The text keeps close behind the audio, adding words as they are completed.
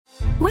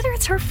Whether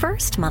it's her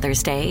first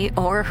Mother's Day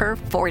or her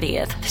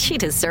 40th, she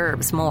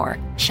deserves more.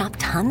 Shop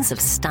tons of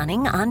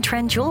stunning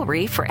on-trend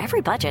jewelry for every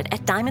budget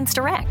at Diamonds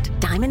Direct.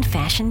 Diamond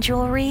fashion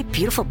jewelry,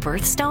 beautiful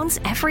birthstones,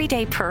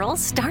 everyday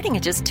pearls starting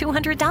at just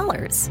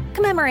 $200.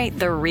 Commemorate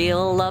the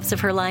real loves of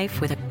her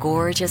life with a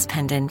gorgeous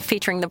pendant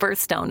featuring the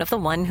birthstone of the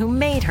one who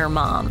made her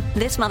mom.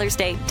 This Mother's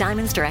Day,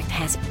 Diamonds Direct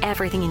has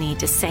everything you need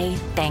to say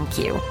thank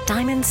you.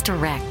 Diamonds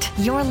Direct.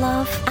 Your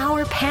love,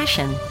 our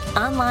passion.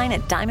 Online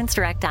at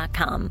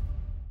diamondsdirect.com.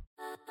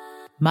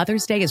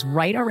 Mother's Day is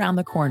right around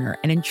the corner,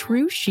 and in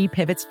true She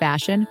Pivots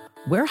fashion,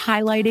 we're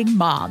highlighting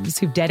moms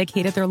who've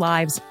dedicated their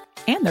lives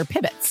and their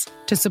pivots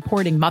to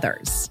supporting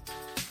mothers.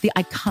 The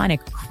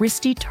iconic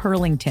Christy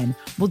Turlington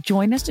will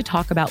join us to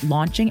talk about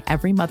launching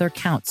Every Mother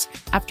Counts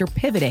after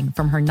pivoting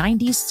from her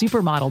 90s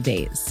supermodel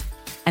days.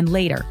 And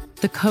later,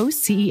 the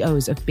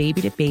co-CEOs of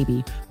Baby to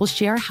Baby will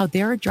share how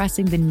they're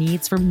addressing the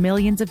needs for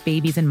millions of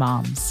babies and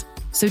moms.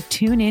 So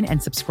tune in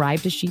and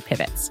subscribe to She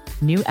Pivots.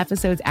 New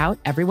episodes out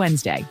every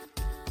Wednesday.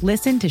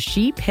 Listen to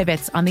She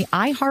Pivots on the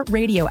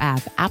iHeartRadio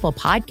app, Apple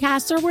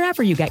Podcasts, or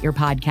wherever you get your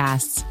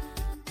podcasts.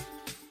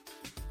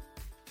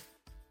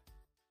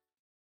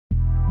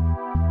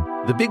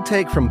 The Big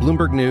Take from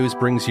Bloomberg News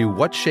brings you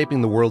what's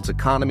shaping the world's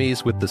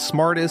economies with the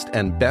smartest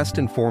and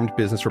best-informed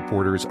business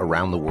reporters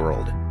around the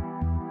world.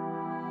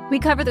 We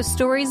cover the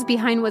stories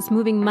behind what's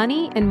moving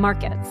money and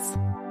markets,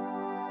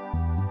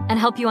 and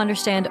help you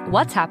understand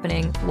what's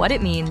happening, what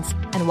it means,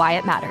 and why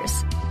it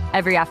matters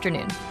every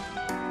afternoon.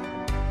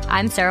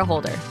 I'm Sarah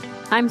Holder.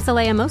 I'm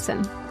Saleha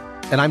Mohsin.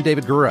 And I'm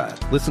David Gura.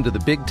 Listen to The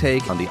Big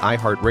Take on the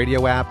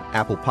iHeartRadio app,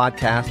 Apple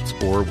Podcasts,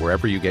 or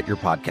wherever you get your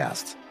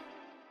podcasts.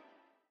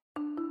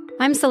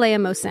 I'm Saleha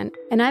Mohsin,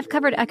 and I've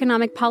covered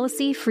economic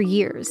policy for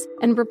years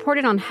and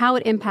reported on how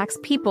it impacts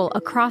people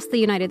across the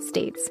United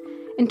States.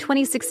 In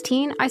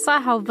 2016, I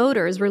saw how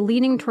voters were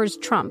leaning towards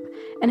Trump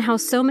and how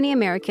so many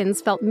Americans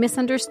felt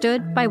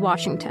misunderstood by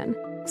Washington.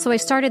 So I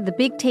started The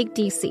Big Take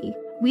DC.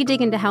 We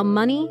dig into how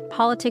money,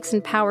 politics,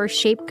 and power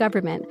shape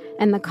government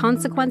and the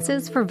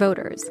consequences for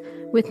voters.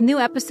 With new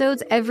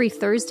episodes every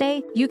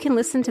Thursday, you can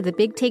listen to The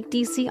Big Take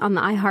DC on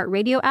the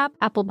iHeartRadio app,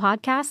 Apple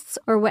Podcasts,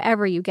 or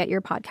wherever you get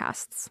your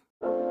podcasts.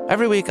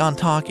 Every week on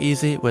Talk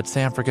Easy with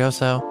Sam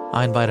Fragoso,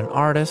 I invite an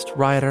artist,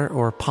 writer,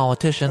 or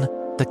politician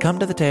to come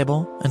to the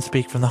table and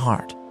speak from the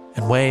heart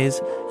in ways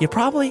you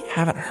probably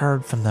haven't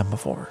heard from them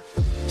before.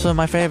 Some of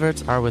my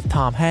favorites are with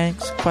Tom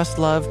Hanks,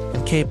 Questlove,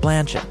 and Cate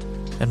Blanchett.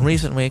 In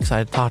recent weeks,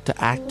 I talked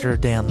to actor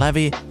Dan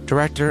Levy,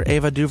 director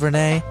Ava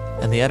DuVernay,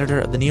 and the editor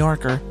of The New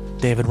Yorker,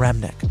 David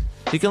Remnick.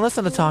 You can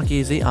listen to Talk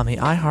Easy on the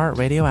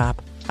iHeartRadio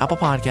app, Apple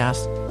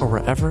Podcasts, or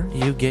wherever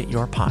you get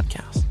your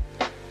podcasts.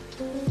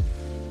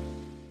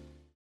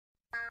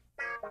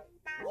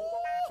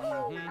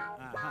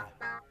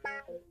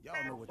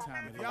 Y'all know what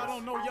time it is. Y'all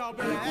don't know, y'all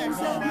better ask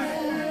somebody.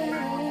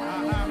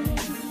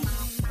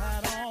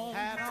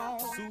 Hat on,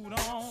 suit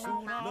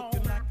on,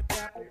 looking like a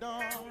dapper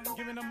dog,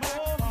 giving them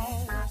all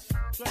on.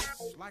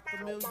 Dressed like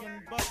 $1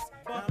 million,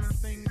 diamond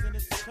things in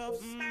its cuffs.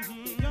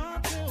 Y'all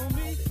tell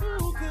me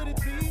who could it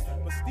be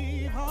but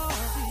Steve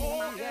Harvey?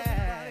 Oh,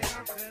 yeah. Everybody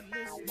out there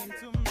listening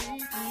to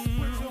me.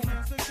 Put your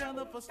hands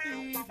together for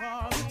Steve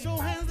Harvey. Put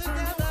your hands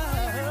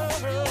together.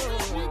 Steve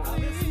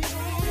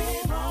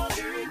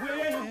Harvey.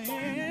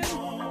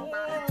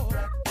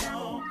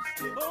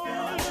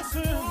 Oh, listen,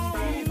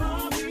 Steve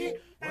Harvey.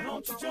 Why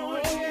don't you join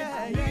me?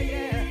 Yeah.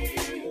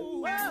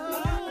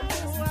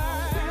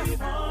 Steve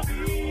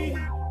Harvey.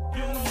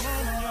 Get him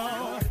on,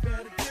 y'all.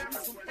 Better give me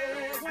some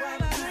eggs while I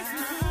listen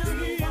to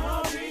Steve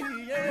Harvey.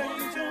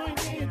 Yeah, join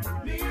in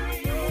me.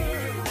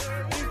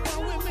 If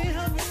you're with me,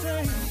 help me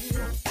say,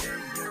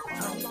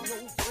 don't go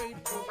afraid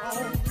to go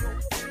home.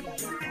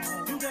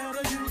 You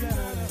gotta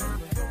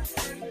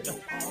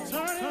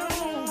turn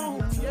it on,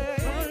 yeah,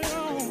 turn it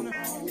on.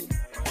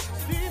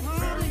 Steve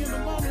Harvey in the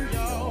morning,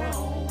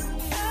 y'all.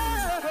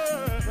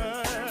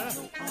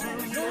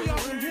 So y'all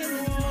can hear me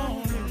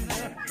on.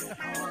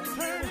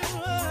 Turn it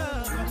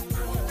up.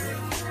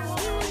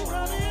 Steve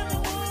Harvey in the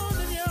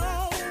morning,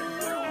 y'all.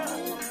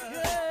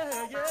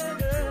 Yeah. Turn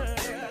your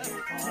radio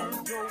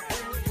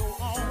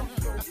on.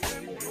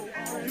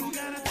 You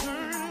gotta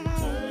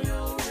turn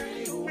your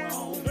radio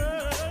on.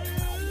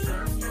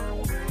 Turn your radio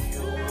on. You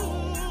gotta turn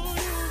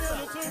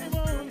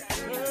it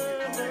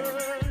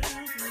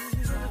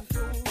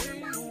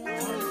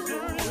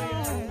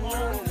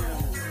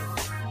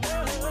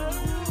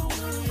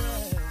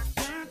on.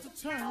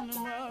 Turn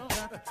them up,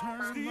 got to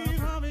turn them up. Steve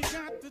Harvey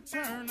got to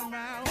turn them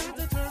out. Got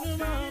to turn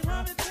them up. Steve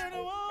Harvey turn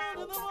them on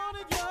to the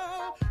morning,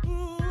 y'all.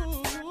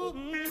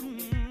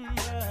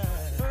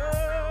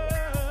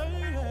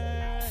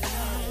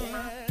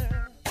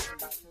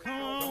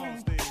 Come on,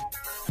 Steve.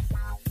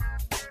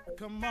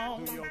 Come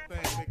on. Do your thing,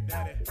 Big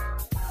Daddy.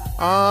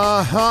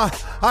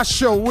 I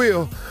sure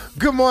will.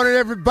 Good morning,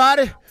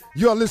 everybody.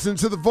 You're listening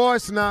to The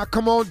Voice now.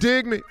 Come on,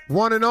 dig me.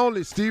 One and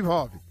only Steve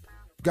Harvey.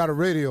 Got a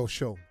radio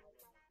show.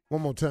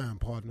 One more time,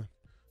 partner.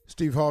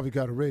 Steve Harvey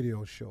got a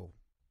radio show.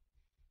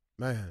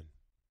 Man,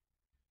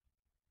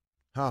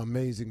 how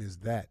amazing is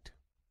that?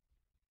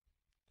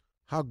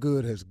 How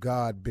good has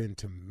God been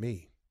to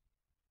me?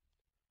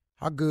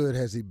 How good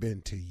has he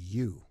been to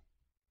you?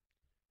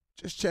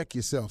 Just check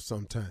yourself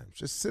sometimes.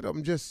 Just sit up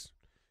and just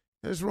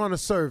run a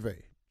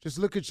survey. Just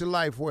look at your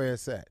life where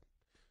it's at.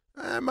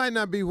 It might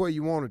not be where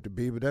you want it to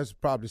be, but that's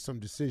probably some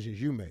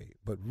decisions you made.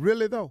 But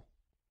really, though,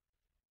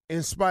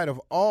 in spite of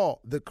all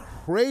the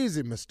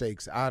crazy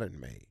mistakes I done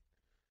made,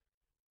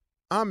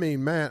 I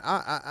mean, man,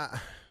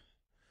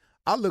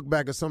 I look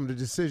back at some of the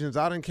decisions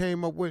I done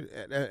came up with,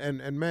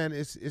 and man,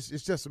 it's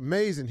just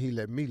amazing he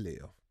let me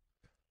live.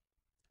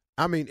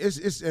 I mean,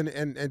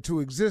 and to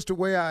exist the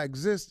way I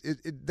exist,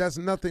 that's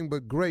nothing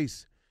but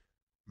grace,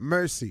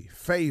 mercy,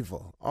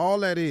 favor. All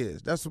that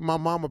is. That's what my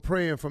mama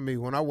praying for me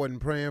when I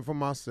wasn't praying for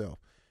myself.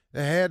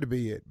 That had to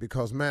be it,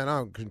 because, man,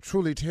 I can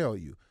truly tell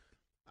you,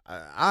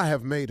 I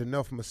have made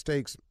enough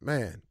mistakes,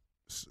 man,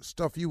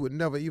 stuff you would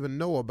never even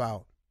know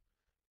about,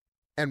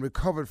 and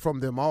recovered from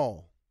them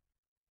all.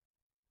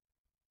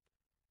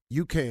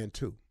 You can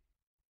too.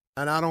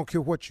 And I don't care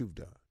what you've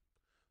done.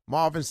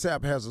 Marvin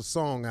Sapp has a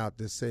song out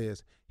that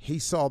says, he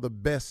saw the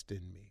best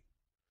in me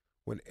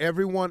when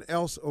everyone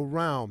else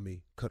around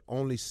me could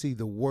only see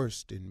the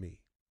worst in me.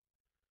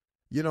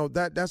 You know,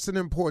 that's an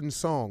important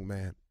song,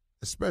 man.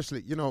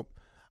 Especially, you know,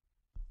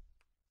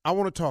 I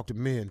want to talk to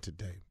men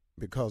today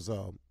because,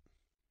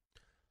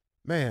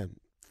 man,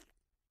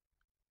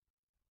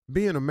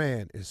 being a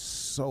man is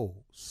so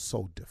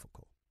difficult.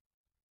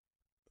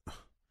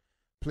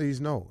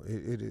 Please know,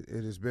 it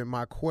has been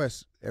my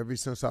quest ever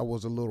since I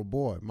was a little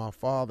boy. My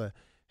father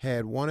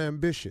had one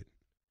ambition.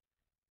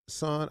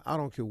 Son, I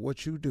don't care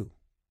what you do,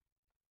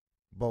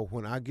 but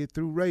when I get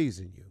through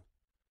raising you,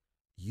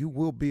 you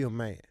will be a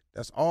man.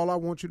 That's all I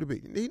want you to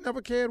be. He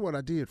never cared what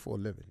I did for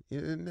a living.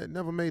 It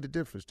never made a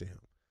difference to him.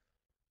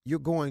 You're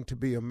going to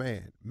be a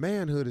man.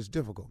 Manhood is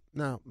difficult.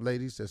 Now,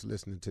 ladies that's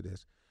listening to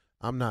this,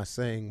 I'm not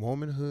saying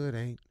womanhood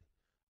ain't.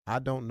 I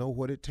don't know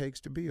what it takes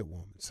to be a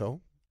woman.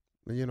 So,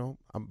 you know,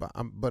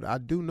 but I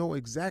do know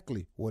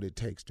exactly what it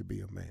takes to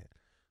be a man.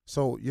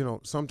 So, you know,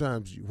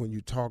 sometimes when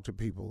you talk to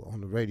people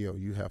on the radio,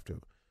 you have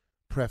to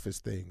preface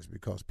things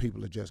because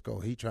people will just go,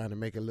 he trying to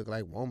make it look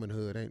like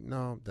womanhood ain't.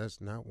 No, that's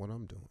not what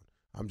I'm doing.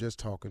 I'm just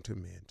talking to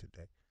men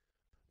today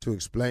to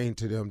explain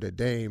to them that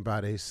they ain't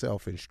by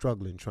themselves and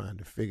struggling trying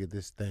to figure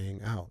this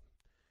thing out,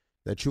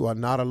 that you are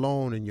not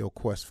alone in your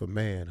quest for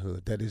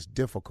manhood, that it's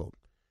difficult.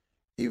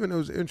 Even it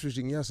was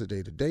interesting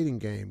yesterday, the dating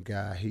game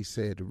guy, he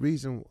said the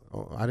reason,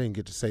 I didn't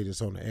get to say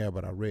this on the air,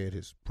 but I read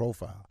his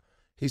profile.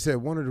 He said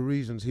one of the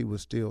reasons he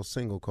was still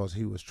single because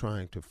he was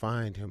trying to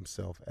find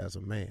himself as a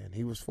man.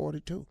 He was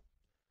 42.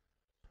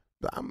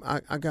 But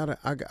I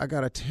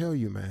gotta tell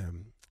you,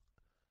 man,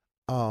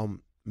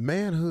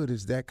 manhood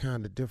is that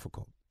kind of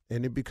difficult,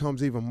 and it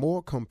becomes even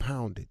more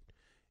compounded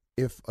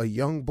if a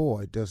young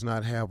boy does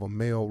not have a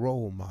male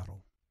role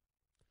model.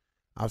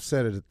 I've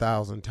said it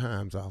 1,000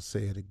 times, I'll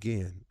say it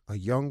again. A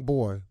young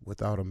boy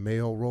without a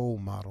male role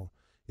model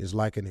is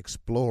like an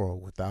explorer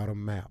without a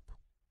map.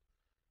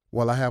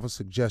 Well, I have a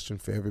suggestion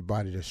for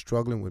everybody that's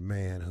struggling with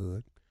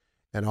manhood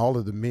and all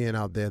of the men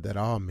out there that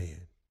are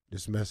men.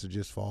 This message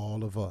is for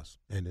all of us,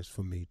 and it's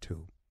for me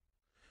too.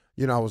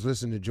 You know, I was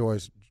listening to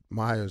Joyce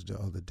Myers the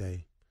other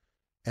day,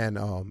 and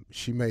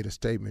she made a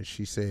statement.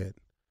 She said,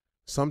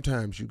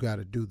 sometimes you got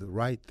to do the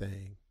right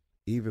thing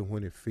even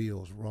when it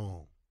feels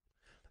wrong.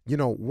 You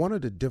know, one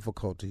of the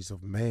difficulties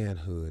of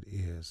manhood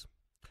is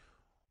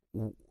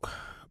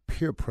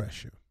peer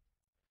pressure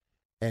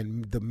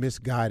and the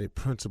misguided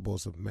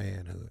principles of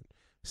manhood.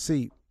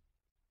 See,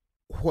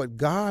 what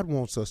God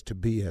wants us to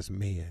be as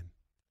men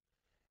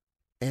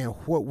and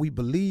what we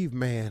believe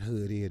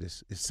manhood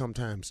is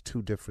sometimes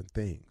two different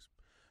things.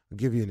 I'll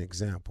give you an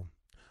example.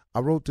 I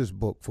wrote this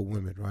book for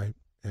women, right?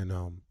 And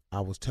I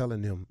was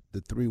telling them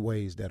the 3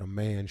 ways that a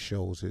man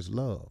shows his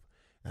love.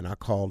 And I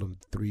call them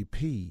 3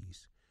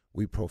 Ps.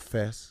 We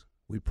profess,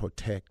 we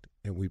protect,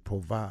 and we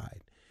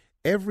provide.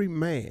 Every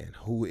man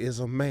who is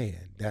a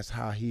man, that's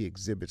how he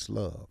exhibits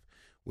love.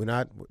 We're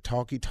not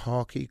talky,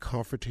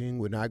 comforting.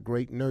 We're not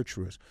great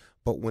nurturers.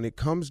 But when it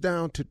comes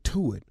down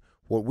to it,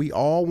 what we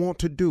all want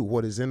to do,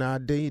 what is in our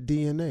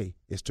DNA,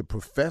 is to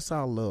profess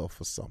our love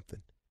for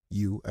something,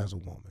 you as a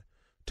woman,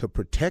 to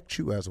protect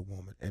you as a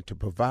woman, and to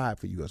provide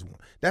for you as a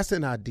woman. That's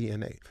in our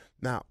DNA.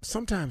 Now,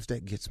 sometimes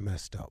that gets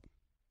messed up.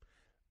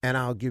 And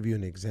I'll give you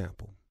an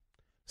example.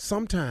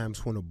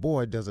 Sometimes when a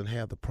boy doesn't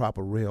have the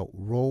proper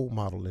role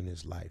model in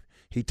his life,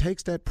 he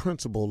takes that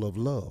principle of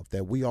love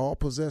that we all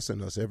possess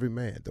in us, every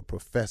man, the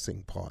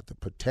professing part, the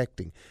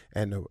protecting,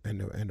 and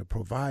the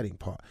providing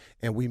part,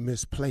 and we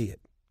misplay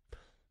it.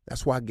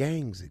 That's why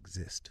gangs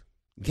exist.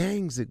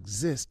 Gangs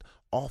exist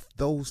off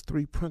those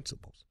 3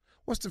 principles.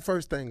 What's the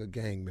first thing a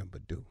gang member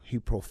do? He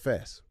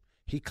profess.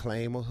 He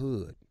claim a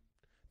hood.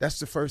 That's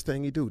the first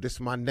thing he do. This is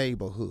my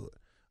neighborhood.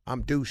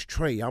 I'm Deuce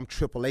Trey. I'm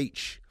Triple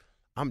H.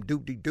 I'm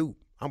Doop-de-Doop.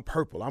 I'm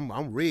purple.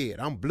 I'm red.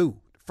 I'm blue.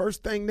 The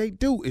first thing they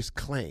do is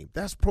claim.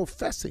 That's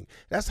professing.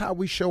 That's how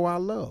we show our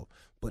love.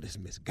 But it's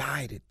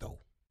misguided, though.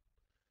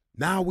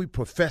 Now we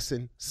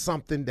professing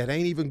something that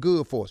ain't even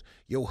good for us.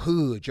 Your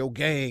hood, your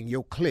gang,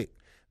 your clique.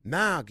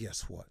 Now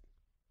guess what?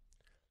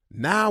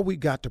 Now we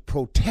got to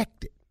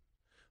protect it.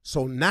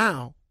 So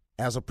now,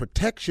 as a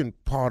protection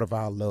part of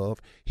our love,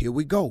 here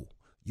we go.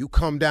 You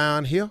come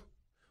down here,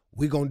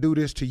 we going to do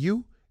this to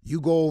you. You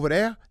go over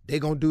there, they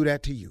going to do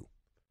that to you.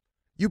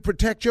 You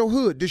protect your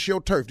hood. This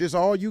your turf. This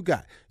all you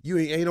got. You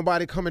ain't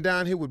nobody coming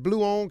down here with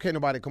blue on. Can't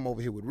nobody come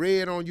over here with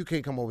red on. You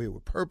can't come over here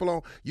with purple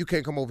on. You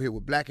can't come over here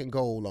with black and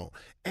gold on.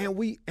 And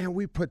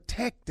we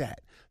protect that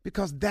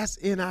because that's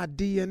in our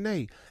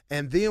DNA.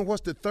 And then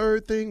what's the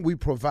third thing? We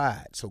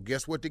provide. So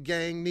guess what the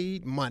gang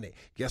need? Money.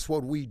 Guess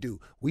what we do?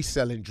 We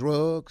selling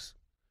drugs.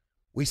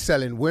 We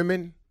selling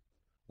women.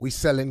 We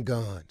selling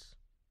guns.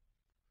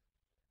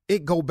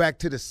 It go back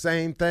to the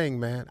same thing,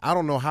 man. I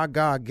don't know how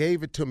God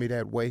gave it to me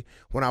that way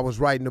when I was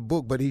writing the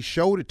book, but he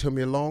showed it to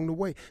me along the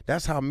way.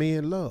 That's how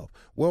men love.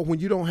 Well, when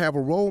you don't have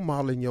a role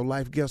model in your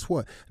life, guess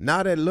what?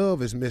 Now that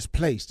love is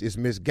misplaced, it's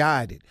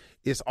misguided,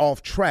 it's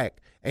off track.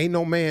 Ain't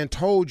no man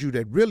told you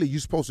that really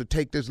you're supposed to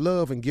take this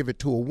love and give it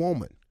to a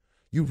woman.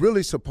 You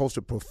really supposed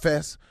to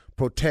profess,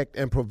 protect,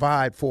 and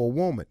provide for a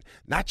woman,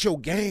 not your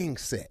gang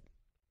set.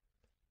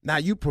 Now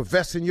you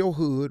professing your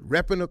hood,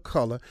 repping a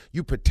color,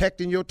 you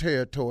protecting your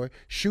territory,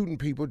 shooting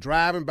people,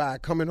 driving by,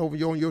 coming over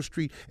you on your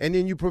street, and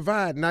then you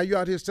provide. Now you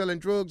out here selling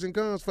drugs and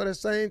guns for the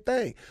same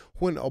thing.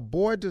 When a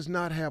boy does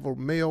not have a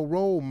male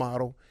role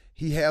model,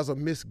 he has a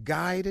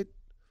misguided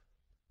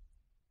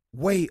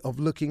way of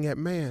looking at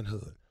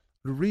manhood.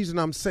 The reason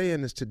I'm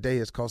saying this today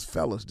is because,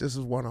 fellas, this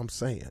is what I'm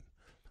saying.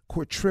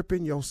 Quit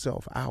tripping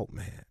yourself out,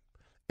 man,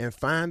 and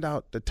find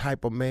out the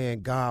type of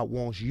man God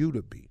wants you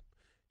to be.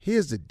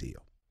 Here's the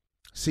deal.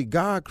 See,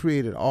 God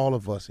created all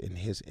of us in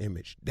his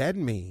image. That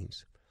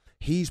means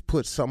he's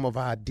put some of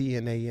our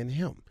DNA in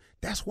him.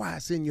 That's why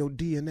it's in your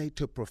DNA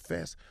to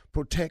profess,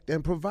 protect,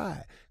 and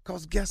provide.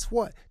 Because guess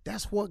what?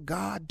 That's what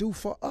God do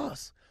for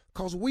us.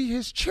 Because we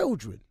his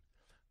children.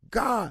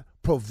 God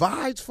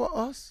provides for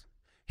us.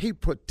 He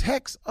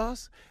protects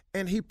us.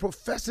 And he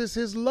professes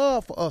his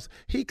love for us.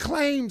 He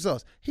claims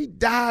us. He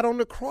died on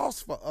the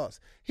cross for us.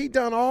 He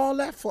done all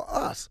that for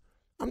us.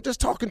 I'm just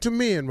talking to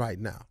men right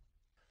now.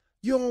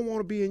 You don't want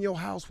to be in your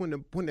house when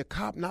the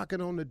cop knocking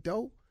on the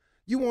door.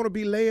 You want to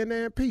be laying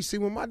there in peace. See,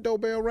 when my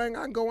doorbell rang,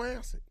 I can go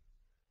answer it.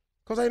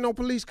 Because ain't no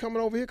police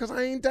coming over here because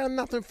I ain't done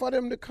nothing for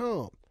them to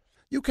come.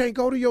 You can't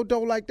go to your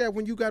door like that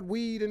when you got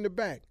weed in the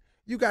back.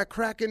 You got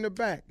crack in the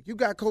back. You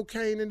got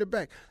cocaine in the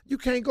back. You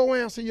can't go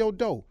answer your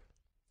door.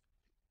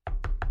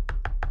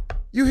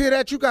 You hear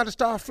that? You got to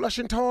start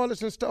flushing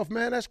toilets and stuff,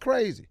 man. That's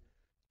crazy.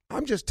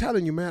 I'm just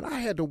telling you, man, I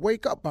had to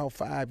wake up about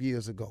 5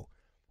 years ago.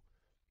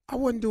 I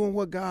wasn't doing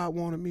what God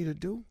wanted me to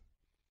do.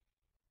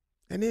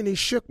 And then he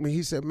shook me.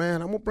 He said,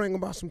 man, I'm going to bring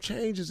about some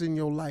changes in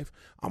your life.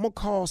 I'm going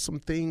to cause some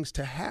things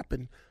to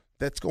happen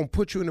that's going to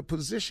put you in a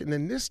position.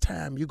 And this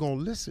time you're going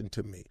to listen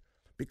to me.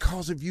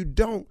 Because if you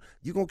don't,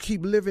 you're going to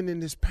keep living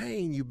in this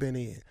pain you've been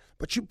in.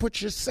 But you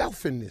put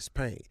yourself in this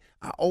pain.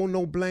 I owe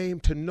no blame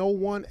to no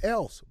one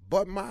else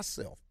but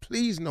myself.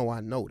 Please know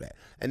I know that.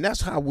 And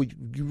that's how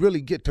you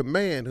really get to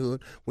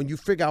manhood, when you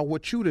figure out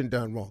what you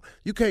done wrong.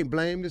 You can't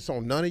blame this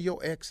on none of your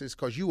exes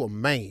because you a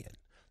man.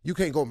 You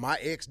can't go, my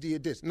ex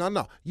did this.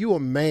 No. You a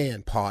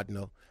man,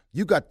 partner.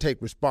 You got to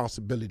take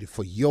responsibility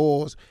for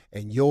yours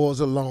and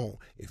yours alone.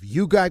 If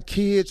you got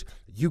kids,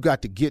 you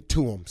got to get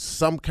to them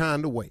some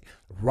kind of way.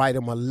 Write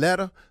them a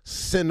letter,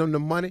 send them the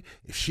money.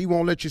 If she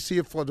won't let you see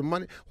it for the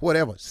money,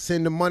 whatever,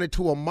 send the money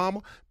to her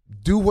mama.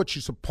 Do what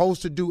you're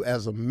supposed to do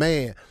as a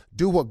man.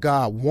 Do what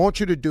God wants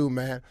you to do,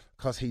 man,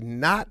 because he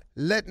not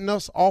letting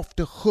us off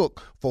the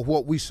hook for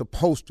what we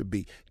supposed to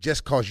be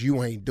just because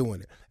you ain't doing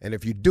it. And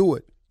if you do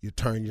it, you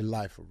turn your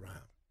life around.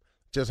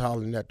 Just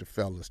hollering at the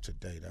fellas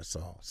today, that's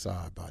all.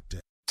 Sorry about that.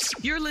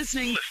 You're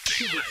listening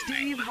to the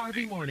Steve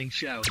Harvey Morning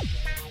Show.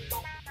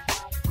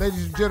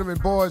 Ladies and gentlemen,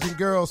 boys and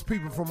girls,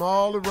 people from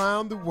all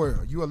around the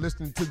world, you are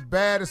listening to the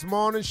baddest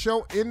morning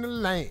show in the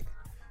land,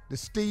 the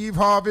Steve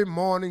Harvey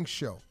Morning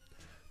Show.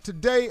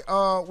 Today,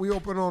 we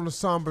open on a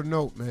somber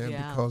note, man,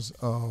 because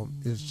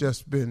it's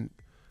just been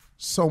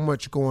so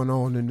much going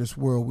on in this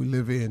world we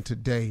live in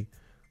today.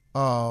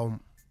 Man.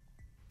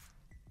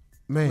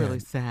 Really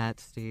sad,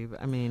 Steve.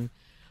 I mean,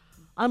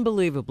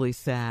 unbelievably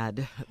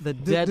sad. The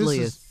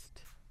deadliest.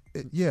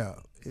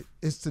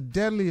 It's the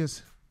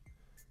deadliest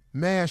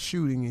mass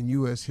shooting in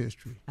U.S.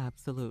 history.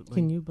 Absolutely.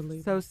 Can you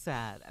believe it? So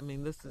sad. I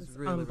mean, this is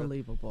really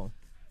unbelievable.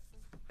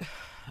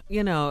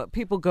 You know,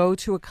 people go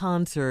to a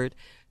concert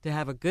to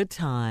have a good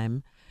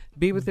time,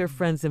 be with their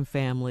friends and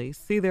family,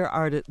 see the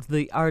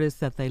artists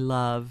that they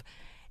love,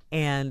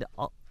 and,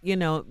 you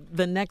know,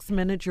 the next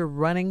minute you're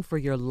running for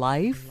your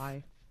life.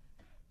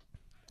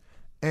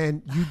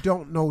 And you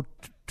don't know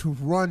to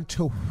run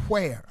to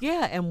where.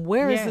 Yeah, and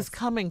where is this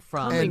coming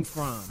from?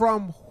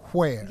 From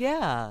where?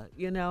 Yeah,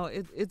 you know,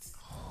 it's...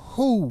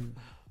 Who?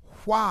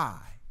 Why?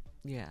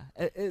 Yeah,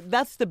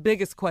 that's the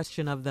biggest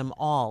question of them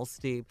all,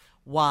 Steve.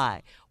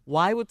 Why?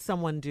 Why would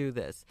someone do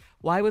this?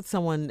 Why would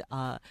someone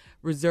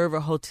reserve a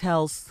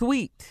hotel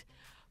suite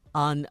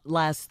on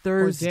last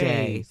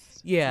Thursday?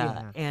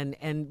 Yeah,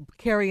 and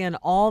carry in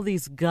all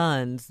these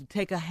guns,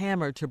 take a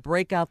hammer to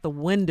break out the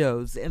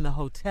windows in the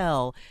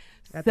hotel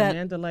At the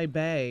Mandalay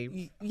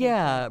Bay.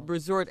 Yeah,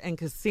 resort and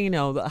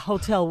casino, the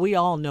hotel we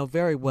all know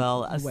very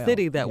well, a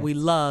city that we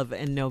love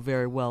and know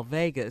very well,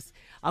 Vegas.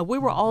 We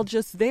were all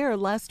just there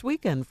last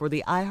weekend for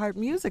the iHeart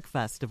Music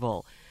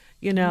Festival.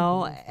 You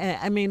know,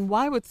 I mean,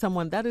 why would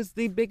someone, that is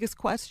the biggest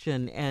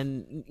question.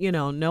 And, you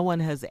know, no one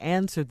has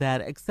answered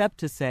that except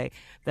to say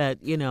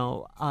that, you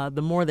know,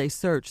 the more they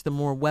search, the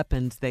more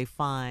weapons they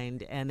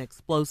find and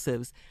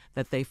explosives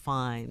that they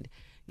find.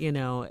 You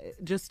know,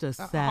 just a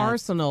sad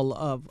arsenal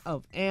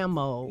of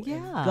ammo,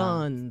 and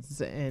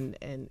guns, and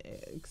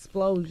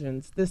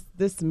explosions.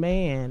 This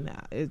man,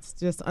 it's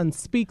just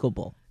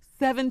unspeakable.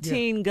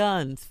 17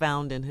 guns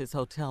found in his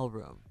hotel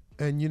room.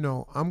 And, you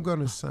know, I'm going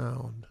to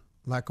sound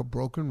like a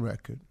broken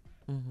record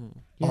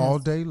all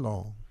day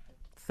long.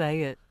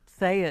 Say it.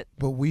 Say it.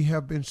 But we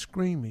have been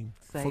screaming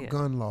for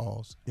gun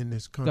laws in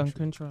this country. Gun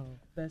control.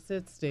 That's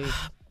it, Steve.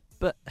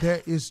 But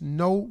there is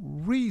no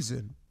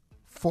reason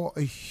for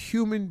a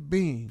human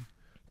being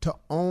to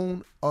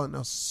own an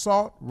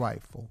assault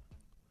rifle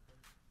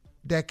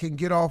that can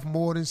get off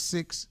more than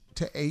 6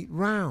 to 8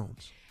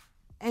 rounds.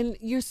 And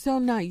you're so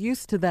not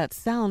used to that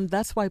sound.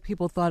 That's why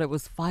people thought it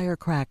was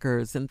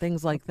firecrackers and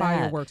things like that.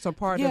 Fireworks are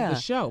part of the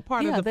show,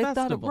 part of the they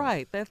festival. Thought it,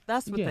 right.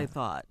 That's what they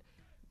thought.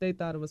 They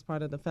thought it was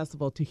part of the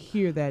festival to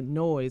hear that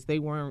noise. They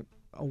weren't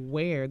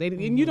aware.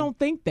 And you don't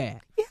think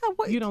that. Yeah.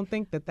 You don't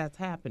think that that's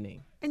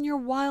happening. In your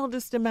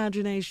wildest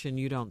imagination,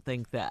 you don't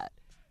think that.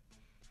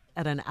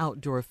 At an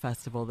outdoor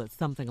festival that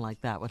something like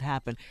that would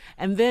happen.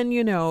 And then,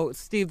 you know,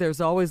 Steve, there's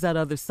always that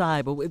other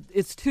side, but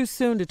it's too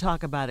soon to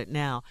talk about it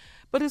now.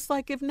 But it's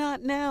like, if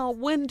not now,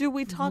 when do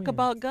we talk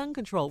about gun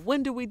control?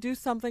 When do we do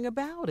something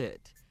about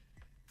it?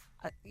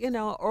 You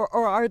know, or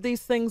are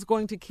these things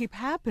going to keep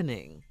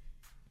happening?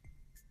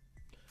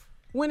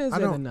 When is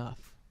it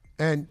enough?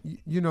 And,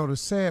 you know, the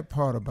sad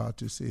part about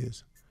this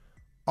is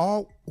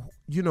what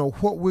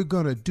we're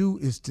going to do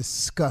is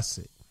discuss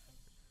it.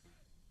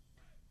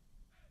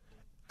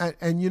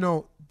 And you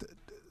know,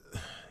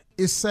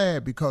 it's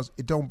sad because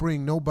it don't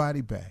bring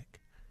nobody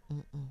back.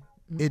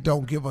 It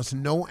don't give us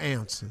no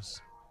answers.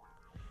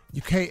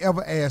 You can't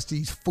ever ask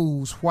these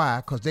fools why,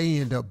 because they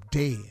end up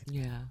dead.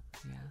 Yeah.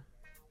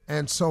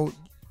 And so,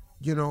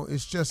 you know,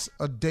 it's just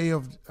a day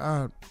of,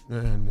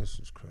 man, this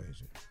is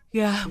crazy.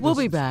 Yeah, we'll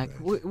be back.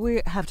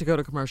 We have to go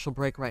to commercial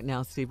break right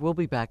now, Steve. We'll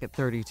be back at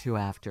 32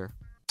 after.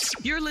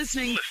 You're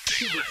listening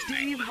to the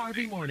Steve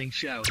Harvey Morning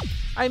Show. All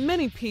right,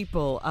 many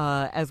people,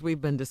 as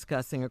we've been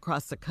discussing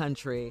across the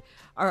country,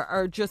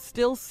 are just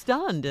still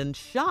stunned and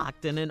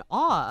shocked and in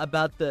awe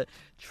about the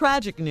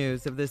tragic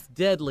news of this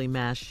deadly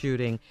mass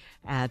shooting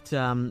at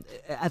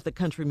the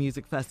Country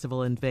Music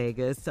Festival in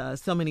Vegas.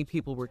 So many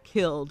people were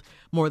killed.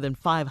 More than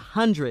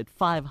 500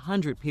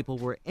 people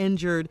were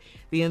injured.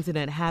 The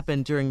incident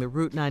happened during the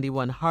Route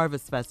 91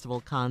 Harvest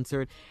Festival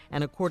concert.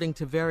 And according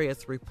to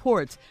various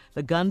reports,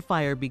 the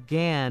gunfire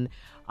began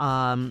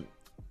while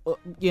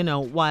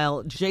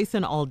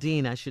Jason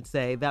Aldean, I should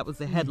say, that was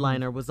the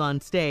headliner, was on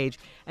stage,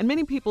 and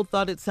many people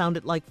thought it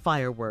sounded like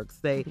fireworks.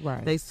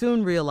 They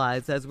soon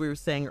realized, as we were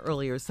saying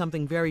earlier,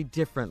 something very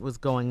different was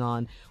going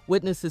on.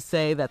 Witnesses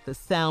say that the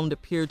sound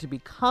appeared to be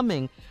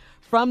coming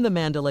from the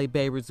Mandalay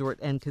Bay Resort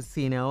and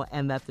Casino,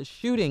 and that the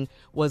shooting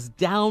was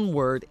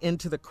downward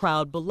into the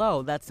crowd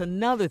below. That's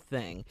another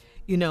thing,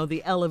 you know,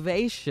 the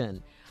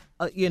elevation.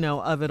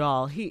 Of it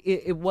all.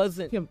 It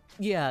wasn't.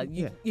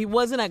 He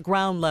wasn't at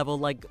ground level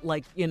like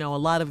a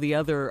lot of the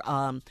other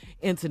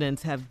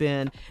incidents have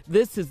been.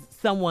 This is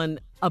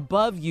someone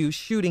above you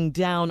shooting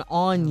down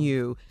on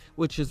you,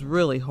 which is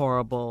really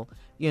horrible.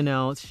 You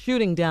know,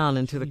 shooting down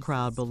into the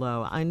crowd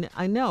below.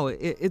 I know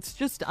it's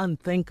just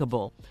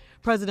unthinkable.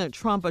 President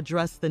Trump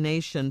addressed the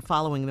nation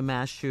following the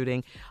mass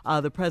shooting.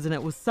 The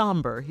president was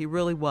somber. He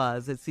really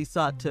was, as he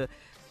sought to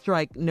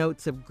strike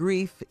notes of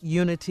grief,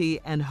 unity,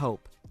 and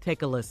hope.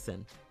 Take a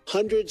listen.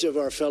 Hundreds of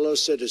our fellow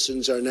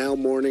citizens are now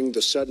mourning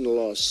the sudden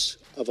loss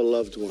of a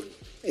loved one,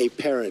 a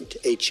parent,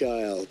 a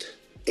child,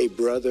 a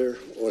brother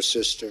or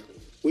sister.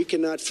 We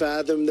cannot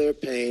fathom their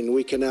pain.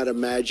 We cannot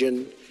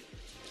imagine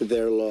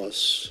their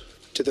loss.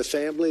 To the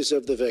families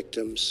of the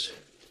victims,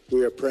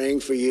 we are praying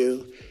for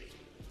you,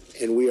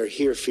 and we are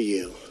here for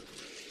you.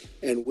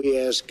 And we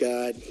ask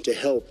God to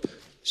help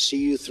see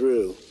you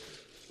through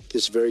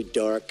this very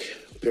dark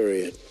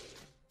period.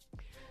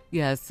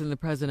 Yes, and the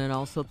president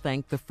also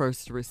thanked the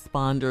first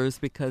responders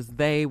because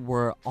they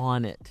were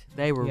on it.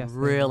 They were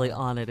really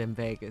on it in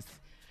Vegas.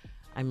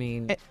 I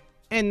mean...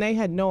 And they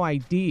had no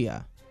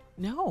idea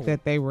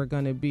that they were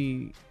going to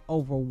be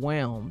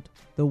overwhelmed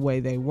the way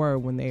they were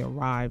when they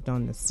arrived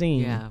on the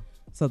scene. Yeah.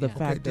 So the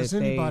fact that does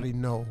anybody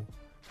know,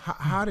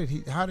 how did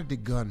the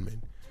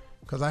gunman,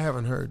 because I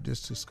haven't heard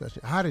this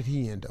discussion, how did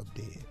he end up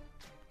dead?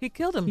 He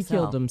killed himself. He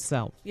killed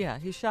himself. Yeah,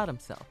 he shot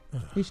himself.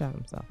 He shot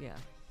himself. Yeah.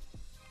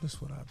 That's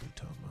what I be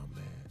talking about,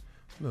 man.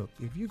 Look,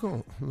 if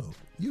you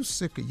you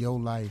sick of your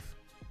life,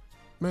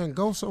 man,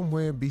 go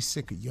somewhere and be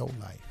sick of your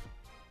life.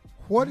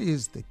 What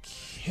is the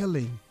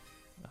killing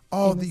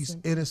all these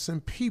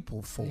innocent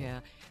people for?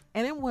 Yeah,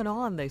 and it went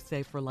on, they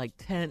say, for like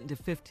 10 to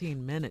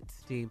 15 minutes,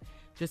 Steve.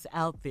 just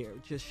out there,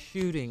 just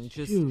shooting,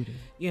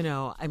 you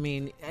know, I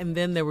mean, and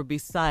then there would be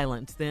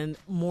silence, then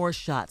more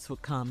shots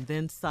would come,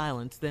 then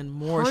silence, then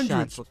more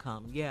shots would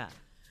come. Yeah.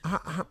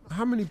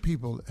 How many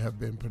people have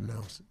been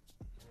pronounced?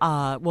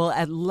 Well,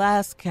 at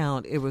last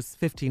count, it was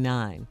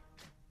 59.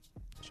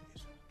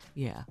 Jeez.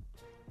 Yeah.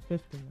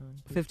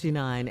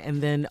 59.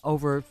 And then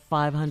over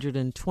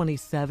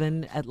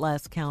 527 at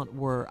last count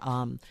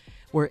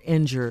were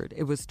injured.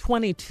 It was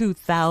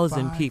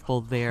 22,000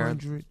 people there.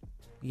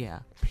 Yeah.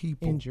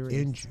 People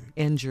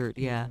injured.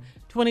 Yeah.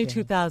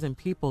 22,000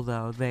 people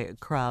though. The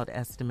crowd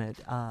estimate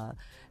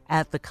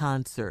at the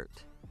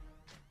concert.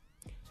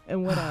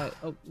 And what I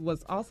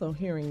was also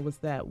hearing was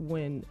that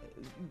when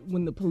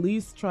the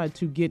police tried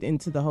to get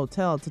into the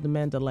hotel to the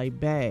Mandalay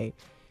Bay,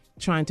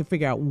 trying to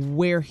figure out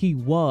where he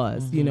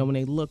was, you know, when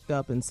they looked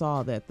up and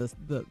saw that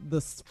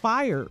the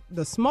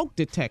smoke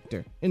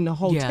detector in the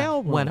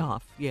hotel room went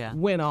off. Yeah,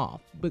 went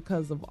off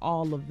because of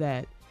all of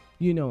that,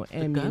 you know,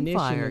 ammunition.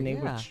 Gunfire,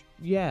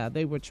 and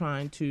they were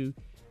trying to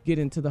get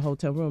into the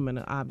hotel room,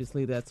 and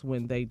obviously that's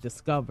when they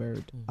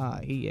discovered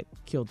he had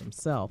killed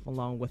himself,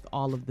 along with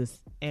all of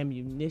this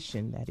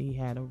ammunition that he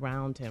had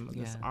around him,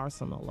 this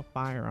arsenal of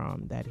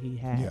firearm that he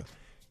had. Yeah.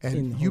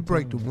 And you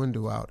break the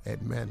window out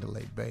at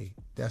Mandalay Bay.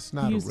 That's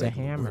not a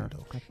regular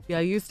window. Yeah,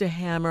 I used a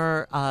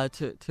hammer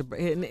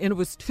and it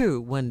was 2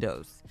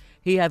 windows.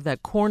 He had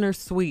that corner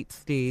suite,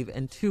 Steve,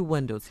 and 2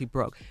 windows he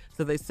broke.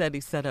 So they said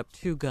he set up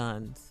 2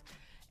 guns,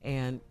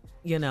 and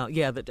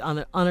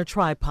on a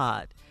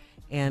tripod,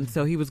 and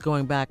so he was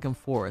going back and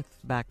forth.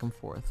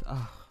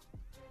 Oh,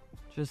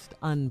 just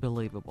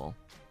unbelievable.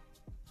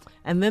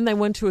 And then they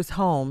went to his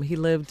home. He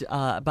lived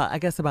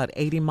about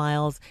 80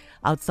 miles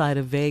outside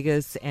of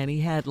Vegas, and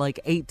he had like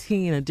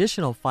 18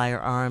 additional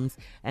firearms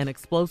and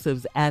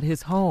explosives at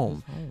his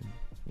home.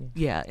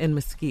 Yeah, in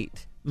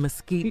Mesquite,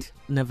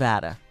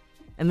 Nevada.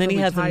 And then he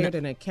has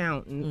an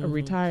accountant, a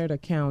retired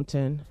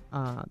accountant.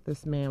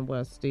 This man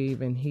was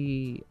Steve, and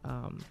he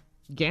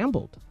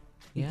gambled.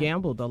 He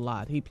gambled a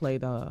lot. He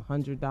played a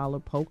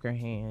 $100 poker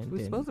hand. He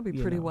was supposed to be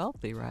pretty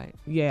wealthy, right?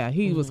 Yeah,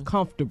 he was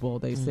comfortable.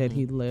 They said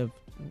he lived,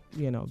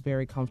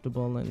 very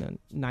comfortable in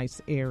a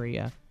nice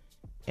area.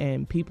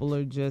 And people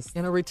are just...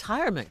 in a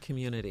retirement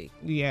community.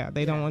 Yeah,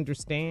 they don't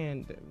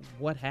understand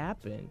what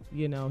happened.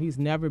 He's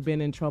never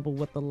been in trouble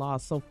with the law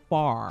so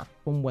far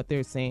from what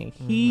they're saying.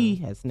 He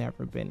has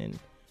never been in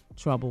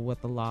trouble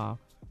with the law.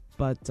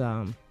 But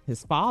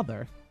his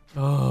father...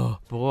 oh,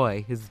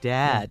 boy. His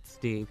dad,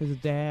 Steve. His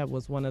dad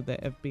was one of the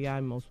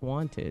FBI most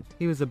wanted.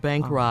 He was a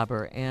bank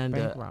robber. And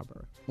bank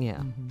robber.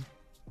 Yeah.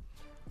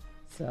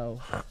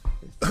 So...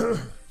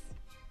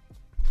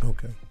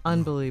 okay.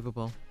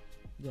 Unbelievable.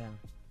 Yeah.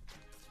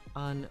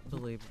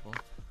 Unbelievable.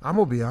 I'm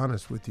gonna be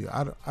honest with you.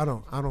 I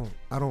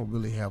don't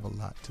really have a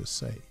lot to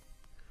say,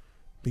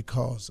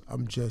 because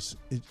I'm just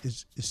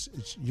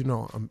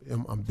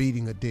I'm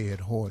beating a dead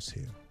horse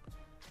here.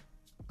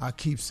 I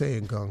keep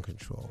saying gun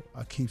control.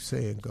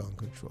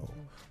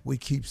 We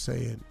keep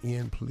saying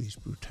end police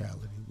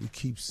brutality. We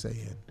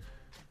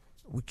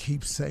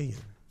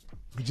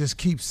just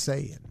keep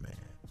saying, man.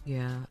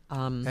 Yeah.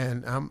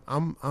 And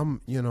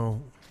I'm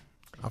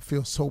I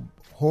feel so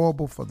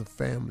horrible for the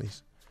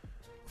families,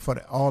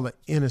 for all the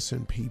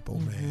innocent people,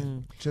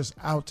 man. Just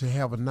out to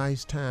have a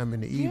nice time in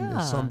the evening.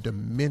 And some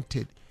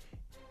demented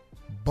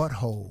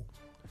butthole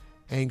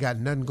ain't got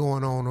nothing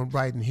going on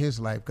right in his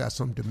life, got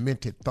some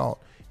demented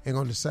thought, and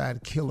gonna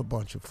decide to kill a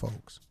bunch of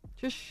folks.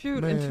 Just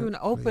shoot into an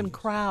open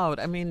crowd.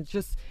 I mean,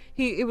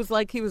 it was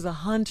like he was a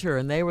hunter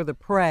and they were the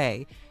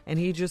prey, and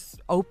he just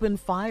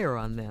opened fire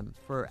on them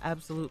for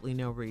absolutely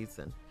no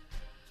reason.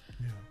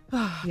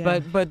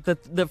 Yeah. But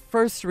the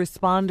first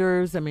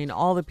responders, I mean,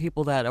 all the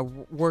people that are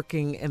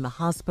working in the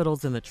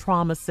hospitals and the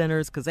trauma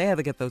centers, because they had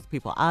to get those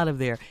people out of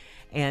there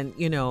and,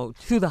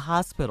 to the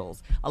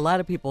hospitals. A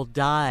lot of people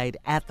died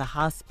at the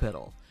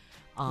hospital,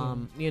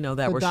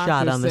 that were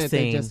shot on the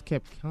scene. They just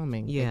kept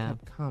coming. Yeah. They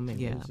kept coming.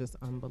 Yeah. It was just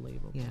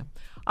unbelievable. Yeah.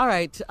 All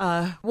right.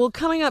 Well,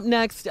 coming up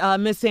next,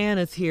 Miss Ann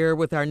is here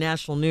with our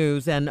national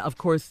news and, of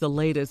course, the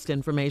latest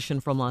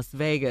information from Las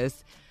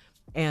Vegas.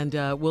 And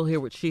we'll hear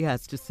what she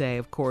has to say,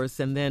 of course.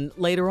 And then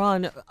later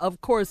on,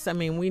 of course, I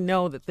mean, we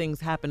know that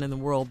things happen in the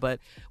world, but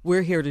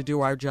we're here to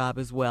do our job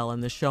as well.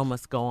 And the show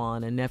must go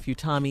on. And Nephew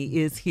Tommy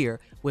is here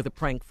with a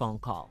prank phone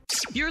call.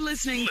 You're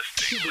listening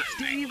to the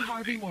Steve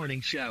Harvey Morning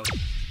Show.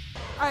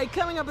 All right,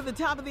 coming up at the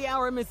top of the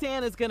hour, Miss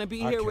Ann is going to be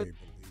here with...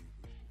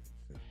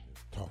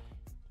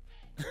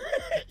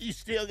 You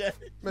still got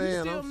it?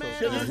 Man, I'm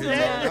so sorry.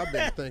 I've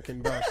been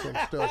thinking about some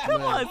stuff,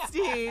 Come man. on,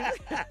 Steve.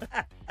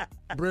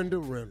 Brenda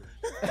Renner.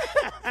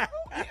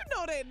 You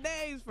know their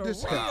names for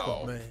This real.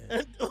 heifer,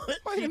 man.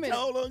 Wait a minute.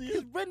 Told on you.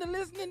 Is Brenda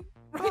listening?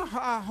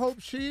 I hope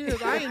she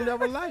is. I ain't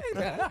never liked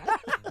her.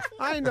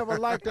 I ain't never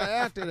liked her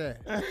after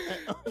that.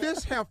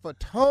 This heifer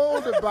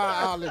told the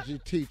biology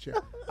teacher,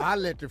 I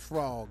let the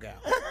frog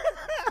out.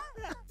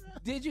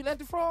 Did you let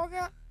the frog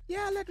out?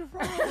 Yeah, I let the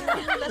frog You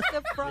out. let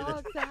the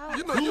frogs out.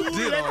 You know you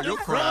did all your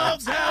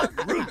crimes. Frogs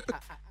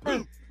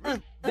out.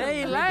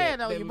 They ain't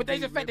lying on you, but they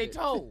just think they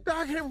told.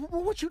 Doc,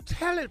 what you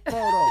telling for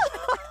though?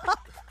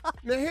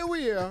 Now here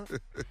we are.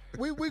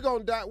 We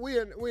gonna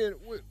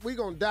we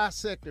gonna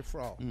dissect the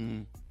frog.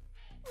 Mm-hmm.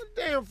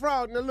 Damn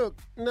frog. Now look.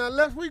 Now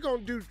unless we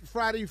gonna do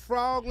Friday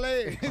frog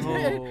legs.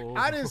 Oh.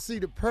 I didn't see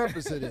the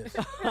purpose of this.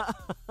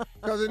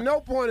 Because at no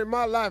point in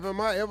my life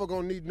am I ever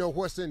gonna need to know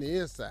what's in the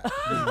inside.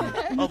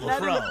 Of a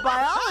frog.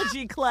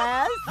 Biology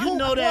class. You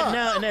know that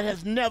now, and that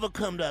has never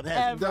come up,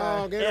 has it?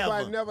 Dog,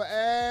 anybody Ever. never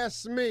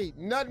asked me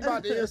nothing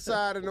about the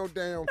inside of no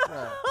damn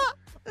frog.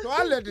 So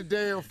I let the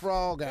damn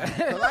frog out.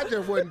 Because I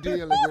just wasn't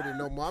dealing with it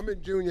no more. I'm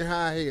in junior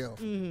high hell.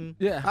 Mm-hmm.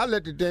 Yeah. I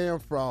let the damn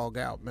frog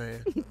out,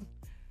 man.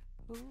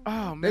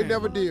 Oh, man. They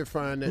never did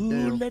find that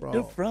damn let frog.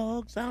 the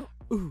frogs out.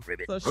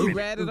 So she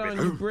ratted on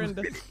you,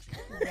 Brenda.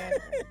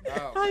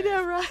 I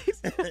know,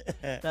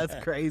 right? That's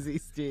crazy,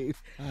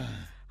 Steve.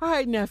 All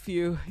right,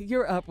 nephew,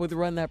 you're up with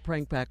Run That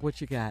Prank Back. What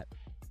you got?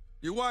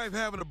 Your wife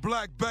having a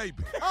black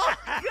baby. Oh,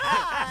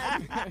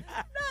 God!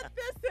 Not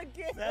this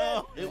again.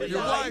 No,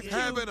 Your wife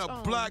having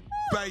a black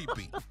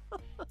baby.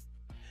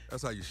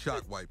 That's how you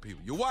shock white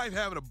people. Your wife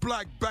having a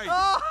black baby.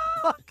 Oh,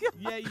 God.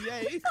 Yay,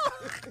 yay.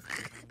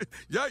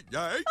 Yay,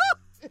 yay.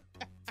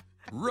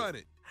 Run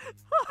it.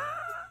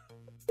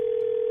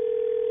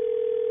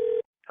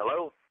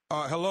 Hello?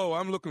 Hello,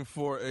 I'm looking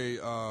for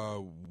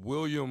a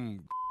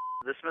William.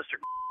 This is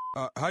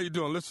Mr. How you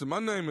doing? Listen, my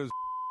name is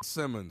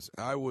Simmons.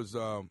 I was,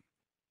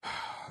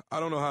 I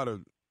don't know how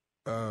to,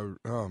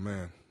 oh,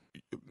 man.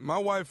 My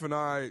wife and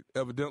I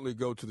evidently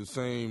go to the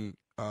same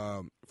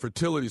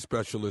fertility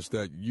specialist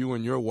that you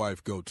and your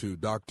wife go to,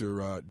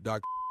 Dr. Are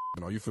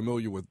you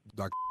familiar with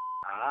Dr.?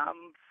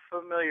 I'm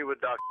familiar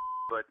with Dr.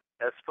 but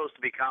that's supposed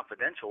to be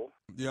confidential.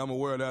 Yeah, I'm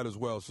aware of that as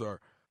well, sir.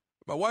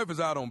 My wife is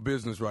out on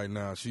business right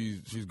now.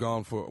 She's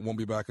gone won't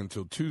be back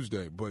until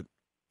Tuesday. But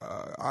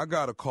I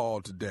got a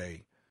call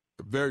today,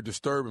 a very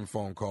disturbing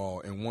phone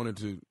call, and wanted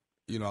to,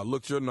 I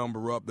looked your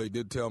number up. They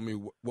did tell me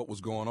what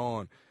was going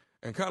on,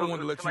 and kind of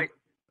wanted to let you.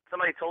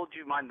 Somebody told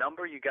you my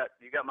number? You got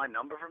my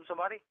number from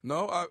somebody?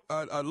 No,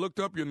 I looked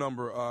up your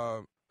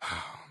number.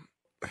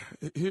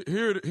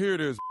 Here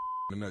it is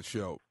in that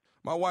show.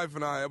 My wife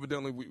and I,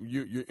 evidently,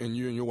 you and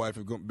your wife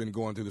have been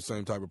going through the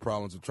same type of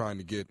problems of trying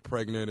to get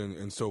pregnant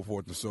and so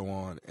forth and so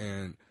on.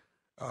 And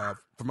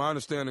from my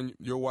understanding,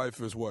 your wife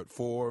is what,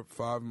 4 or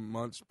 5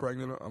 months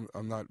pregnant?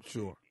 I'm not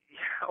sure.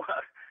 Yeah, well,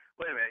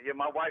 wait a minute. Yeah,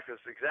 my wife is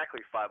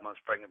exactly 5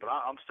 months pregnant, but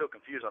I'm still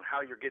confused on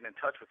how you're getting in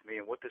touch with me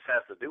and what this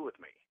has to do with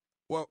me.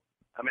 Well,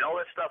 I mean, all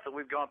that stuff that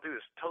we've gone through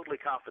is totally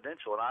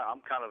confidential, and I'm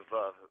kind of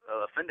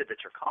offended that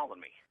you're calling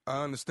me.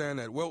 I understand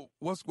that. Well,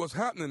 what's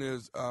happening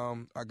is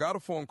I got a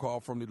phone call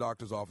from the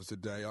doctor's office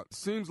today. It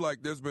seems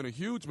like there's been a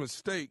huge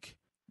mistake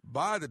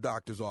by the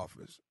doctor's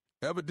office.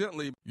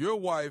 Evidently, your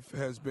wife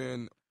has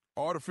been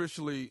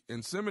artificially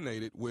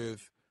inseminated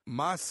with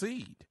my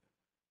seed,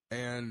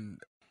 and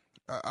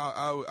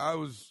I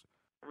was...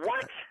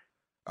 What?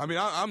 I mean,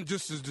 I'm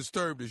just as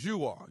disturbed as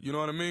you are. You know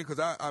what I mean? Because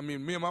I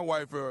mean, me and my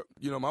wife are,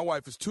 my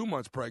wife is 2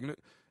 months pregnant,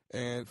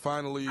 and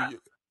finally.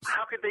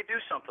 How could they do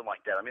something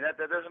like that? I mean, that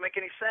doesn't make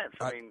any sense.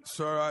 I mean,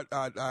 sir,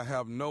 I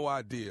have no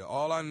idea.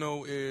 All I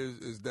know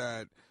is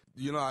that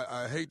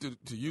I hate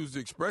to use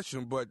the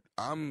expression, but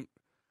I'm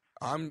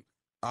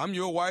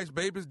your wife's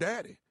baby's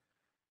daddy,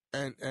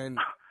 and.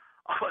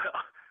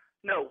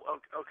 No,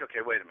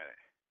 okay, wait a minute.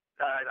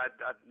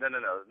 No.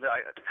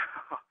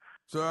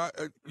 So that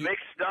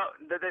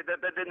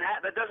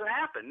doesn't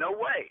happen. No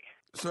way.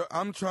 Sir,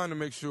 I'm trying to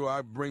make sure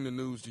I bring the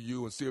news to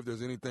you and see if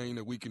there's anything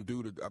that we can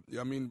do to.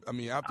 I mean,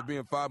 after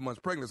being 5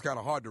 months pregnant, it's kind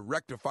of hard to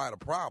rectify the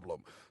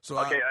problem. So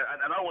okay,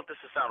 I don't want this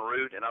to sound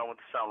rude, and I don't want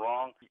this to sound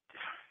wrong.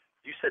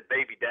 You said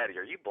baby daddy.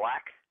 Are you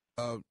black?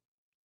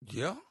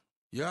 Yeah,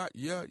 I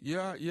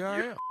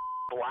am.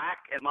 Black,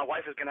 and my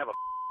wife is gonna have a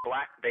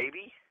black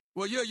baby.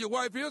 Well, yeah, your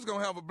wife is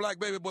gonna have a black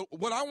baby, but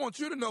what I want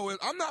you to know is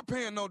I'm not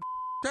paying no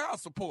child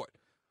support.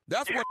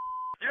 That's what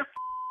you're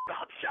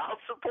about child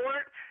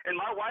support, and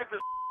my wife is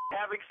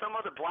having some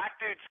other black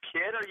dude's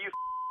kid. Are you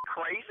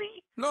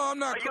crazy? No, I'm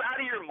not. Are you out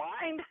of your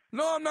mind?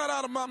 No, I'm not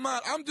out of my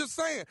mind. I'm just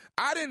saying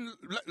I didn't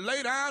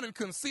lay down and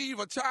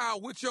conceive a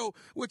child with your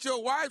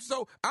wife,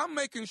 so I'm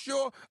making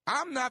sure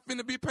I'm not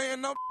finna be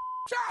paying no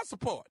child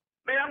support.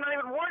 Man, I'm not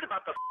even worried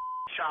about the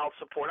child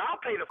support.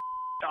 I'll pay the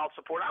child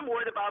support. I'm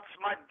worried about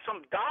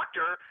some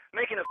doctor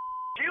making a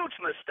huge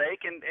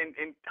mistake, and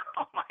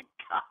oh my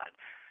God.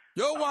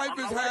 Your wife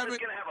is my having.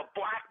 Wife is going to have a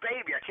black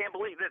baby. I can't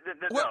believe that.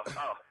 This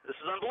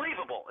is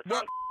unbelievable. It's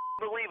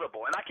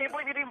unbelievable, and I can't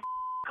believe you didn't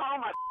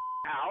call my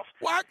house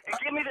and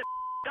give me the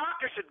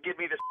doctor should give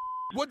me this.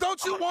 Well,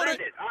 don't you want it?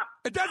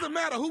 It doesn't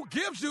matter who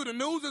gives you the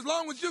news as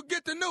long as you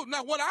get the news.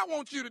 Now, what I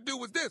want you to do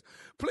is this: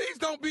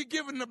 please don't be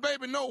giving the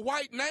baby no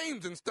white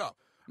names and stuff.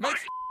 White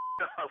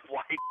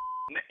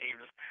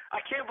names.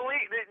 I can't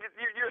believe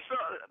you're so.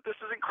 This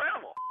is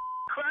incredible.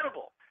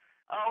 Incredible.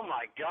 Oh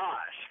my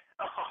gosh.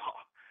 Oh.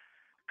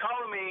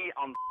 Calling me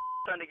on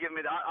trying to give me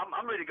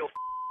I'm ready to go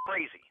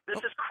crazy. This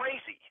is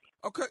crazy.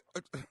 Okay,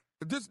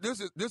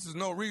 this is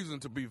no reason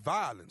to be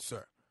violent,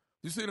 sir.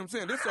 You see what I'm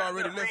saying? This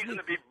already lets me. Reason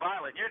to be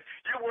violent.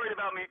 You're worried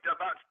about me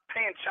about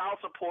paying child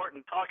support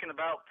and talking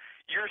about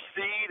your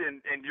seed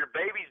and your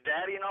baby's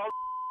daddy and all.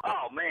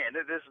 Oh man,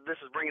 this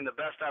is bringing the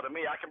best out of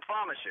me. I can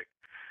promise you.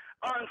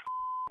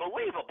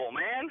 Unbelievable,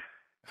 man.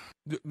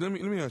 Let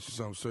me ask you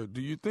something, sir. Do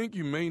you think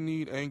you may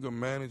need anger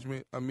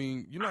management? I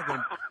mean, you're not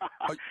gonna.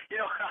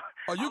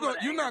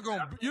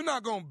 You're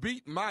not gonna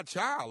beat my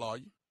child, are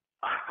you?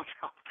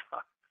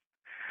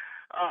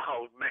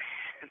 Oh man.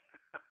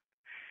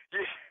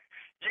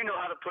 You know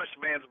how to push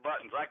man's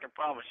buttons. I can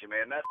promise you,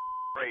 man. That's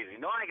crazy.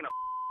 No, I ain't gonna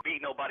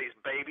beat nobody's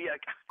baby.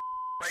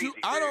 Crazy,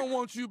 I don't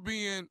want you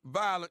being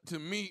violent to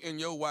me and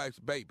your wife's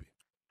baby.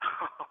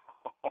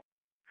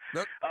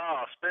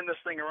 Oh, spin this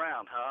thing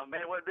around, huh?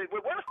 Man, where the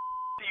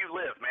do you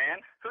live, man?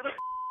 Who the is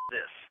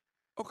this?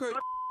 Okay. Who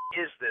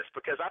the is this?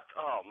 Because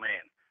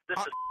this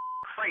is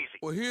crazy.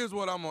 Well, here's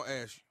what I'm gonna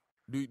ask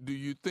you. Do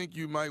you think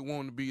you might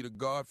want to be the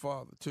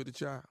godfather to the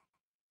child?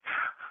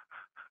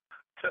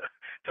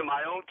 To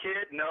my own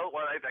kid? No.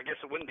 Well, I guess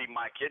it wouldn't be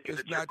my kid.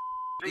 It's not.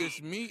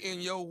 It's me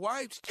and your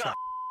wife's child.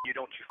 You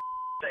don't you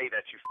say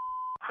that, you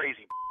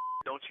crazy.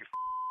 Don't you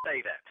say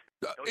that.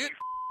 Don't you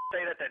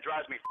say that. That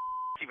drives me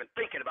even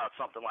thinking about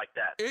something like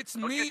that. It's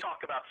don't me. You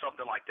talk about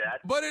something like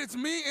that. But it's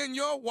me and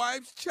your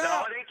wife's No,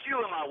 child. it ain't you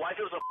and my wife.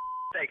 It was a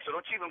mistake. So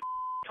don't you even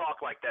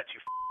talk like that,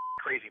 you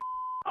crazy.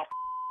 I'll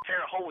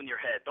tear a hole in your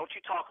head. Don't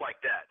you talk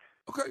like that.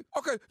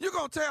 Okay. You're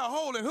gonna tear a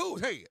hole in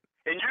whose head?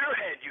 In your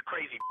head, you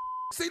crazy.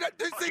 See that?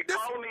 This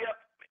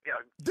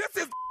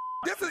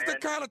is the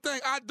kind of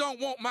thing I don't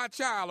want my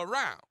child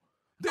around.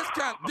 This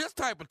type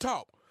of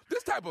talk,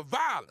 this type of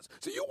violence.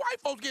 See, you white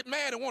folks get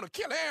mad and want to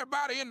kill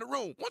everybody in the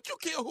room. Once you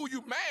kill who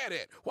you mad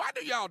at, why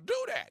do y'all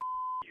do that?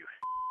 You.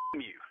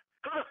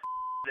 Who the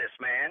this,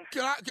 man?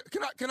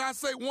 Can I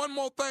say one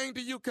more thing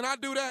to you? Can I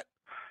do that?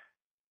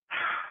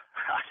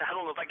 I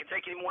don't know if I can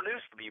take any more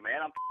news from you,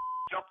 man. I'm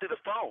jumped to the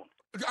phone.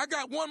 I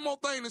got one more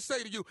thing to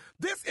say to you.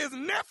 This is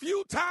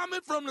Nephew Tommy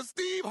from the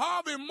Steve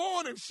Harvey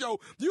Morning Show.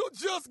 You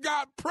just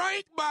got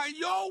pranked by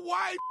your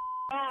wife.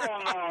 Oh,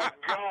 my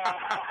God.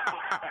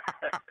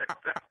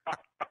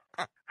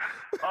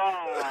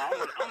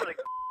 I'm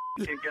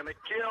gonna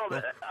kill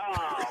that.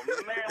 Oh,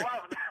 man.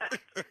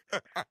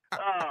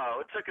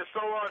 It took us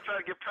so long to try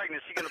to get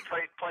pregnant. She's gonna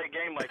play a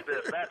game like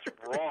this. That's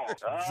wrong.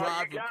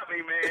 You got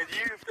me, man.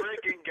 You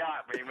freaking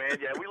got me, man.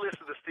 Yeah, we listen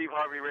to the Steve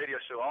Harvey radio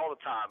show all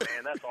the time,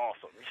 man. That's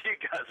awesome. You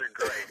guys are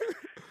great.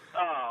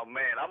 Oh,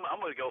 man. I'm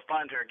gonna go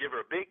find her and give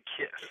her a big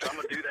kiss. I'm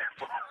gonna do that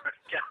for her.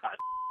 God.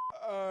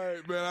 All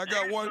right, man. I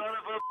got one.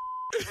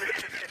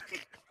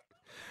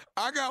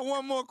 I got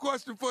one more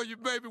question for you,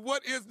 baby.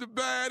 What is the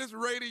baddest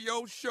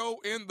radio show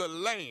in the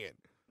land?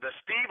 The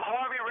Steve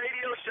Harvey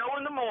radio show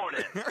in the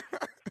morning.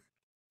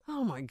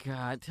 Oh my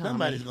God, Tommy.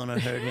 Somebody's gonna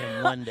hurt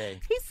him one day.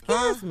 He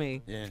scares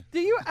me. Yeah.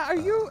 Are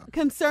you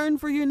concerned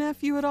for your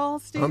nephew at all,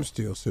 Steve? I'm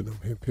still sitting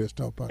up here pissed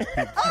off about the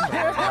people.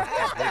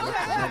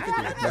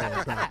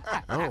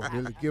 I don't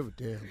really give a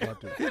damn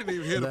about that. He didn't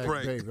even hear the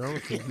prank. Baby. I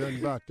don't think nothing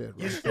about that.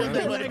 Right? You still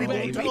think what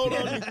he told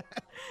on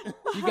you?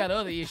 You got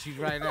other issues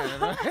right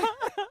now.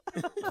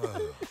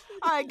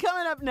 All right,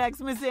 coming up next,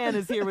 Miss Ann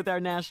is here with our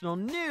national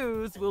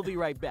news. We'll be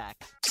right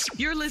back.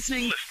 You're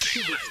listening to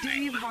the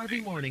Steve Harvey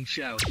Morning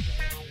Show.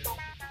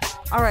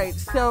 All right,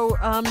 so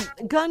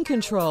gun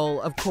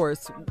control, of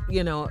course,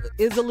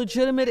 is a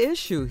legitimate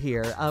issue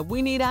here.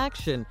 We need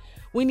action.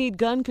 We need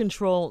gun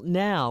control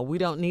now. We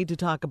don't need to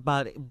talk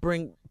about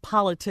bring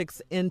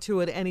politics into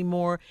it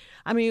anymore.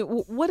 I mean,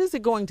 what is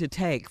it going to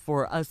take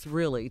for us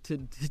really to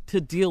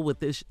deal with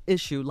this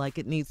issue like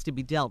it needs to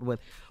be dealt with?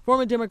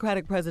 Former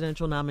Democratic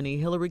presidential nominee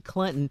Hillary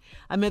Clinton,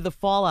 amid the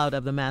fallout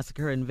of the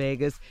massacre in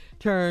Vegas,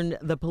 turned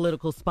the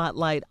political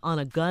spotlight on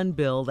a gun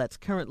bill that's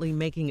currently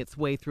making its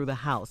way through the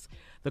House.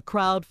 The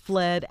crowd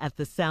fled at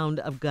the sound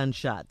of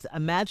gunshots.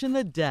 Imagine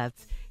the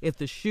deaths if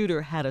the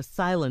shooter had a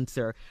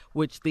silencer,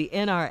 which the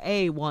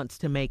NRA wants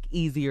to make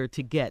easier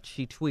to get,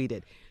 she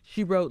tweeted.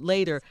 She wrote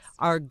later,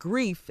 "Our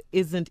grief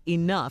isn't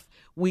enough.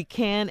 We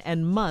can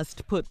and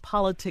must put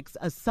politics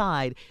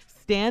aside,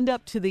 stand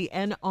up to the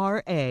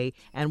NRA,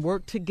 and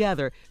work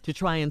together to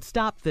try and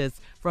stop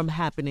this from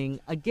happening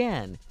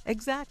again."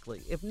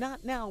 Exactly. If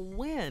not now,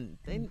 when?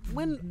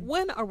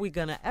 When are we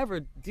going to ever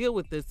deal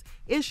with this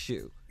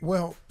issue?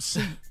 Well,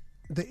 see,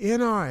 the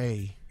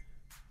NRA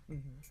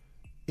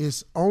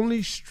is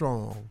only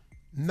strong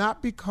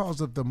not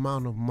because of the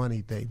amount of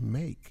money they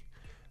make,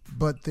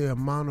 but the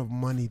amount of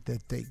money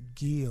that they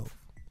give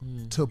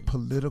to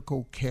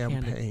political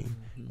campaign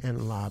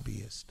and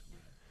lobbyists.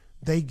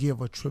 They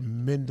give a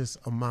tremendous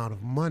amount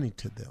of money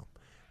to them.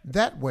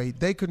 That way,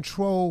 they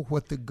control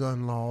what the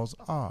gun laws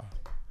are.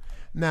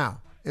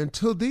 Now,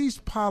 until these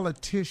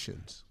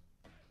politicians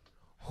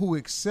who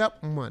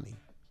accept money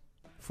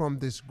from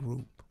this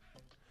group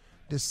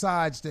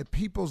decides that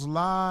people's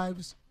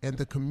lives and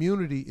the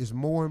community is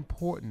more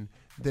important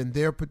than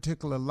their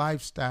particular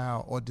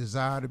lifestyle or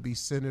desire to be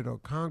senator or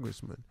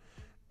congressman,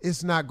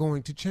 it's not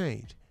going to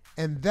change.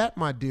 And that,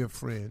 my dear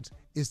friends,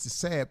 is the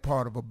sad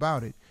part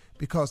about it,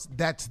 because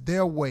that's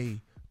their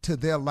way to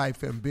their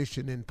life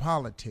ambition in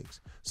politics.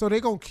 So they're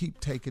going to keep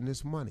taking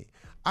this money.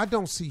 I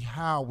don't see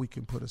how we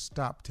can put a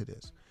stop to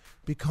this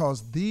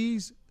because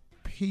these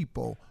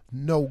people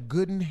know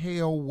good and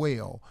hell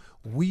well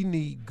we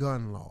need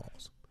gun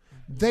laws.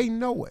 They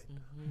know it,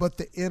 but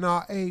the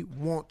NRA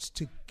wants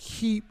to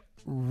keep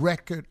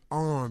record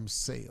arms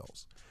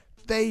sales.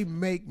 They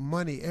make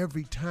money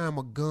every time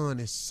a gun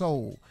is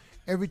sold.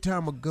 Every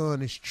time a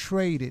gun is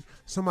traded,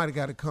 somebody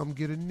got to come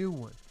get a new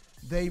one.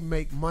 They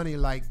make money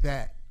like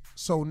that.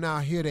 So now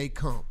here they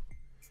come.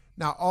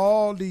 Now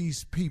all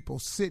these people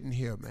sitting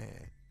here,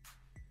 man,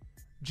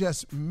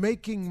 just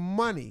making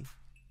money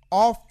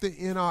off the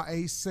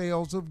NRA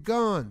sales of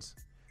guns.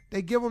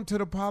 They give them to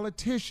the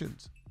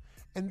politicians.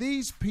 And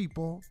these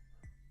people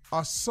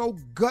are so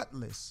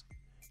gutless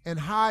and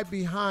hide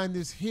behind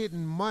this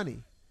hidden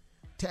money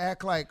to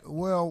act like,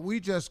 well, we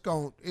just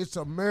going, it's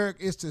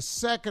the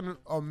Second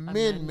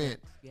Amendment.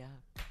 Yeah.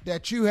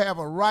 That you have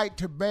a right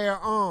to bear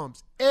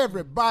arms.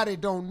 Everybody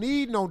don't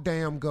need no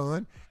damn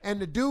gun, and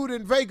the dude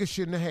in Vegas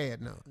shouldn't have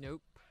had none.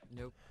 Nope.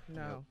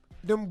 No.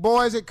 Them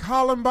boys at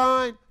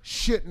Columbine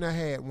shouldn't have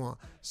had one.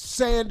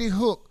 Sandy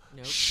Hook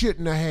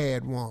shouldn't have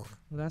had one.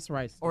 That's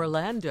right, Steve.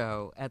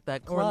 Orlando at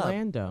that club.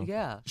 Orlando.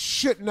 Yeah.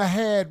 Shouldn't have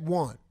had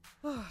one.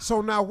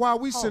 So now while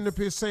we sitting up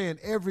here saying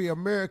every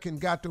American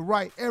got the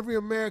right, every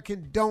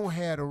American don't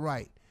have the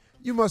right.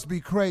 You must be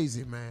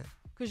crazy, man.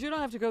 Because you don't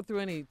have to go through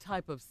any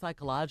type of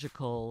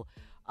psychological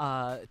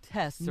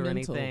tests or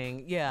Mental.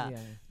 anything. Yeah.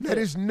 That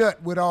is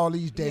nut with all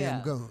these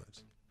damn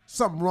guns.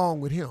 Something wrong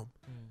with him.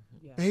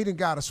 And he done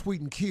got a sweet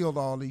and killed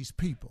all these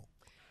people.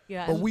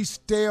 Yeah. But we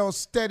still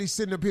steady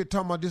sitting up here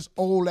talking about this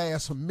old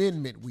ass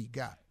amendment we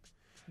got.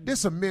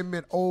 This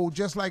amendment old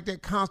just like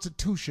that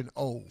Constitution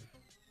old.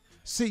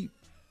 See,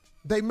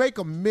 they make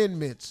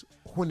amendments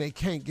when they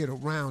can't get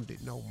around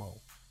it no more.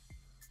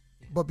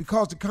 But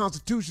because the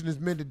Constitution is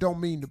amended don't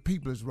mean the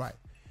people is right.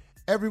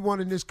 Everyone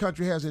in this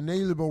country has an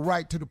inalienable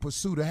right to the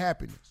pursuit of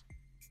happiness.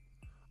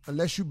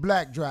 Unless you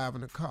black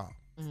driving a car.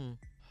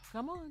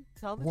 Come on,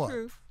 tell the What?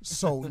 truth.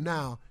 So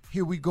now,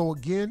 here we go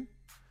again.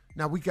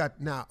 Now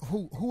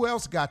who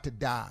else got to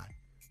die?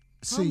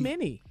 How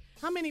many?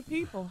 How many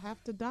people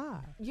have to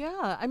die?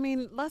 Yeah, I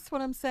mean, that's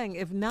what I'm saying.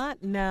 If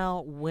not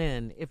now,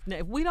 when? If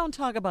we don't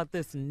talk about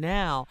this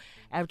now,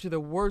 after the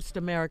worst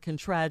American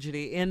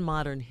tragedy in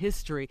modern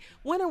history,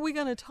 when are we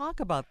going to talk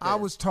about this? I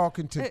was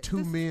talking to two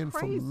this is men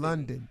crazy. from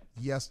London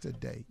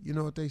yesterday. You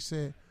know what they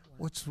said?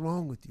 What's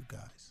wrong with you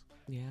guys?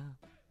 Yeah.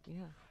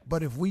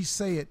 But if we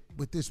say it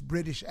with this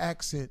British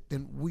accent,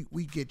 then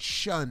we get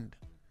shunned.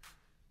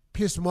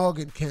 Piers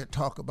Morgan can't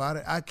talk about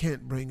it. I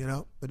can't bring it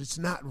up, but it's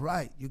not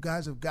right. You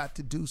guys have got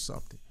to do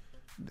something.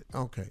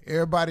 Okay,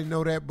 everybody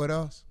know that but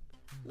us?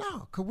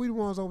 No, because we the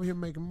ones over here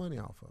making money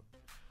off of it.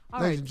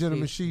 All Ladies right, and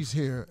gentlemen, Steve. she's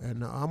here,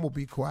 and I'm going to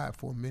be quiet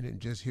for a minute and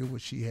just hear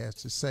what she has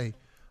to say.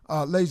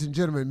 Ladies and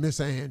gentlemen,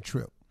 Miss Ann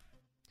Tripp.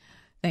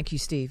 Thank you,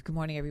 Steve. Good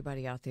morning,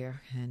 everybody out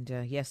there. And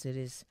yes, it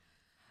is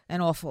an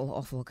awful,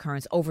 awful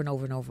occurrence over and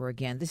over and over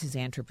again. This is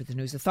Ann Tripp with the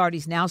news.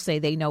 Authorities now say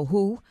they know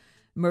who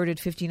murdered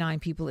 59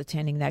 people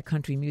attending that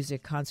country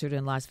music concert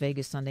in Las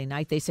Vegas Sunday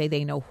night. They say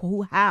they know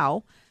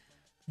how.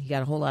 He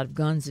got a whole lot of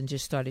guns and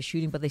just started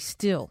shooting, but they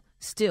still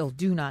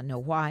do not know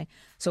why.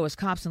 So as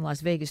cops in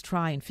Las Vegas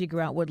try and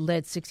figure out what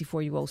led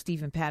 64-year-old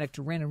Stephen Paddock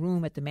to rent a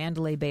room at the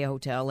Mandalay Bay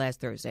Hotel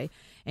last Thursday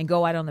and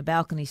go out on the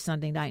balcony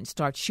Sunday night and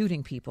start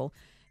shooting people,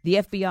 the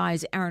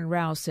FBI's Aaron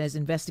Rouse says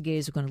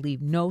investigators are going to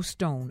leave no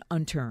stone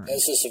unturned.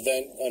 As this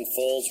event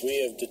unfolds,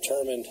 we have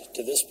determined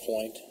to this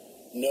point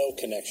no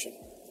connection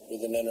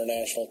with an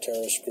international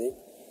terrorist group.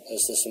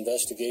 As this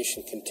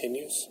investigation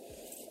continues,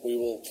 we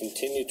will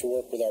continue to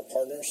work with our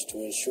partners to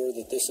ensure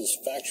that this is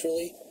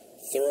factually,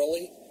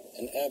 thoroughly,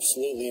 and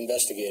absolutely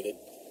investigated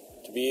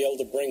to be able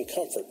to bring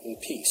comfort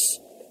and peace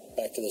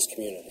back to this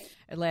community.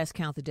 At last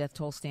count, the death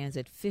toll stands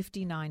at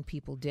 59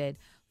 people dead,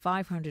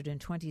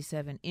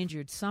 527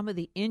 injured. Some of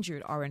the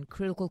injured are in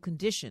critical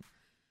condition,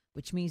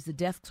 which means the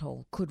death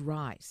toll could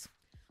rise.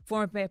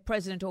 Former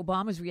President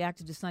Obama's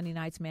reacted to Sunday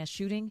night's mass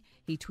shooting.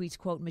 He tweets,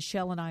 quote,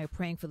 "Michelle and I are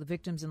praying for the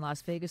victims in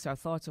Las Vegas. Our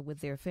thoughts are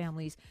with their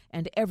families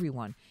and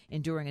everyone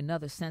enduring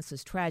another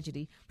senseless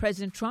tragedy."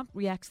 President Trump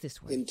reacts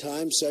this way. In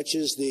times such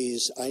as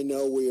these, I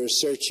know we are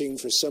searching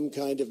for some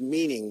kind of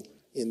meaning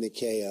in the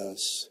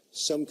chaos,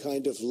 some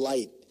kind of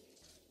light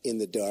in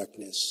the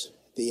darkness.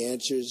 The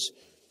answers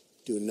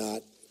do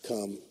not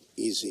come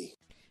easy.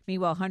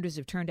 Meanwhile, hundreds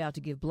have turned out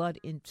to give blood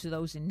to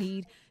those in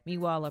need.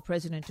 Meanwhile,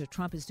 President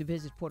Trump is to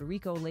visit Puerto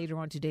Rico later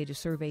on today to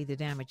survey the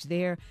damage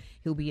there.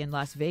 He'll be in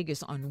Las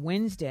Vegas on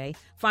Wednesday.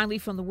 Finally,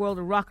 from the world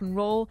of rock and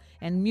roll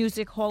and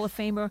music, Hall of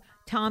Famer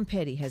Tom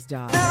Petty has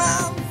died.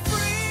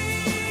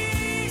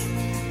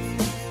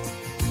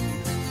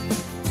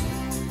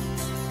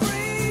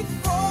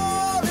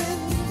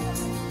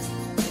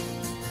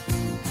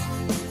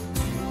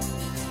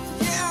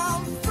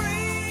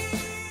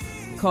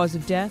 Cause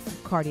of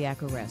death,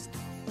 cardiac arrest.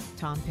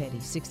 Tom Petty,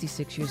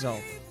 66 years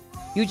old.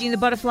 Eugene the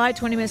Butterfly,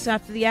 20 minutes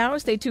after the hour.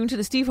 Stay tuned to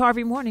the Steve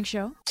Harvey Morning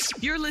Show.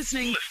 You're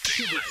listening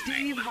to the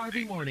Steve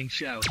Harvey Morning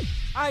Show.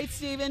 All right,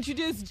 Steve,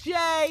 introduce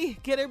Jay.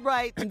 Get it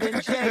right. And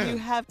then, Jay, you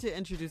have to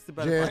introduce the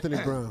butterfly. J.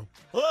 Anthony Brown.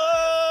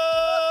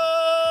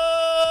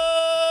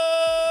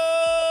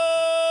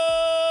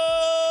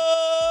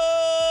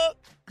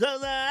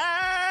 Cause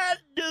I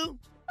do.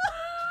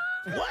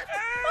 What?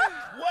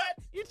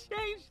 You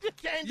changed it.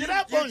 Change it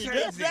up on you.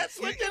 Just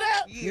switch it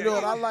up. You know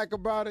what I like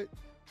about it?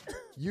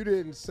 You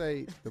didn't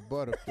say the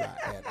butterfly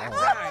at all.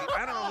 Right.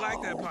 I don't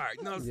like that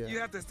part. No, you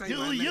have to say Do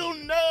my name. you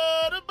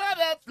know the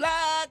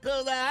butterfly?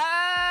 Cause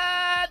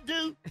I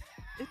do.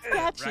 It's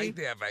catchy. Right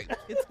there, baby.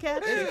 It's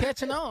catchy. It's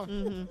catching on.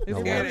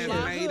 Mm-hmm. It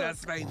has made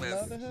us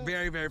famous.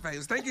 Very, very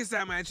famous. Thank you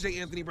so much, J.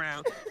 Anthony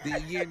Brown. Do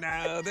you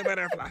know the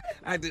butterfly?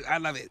 I do. I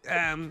love it.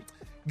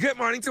 Good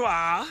morning to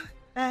all.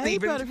 Hey,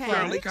 Stephen, butterfly.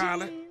 Shirley,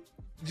 Carla,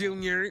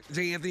 Junior,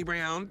 J. Anthony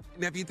Brown,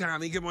 nephew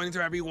Tommy. Good morning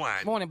to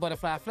everyone. Morning,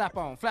 butterfly. Flap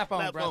on, Flap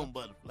brother. on,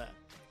 butterfly.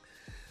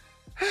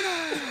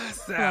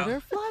 Flutter,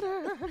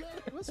 flutter.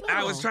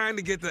 I was trying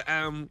to get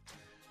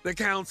the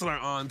counselor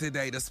on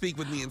today to speak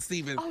with me and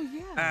Stephen. Oh,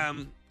 yeah.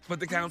 But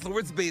the counselor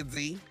was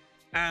busy.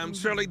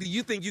 Shirley, do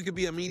you think you could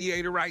be a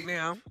mediator right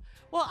now?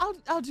 Well,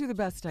 I'll do the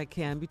best I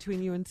can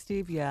between you and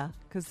Steve, yeah.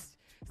 Because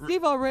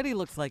Steve already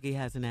looks like he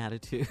has an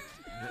attitude.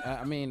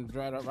 I mean,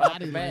 right off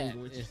Body the bat,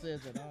 language. it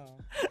says it all.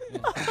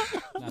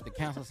 Now, the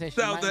council says she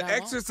So might the not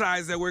want.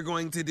 exercise that we're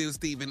going to do,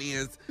 Stephen,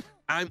 is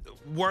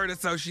word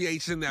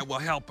association that will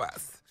help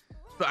us.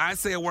 So I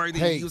say a word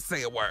and you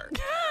say a word.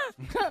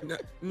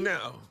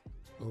 No.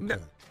 Okay.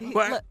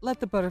 What?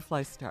 Let the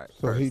butterfly start.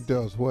 So he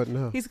does what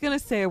now? He's going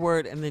to say a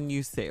word and then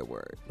you say a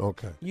word.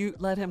 Okay. You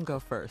let him go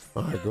first.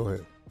 All right, go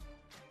ahead.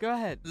 Go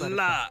ahead.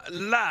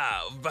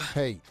 Love.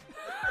 Hate.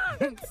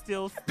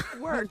 Still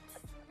works.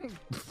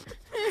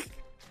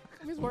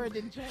 His word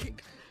didn't change.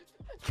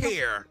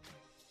 Care.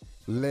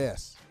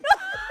 Less.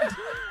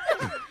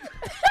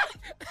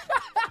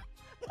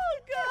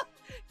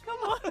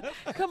 Oh, God.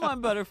 Come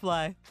on,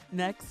 butterfly.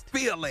 Next.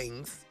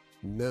 Feelings.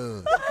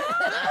 None.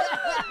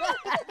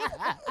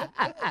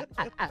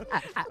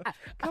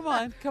 Come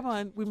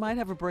on. We might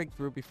have a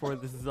breakthrough before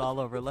this is all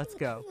over. Let's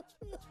go.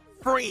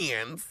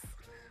 Friends.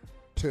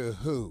 To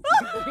who?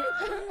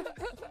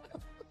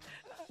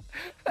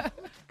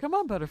 Come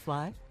on,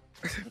 butterfly.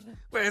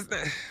 Well, it's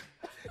not.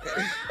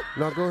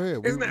 No, go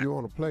ahead. It's not- You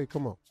want to play?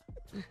 Come on.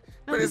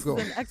 No, this is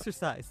going. an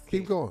exercise.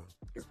 Keep going.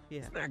 Yeah.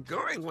 It's not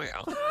going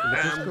well.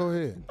 Just go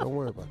ahead. Don't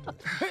worry about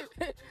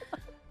that.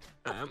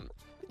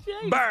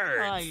 Jay's Birds.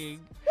 crying.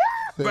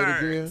 Say it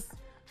again.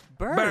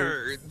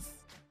 Birds.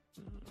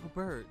 Oh,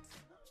 birds.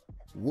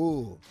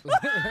 Wolves.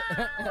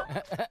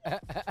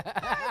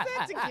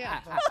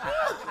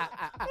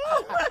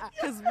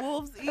 Because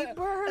wolves eat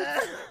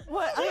birds?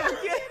 What? I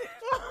don't get it.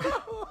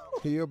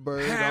 He a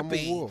bird. Happy.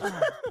 I'm a wolf.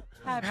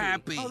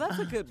 Happy. Oh, that's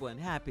a good one.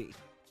 Happy.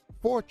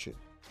 Fortune.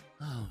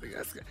 Oh,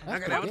 that's good.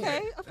 Okay, that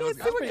was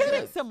so good. we're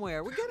getting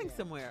somewhere. We're getting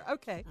somewhere.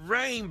 Okay.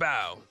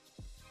 Rainbow.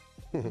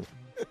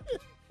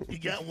 You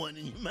got one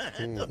in your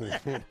mind.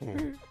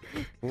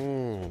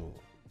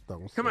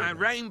 Don't Come say on,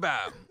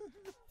 rainbow.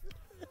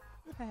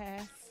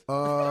 Pass.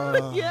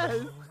 that.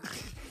 Yes.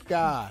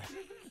 God.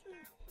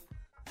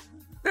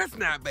 That's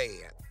not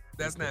bad.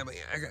 That's not bad.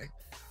 Okay.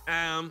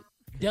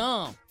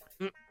 Dumb.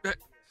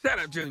 Shut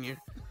up, Junior.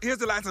 Here's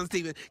the last one,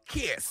 Stephen.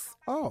 Kiss.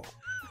 Oh,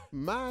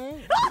 my.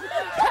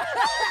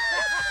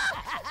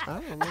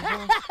 I don't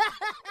know.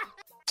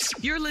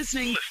 You're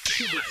listening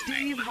to the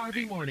Steve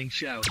Harvey Morning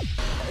Show.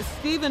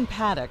 Stephen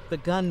Paddock, the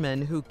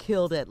gunman who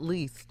killed at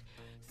least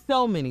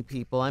so many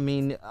people. I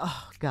mean,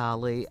 oh,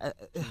 golly.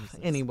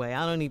 Anyway,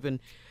 I don't even...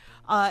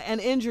 and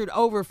injured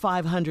over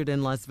 500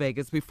 in Las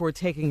Vegas before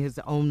taking his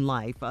own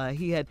life.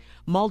 He had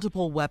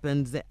multiple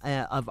weapons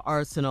of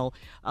arsenal,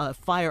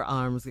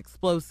 firearms,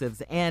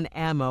 explosives, and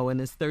ammo in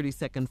his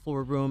 32nd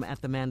floor room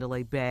at the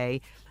Mandalay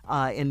Bay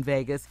in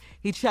Vegas.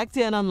 He checked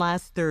in on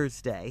last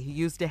Thursday. He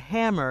used a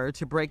hammer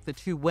to break the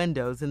two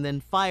windows and then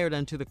fired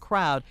onto the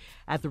crowd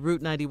at the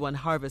Route 91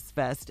 Harvest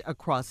Fest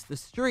across the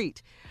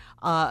street.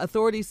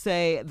 Authorities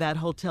say that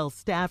hotel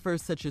staffers,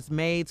 such as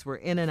maids, were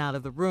in and out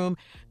of the room.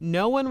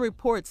 No one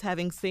reports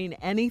having seen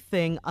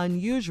anything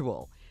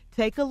unusual.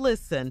 Take a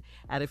listen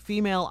at a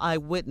female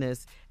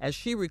eyewitness as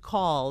she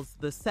recalls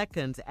the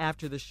seconds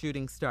after the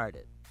shooting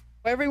started.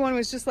 Everyone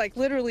was just like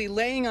literally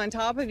laying on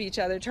top of each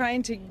other,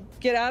 trying to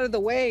get out of the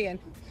way. And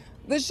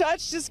the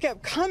shots just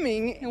kept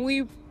coming, and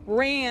we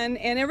ran,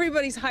 and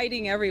everybody's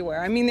hiding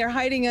everywhere. I mean, they're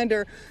hiding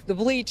under the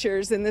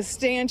bleachers and the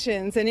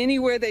stanchions and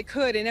anywhere they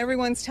could, and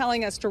everyone's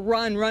telling us to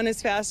run as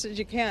fast as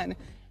you can.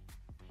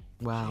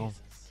 Wow.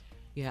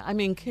 Yeah, I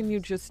mean, can you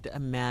just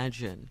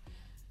imagine,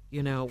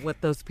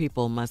 what those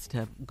people must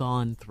have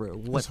gone through,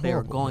 what they're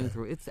horrible, going man.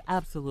 through? It's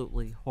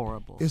absolutely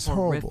horrible. It's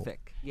horrific. horrible.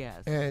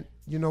 Yes. And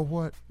you know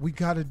what? We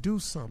got to do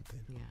something.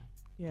 Yeah.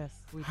 Yes,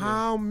 we do.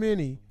 How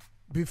many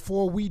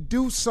before we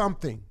do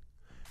something?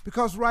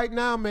 Because right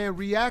now, man,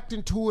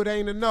 reacting to it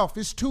ain't enough.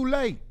 It's too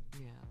late.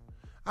 Yeah.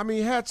 I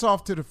mean, hats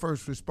off to the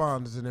first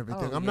responders and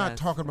everything. Oh, I'm not yes.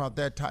 talking about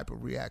that type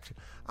of reaction.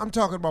 I'm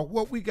talking about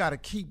what we got to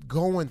keep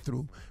going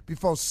through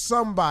before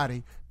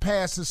somebody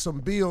passes some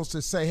bills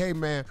to say, hey,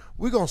 man,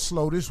 we're going to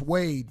slow this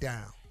way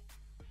down.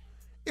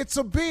 It's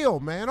a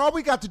bill, man. All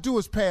we got to do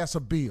is pass a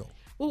bill.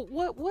 Well,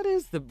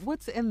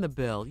 what's in the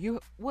bill?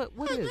 What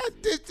is?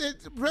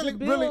 Really, The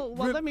bill, really.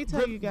 well, let me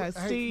tell you guys,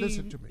 Hey, Steve.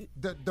 listen to me.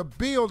 The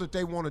bill that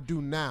they want to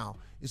do now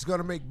is going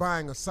to make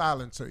buying a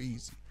silencer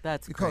easy.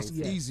 That's because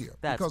crazy. it's easier.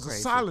 That's because crazy.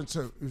 a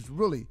silencer is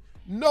really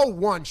no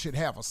one should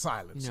have a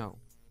silencer. No,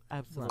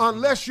 absolutely.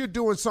 Unless you're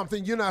doing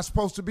something you're not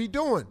supposed to be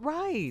doing.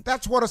 Right.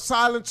 That's what a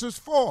silencer's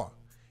for.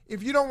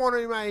 If you don't want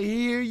anybody to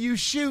hear you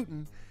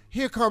shooting,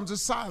 here comes a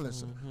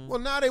silencer. Mm-hmm. Well,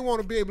 now they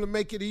want to be able to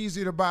make it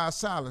easier to buy a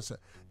silencer.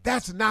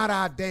 That's not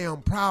our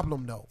damn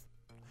problem, though.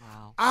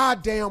 Wow. Our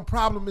damn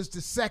problem is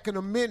the Second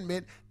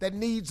Amendment that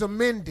needs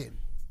amending.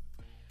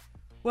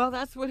 Well,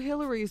 that's what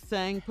Hillary's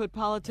saying. Put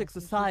politics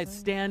aside.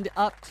 Stand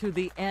up to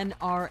the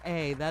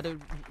NRA.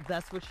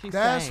 That's what she's saying.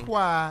 That's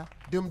why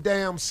them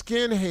damn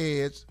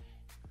skinheads,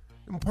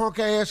 them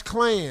punk-ass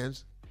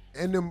clans,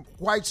 and them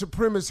white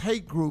supremacist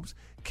hate groups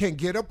can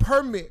get a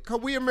permit, because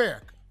we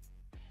America.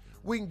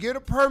 We can get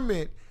a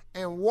permit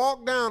and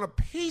walk down a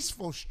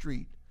peaceful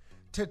street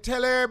to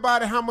tell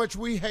everybody how much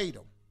we hate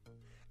them.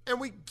 And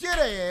we get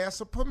our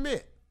ass a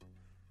permit.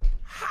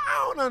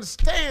 I don't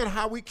understand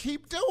how we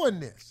keep doing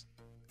this.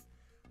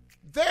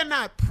 They're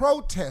not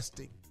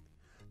protesting.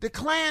 The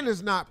Klan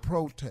is not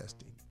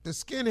protesting. The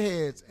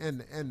skinheads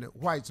and the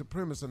white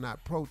supremacists are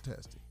not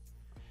protesting.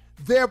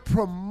 They're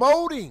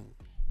promoting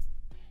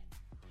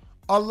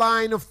a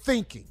line of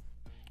thinking.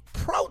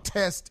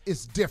 Protest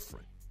is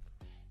different.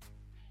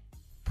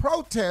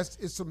 Protest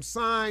is some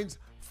signs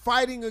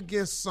fighting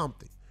against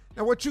something.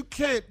 Now, what you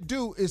can't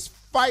do is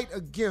fight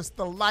against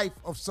the life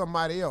of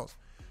somebody else.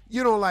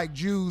 You don't like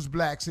Jews,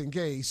 blacks, and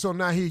gays, so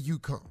now here you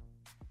come.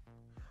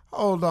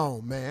 Hold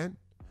on, man.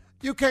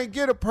 You can't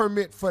get a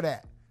permit for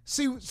that.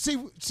 See,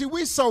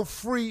 we so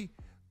free.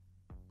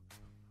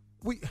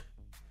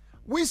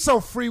 We so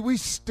free, we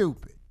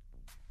stupid.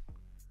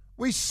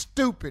 We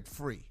stupid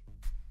free.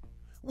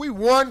 We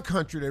one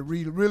country that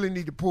really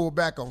need to pull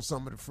back on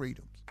some of the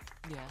freedoms.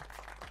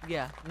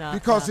 Yeah. No.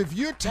 Because no, if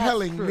you're that's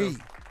telling true.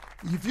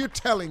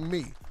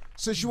 me,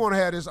 since you want to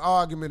have this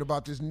argument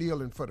about this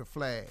kneeling for the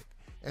flag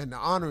and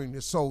honoring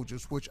the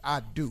soldiers, which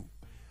I do,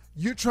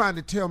 you're trying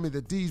to tell me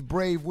that these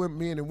brave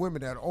men and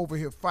women that are over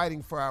here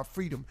fighting for our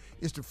freedom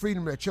is the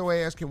freedom that your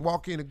ass can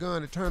walk in a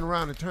gun and turn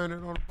around and turn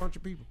it on a bunch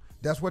of people?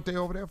 That's what they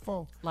over there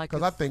for?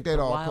 Because I think they'd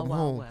all come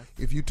home West.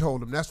 if you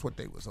told them that's what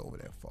they was over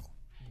there for.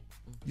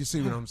 You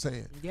see what I'm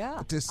saying? Yeah,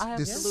 But this I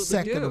absolutely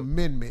Second do.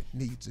 Amendment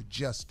needs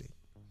adjusting.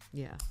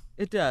 Yeah,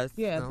 it does.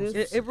 Yeah, No.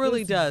 this, It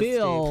really this does,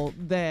 bill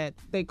that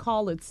they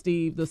call it,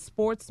 Steve, the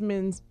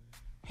Sportsman's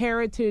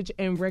Heritage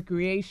and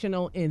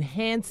Recreational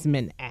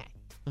Enhancement Act.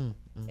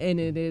 And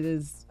it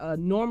is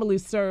normally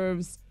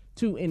serves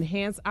to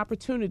enhance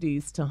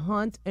opportunities to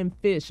hunt and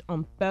fish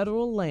on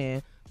federal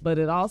land, but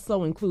it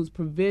also includes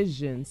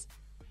provisions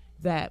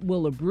that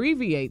will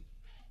abbreviate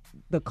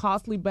the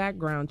costly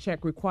background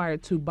check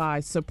required to buy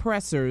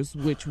suppressors,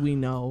 which we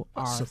know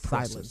are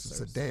silencers. It's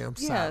a damn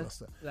Yes,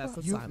 silencer. That's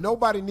a silencer.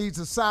 Nobody needs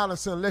a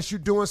silencer unless you're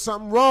doing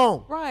something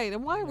wrong. Right,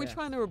 and why are we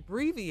trying to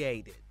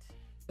abbreviate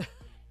it?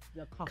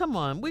 Come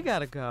on, we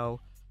gotta go.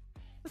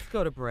 Let's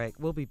go to break.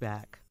 We'll be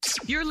back.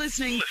 You're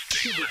listening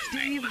to the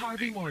Steve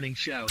Harvey Morning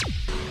Show.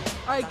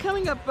 All right,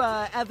 coming up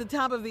at the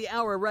top of the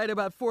hour, right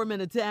about 4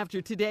 minutes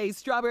after today's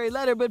Strawberry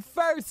Letter. But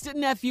first,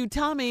 Nephew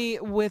Tommy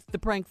with the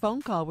prank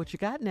phone call. What you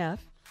got,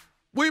 Neff?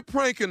 We're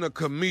pranking a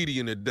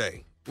comedian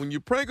today. When you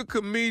prank a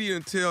comedian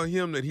and tell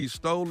him that he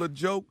stole a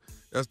joke,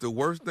 that's the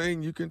worst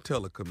thing you can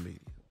tell a comedian.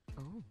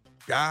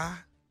 Guy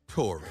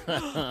Torrey.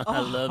 I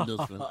love this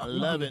one. I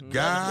love it.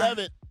 Guy Love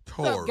it.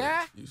 Torrey.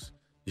 Guy?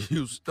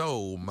 You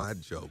stole my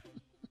joke.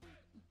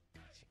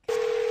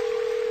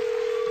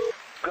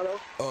 Hello?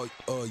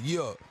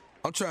 Yeah.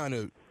 I'm trying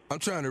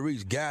to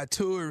reach Guy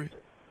Torrey.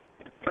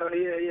 Yeah,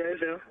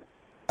 it's him.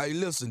 Hey,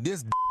 listen,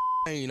 this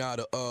ain't out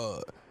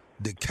of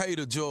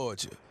Decatur,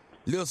 Georgia.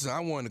 Listen, I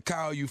wanted to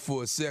call you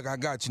for a sec. I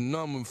got your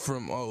number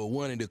from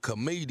one of the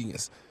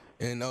comedians,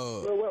 and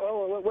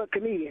What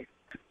comedian?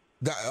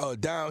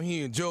 down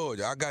here in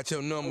Georgia. I got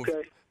your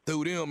number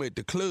through them at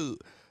the club.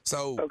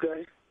 So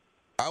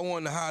I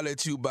wanted to holler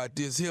at you about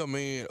this here,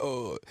 man.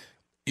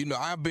 You know,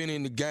 I've been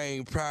in the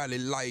game probably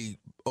like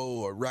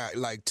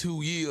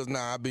 2 years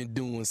now. I've been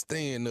doing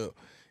stand-up.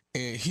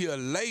 And here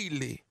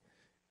lately,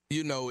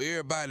 you know,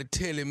 everybody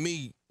telling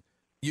me,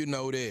 you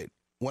know, that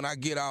when I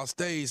get off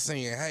stage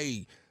saying,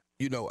 hey,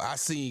 you know, I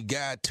seen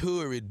Guy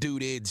Torrey do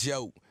that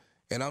joke.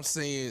 And I'm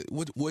saying,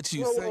 what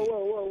you saying?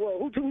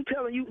 Whoa. Who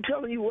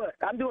telling you what?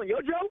 I'm doing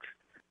your jokes?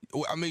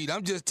 Well, I mean,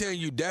 I'm just telling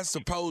you that's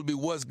supposed to be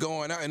what's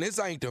going on. And this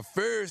ain't the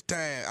first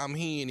time I'm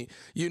hearing it.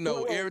 You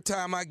know, every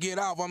time I get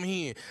off, I'm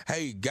hearing,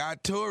 hey, Guy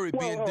Torrey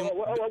been doing...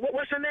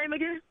 What's your name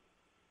again?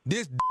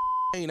 This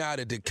ain't out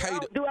of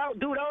Decatur. Dude, I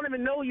don't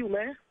even know you,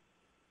 man.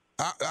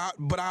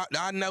 But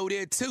I know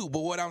that too. But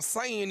what I'm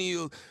saying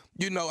is,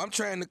 I'm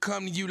trying to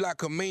come to you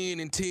like a man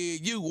and tell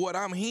you what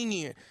I'm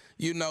hearing.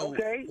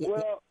 Okay.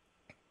 Well,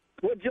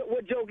 what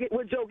joke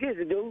is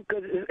it, dude?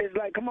 Because it's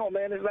like, come on,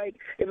 man. It's like,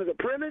 if it's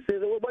a premise,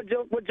 what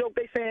joke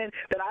they saying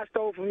that I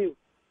stole from you?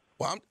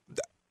 Well,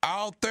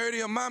 all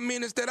 30 of my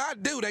minutes that I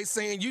do, they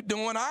saying you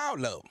doing all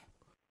of them.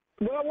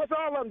 Well, what's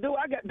all of them,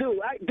 dude?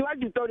 I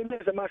do 30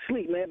 minutes of my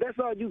sleep, man. That's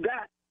all you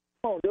got.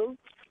 Come on, dude.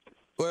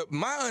 Well,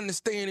 my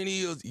understanding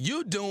is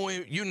you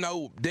doing,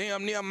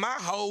 damn near my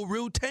whole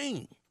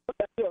routine.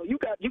 Yo, you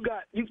got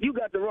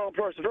the wrong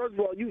person. First of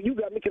all, you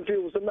got me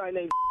confused with somebody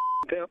named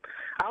Pimp.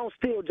 I don't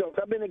steal jokes.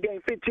 I've been in the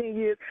game 15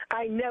 years.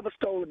 I ain't never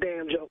stole a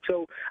damn joke.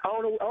 So I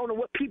don't know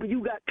what people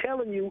you got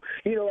telling you.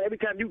 Every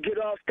time you get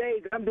off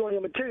stage, I'm doing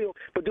your material.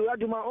 But dude, I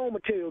do my own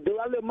material. Dude,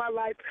 I live my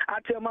life. I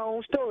tell my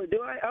own story.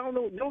 Dude, I don't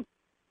know. Don't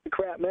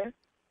crap, man.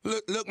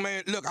 Look,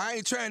 man. Look, I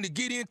ain't trying to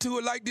get into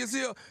it like this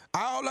here.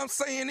 All I'm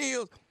saying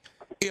is,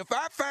 if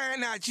I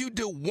find out you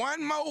do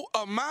one more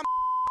of my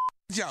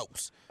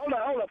jokes. Hold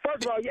on.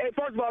 First of all, you ain't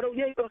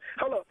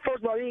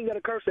got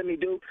to curse at me,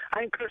 dude.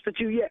 I ain't cursed at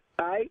you yet,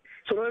 all right?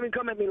 So don't even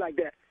come at me like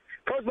that.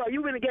 First of all,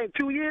 you been in the game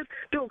 2 years?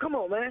 Dude, come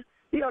on, man.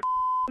 You got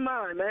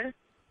mind, man.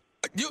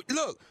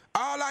 Look,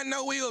 all I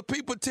know is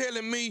people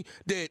telling me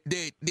that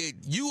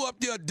you up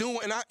there doing,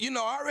 and I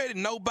already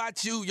know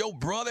about you, your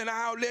brother and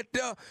all that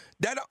there.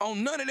 That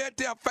on none of that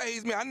there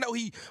phase me. I know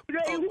he. Who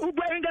ain't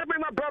got to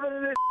bring my brother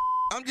in this?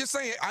 I'm just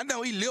saying, I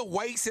know he lift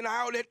weights and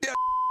all that there.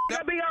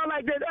 That be all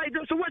like that. All right,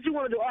 so what you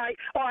want to do?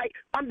 All right,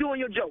 I'm doing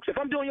your jokes. If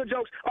I'm doing your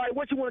jokes, all right,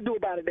 what you want to do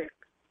about it then?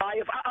 All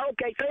right,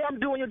 okay, say I'm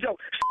doing your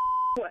jokes.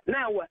 What?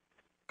 Now what?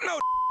 No,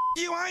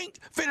 you ain't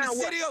finna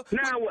sit here.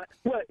 Now what?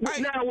 What?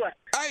 Hey, now what?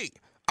 Hey,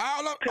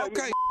 I'm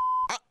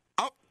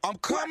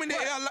coming to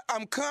LA.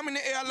 I'm coming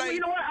to LA. Well, you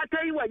know what? I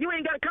tell you what, you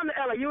ain't got to come to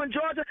LA. You in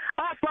Georgia?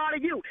 I'll fly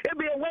to you. It'll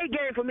be a away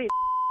game for me.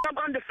 I'm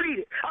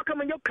undefeated. I'll come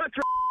in your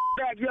country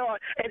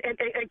backyard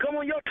and come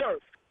on your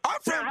turf. I'm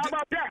from. Now, how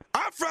about that?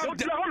 I'm from.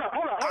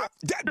 Hold on.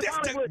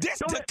 This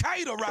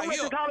Decatur right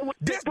here.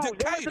 This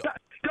Decatur.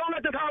 Don't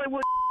let this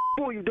Hollywood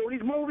fool you, dude.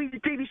 These movies, the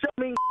TV show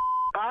mean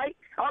all right?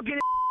 I'll get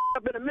it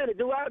up in a minute,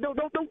 dude.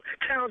 Don't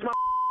challenge my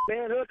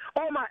manhood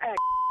or my act.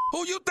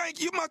 Who you think?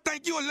 You must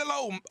think you a little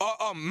old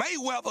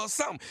Mayweather or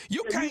something.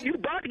 You can't. You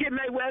about to get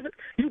Mayweather.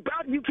 You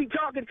keep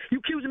talking. You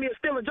accusing me of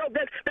stealing jokes.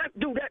 That's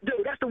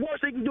the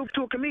worst thing you can do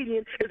to a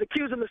comedian is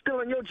accuse him of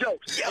stealing your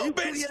jokes. You've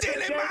been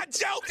stealing my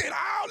jokes, and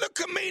all the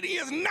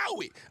comedians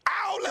know it.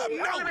 All of them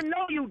know it. I don't even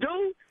know you,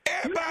 dude.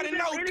 Everybody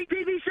knows. Any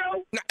TV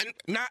show?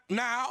 Not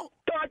now.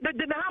 So how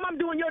am I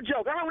doing your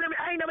joke?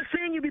 I ain't never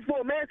seen you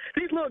before, man.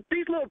 These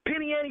little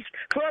penny ante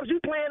clubs you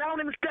playing, I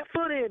don't even step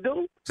foot in,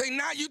 dude. See,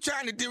 now you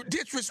trying to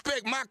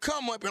disrespect my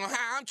come up and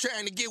how I'm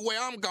trying to get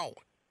where I'm going.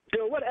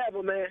 Dude,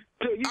 whatever, man.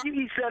 Dude,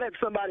 you said that to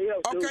somebody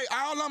else, dude. Okay,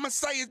 all I'm going to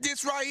say is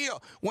this right here.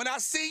 When I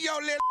see your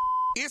little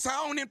it's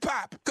on and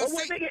pop. Cause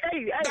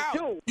hey,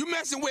 dude. You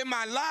messing with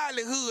my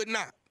livelihood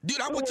now. Dude,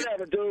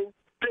 whatever, dude.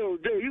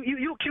 Dude,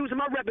 you accusing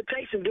my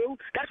reputation, dude.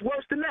 That's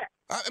worse than that.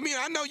 I mean,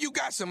 I know you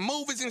got some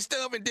movies and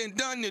stuff and then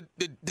done the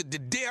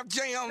Def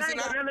Jams. That ain't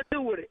got nothing to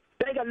do with it.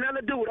 They ain't got nothing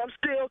to do with it. I'm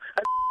still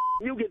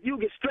you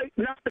get straight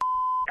knocked the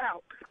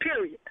out,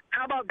 period.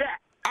 How about that?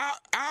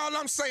 All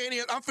I'm saying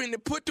is I'm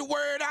finna put the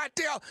word out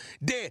there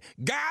that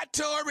Guy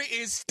Torrey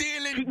is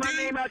stealing Keep my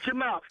name out your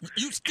mouth.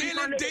 You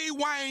stealing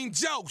D-Wayne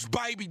jokes,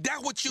 baby.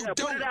 That's what you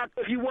do. Put it out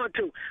there if you want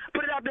to.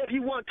 Put it out there if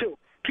you want to.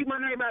 Keep my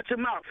name out your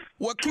mouth.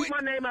 Well, Keep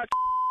my name out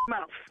your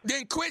mouth.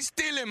 Then quit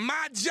stealing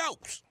my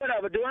jokes.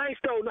 Whatever, dude. I ain't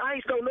stole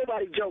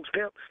nobody's jokes,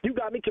 pimp. You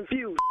got me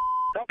confused.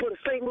 I'll put a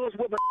St. Louis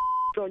whooping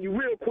on you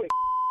real quick.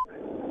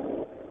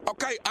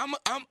 Okay,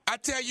 I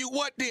tell you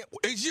what then.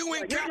 Is you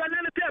in You ain't got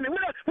nothing to tell me.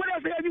 What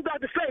else the hell you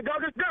got to say,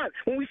 dog? It's done.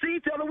 When we see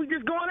each other, we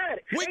just going at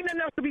it. Ain't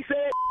nothing else to be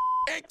said.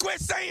 And quit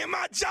saying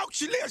my jokes,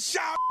 you little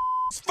short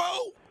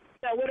fool.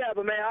 Yeah,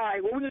 whatever, man. All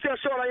right. Well, we can tell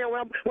short I am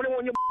when I'm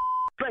on your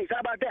face. How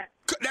about that?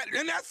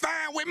 And that's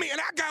fine with me. And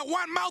I got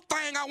one more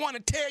thing I want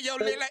to tell your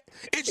little.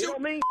 Is you know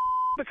what I mean?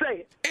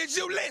 Say it. Is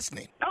you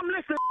listening? I'm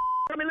listening.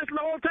 I've been listening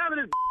the whole time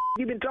to this.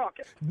 You've been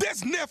talking.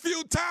 This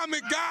nephew Tommy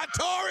Guy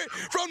Torrey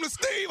from the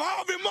Steve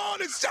Harvey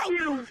Morning Show.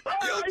 You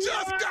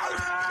just got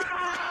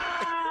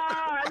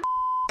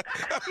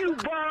it. You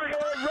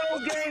bald-head,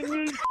 road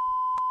game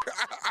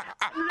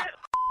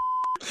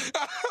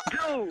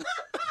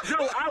Dude,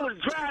 I was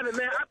driving,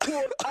 man. I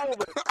pulled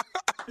over.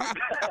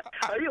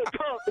 You a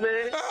punk,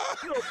 man.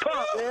 You a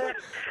punk, man.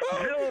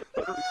 Dude,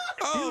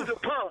 you was a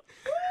punk.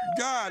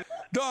 God,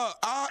 dog,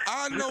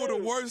 I know the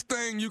worst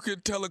thing you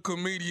could tell a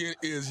comedian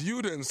is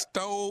you done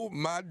stole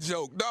my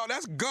joke. Dog,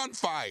 that's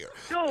gunfire.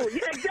 Dude,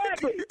 yeah,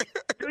 exactly.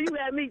 Dude, you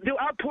had me, dude,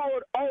 I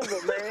pulled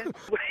over, man.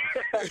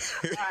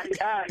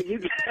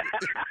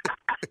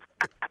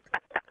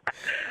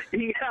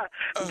 Dude,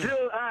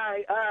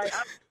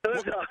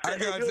 I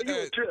got to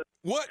ask,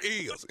 what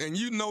is, and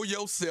you know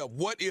yourself,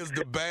 what is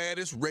the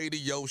baddest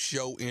radio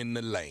show in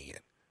the land?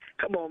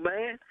 Come on,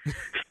 man.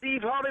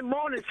 Steve Harvey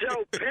Morning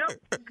Show, pimp.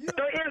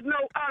 There is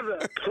no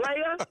other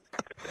player.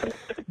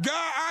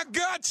 God, I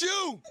got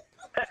you.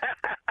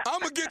 I'm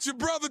going to get your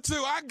brother,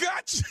 too. I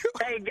got you.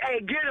 Hey,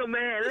 get him,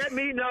 man. Let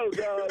me know,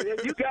 dog.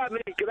 You got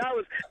me, because I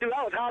was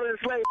hollering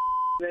slave,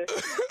 man.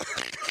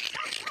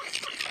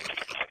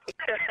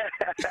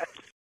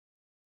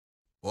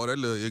 Boy, that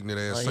little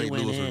ignorant ass St.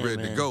 Louis was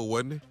ready to go,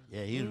 wasn't he?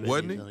 Yeah, he was ready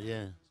wasn't to he? go,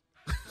 yeah.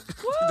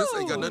 This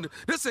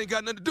ain't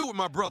got nothing to do with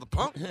my brother,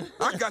 punk.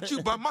 I got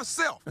you by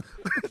myself.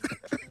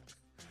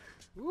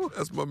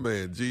 That's my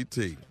man,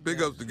 GT.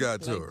 Big ups to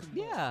God Tour.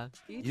 Yeah.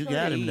 You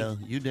got him, though.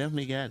 You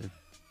definitely got him.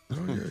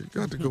 Oh, yeah, you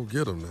got to go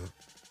get him now.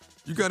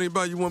 You got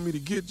anybody you want me to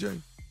get,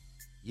 Jay?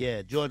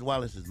 Yeah, George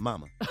Wallace's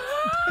mama. But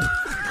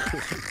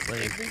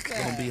it's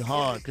going to be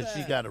hard because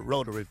she got a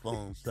rotary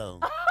phone, so.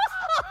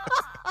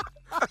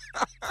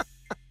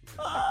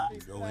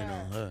 Go in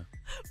on her.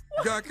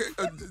 God,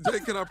 Jay,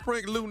 can I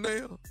prank Lou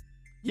now?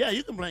 Yeah,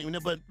 you can prank me,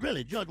 but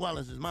really, George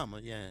Wallace's mama,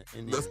 yeah.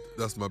 And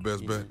that's my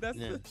best bet.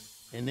 Yeah.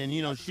 And then,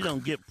 she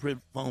don't get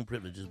phone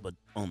privileges but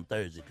on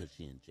Thursday because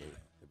she in jail.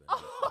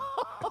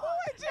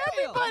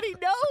 Everybody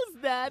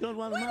knows that. George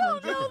Wallace's We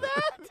mama don't know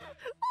that.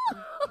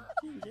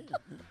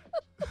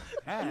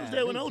 He was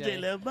there when OJ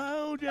left. Bye,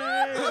 OJ.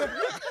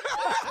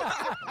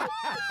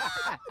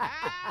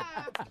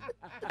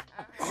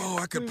 Oh,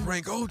 I could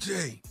prank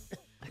OJ.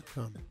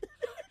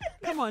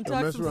 Come on, Don't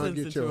talk mess some around, sense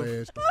get into your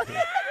him. ass.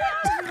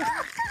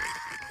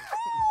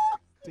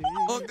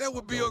 Oh, that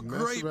would be a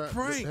great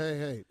prank.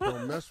 Hey,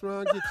 don't mess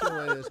around, get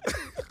your ass.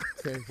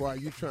 Okay, while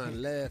you trying to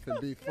laugh and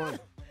be funny.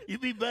 You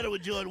be better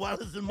with George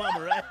Wallace's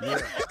mama, right? Yeah.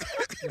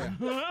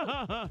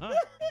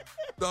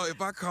 So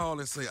if I call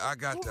and say I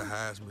got the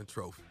Heisman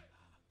Trophy.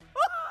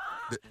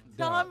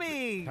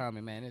 Tommy,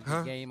 man, it's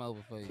a game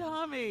over for you.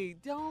 Tommy,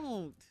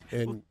 don't.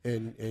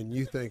 And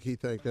you think he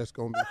think that's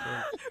gonna be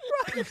funny?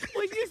 Right.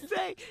 When you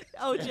say,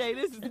 OJ,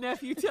 this is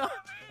nephew Tommy.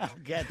 I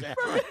got that.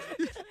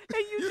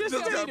 And you just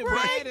got got the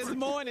bride this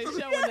morning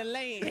showing the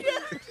land.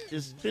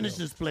 Just finish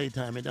this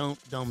playtime and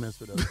don't mess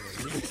with us.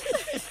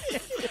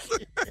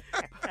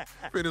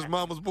 Finish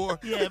Mama's Boy?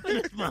 Yeah,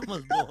 finish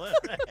Mama's Boy.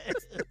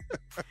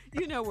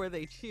 You know where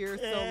they cheer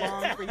so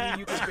long for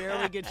you can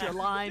barely get your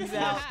lines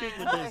out. Stick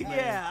with this, man.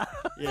 Yeah.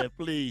 Yeah,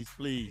 please.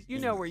 You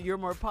know where you're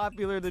more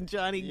popular than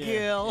Johnny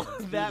Gill.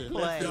 Yeah. That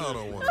play.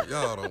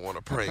 Y'all don't want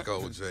to prank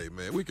OJ,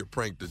 man. We could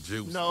prank the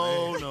juice.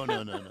 No.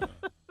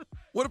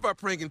 What if I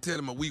prank and tell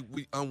him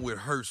I'm with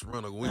Hearst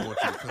Runner? We want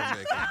you to come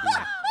back and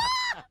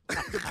do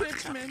The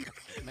pitchman.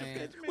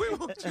 Man. We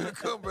want you to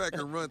come back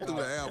and run through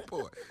the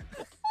airport.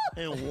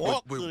 And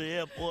walk to the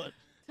airport.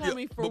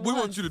 Tommy, for but we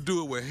want you to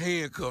do it with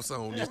handcuffs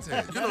on this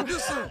time.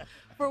 Just so.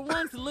 For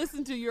once,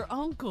 listen to your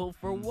uncle.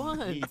 For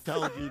once. He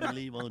told you to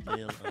leave OJ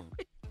alone.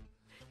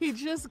 He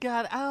just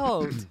got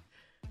out.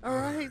 All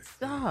right,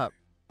 stop.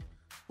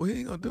 Well, he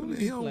ain't gonna do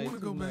nothing. He don't want to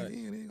go back in.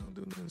 He ain't gonna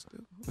do nothing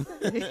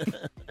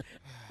stupid.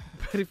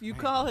 But if you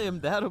call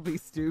him, that'll be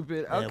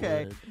stupid.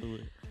 Okay. Do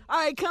it. All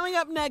right, coming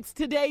up next,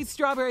 today's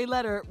Strawberry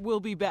Letter. We'll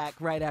be back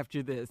right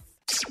after this.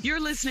 You're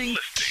listening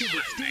to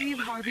the Steve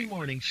Harvey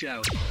Morning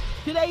Show.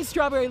 Today's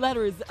Strawberry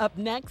Letter is up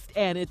next,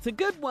 and it's a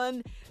good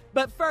one.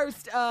 But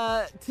first,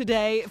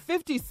 today,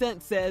 50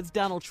 Cent says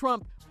Donald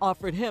Trump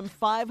offered him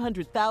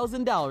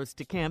 $500,000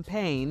 to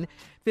campaign.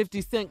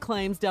 50 Cent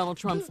claims Donald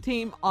Trump's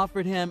team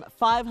offered him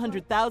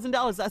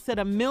 $500,000. I said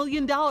 $1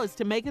 million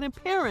to make an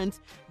appearance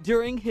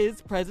during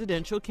his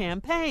presidential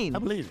campaign. I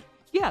believe it.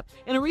 Yeah.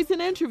 In a recent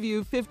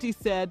interview, 50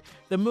 said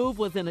the move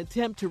was an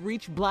attempt to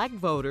reach black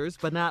voters,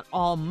 but not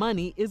all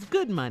money is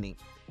good money.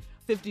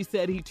 50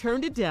 said he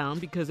turned it down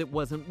because it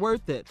wasn't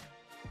worth it.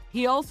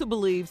 He also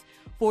believes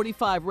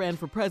 45 ran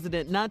for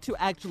president not to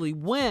actually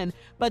win,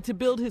 but to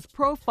build his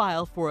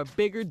profile for a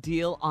bigger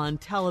deal on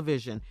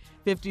television.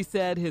 50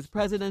 said his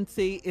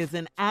presidency is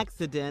an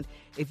accident.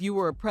 If you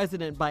were a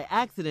president by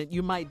accident,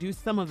 you might do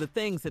some of the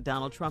things that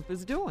Donald Trump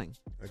is doing.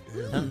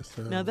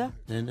 Now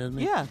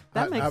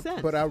that makes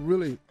sense. But I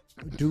really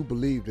do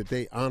believe that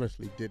they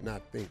honestly did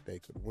not think they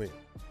could win.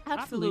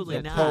 Absolutely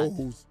the not.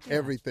 Polls,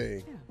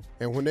 everything. Yeah.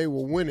 And when they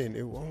were winning,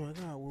 it was, oh my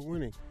God, we're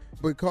winning.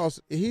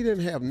 Because he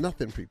didn't have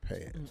nothing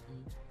prepared.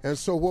 And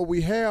so what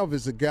we have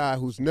is a guy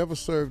who's never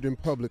served in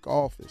public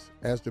office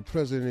as the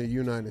president of the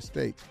United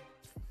States.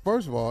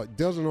 First of all,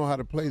 doesn't know how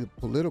to play the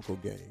political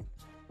game.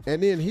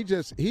 And then he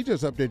just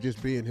up there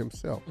just being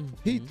himself.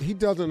 He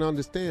doesn't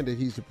understand that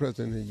he's the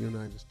president of the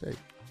United States.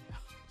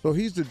 So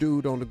he's the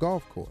dude on the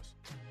golf course.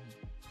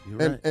 You're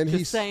right. And Just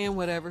he's saying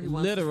whatever he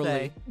wants to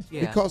say.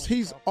 Yeah. Because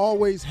he's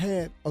always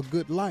had a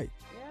good life.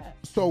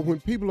 So when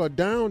people are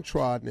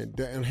downtrodden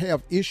and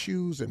have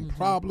issues and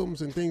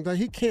problems and things,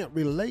 he can't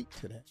relate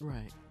to that.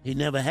 Right. He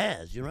never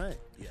has. You're right.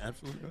 You're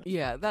absolutely right.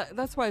 Yeah,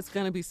 that's why it's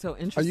going to be so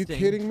interesting. Are you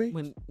kidding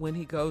me? When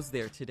he goes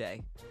there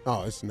today.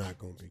 Oh, it's not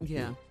going to be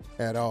good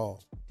at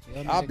all.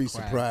 I'll be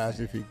surprised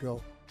if he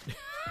go.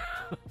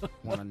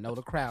 Want to know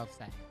the crowd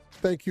sound.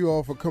 Thank you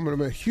all for coming.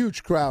 A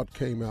huge crowd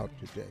came out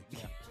today. Yeah.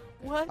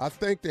 What? I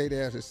think they'd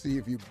ask to see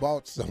if you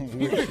bought something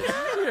with you.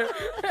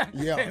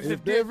 Yeah,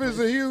 if it's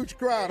a huge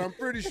crowd, I'm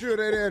pretty sure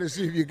they'd ask to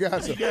see if you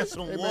got some. You got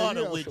some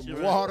water with some you.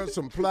 Water,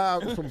 some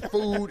plywood, some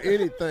food,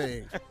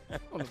 anything.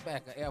 On the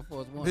back of Air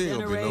Force One. He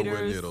ain't gonna be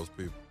nowhere near those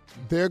people.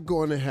 they're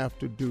going to have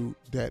to do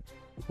that.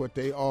 What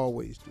they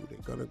always do. They're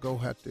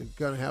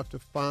gonna have to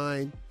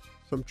find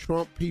some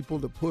Trump people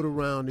to put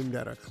around him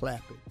that are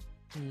clapping.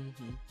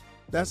 Mm-hmm.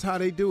 That's how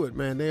they do it,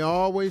 man. They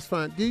always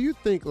find. Do you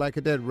think, like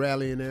at that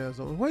rally in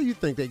Arizona, where do you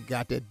think they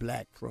got that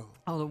black from?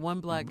 Oh, the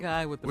one black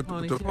guy with the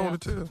ponytail. The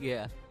ponytail.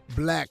 Yeah.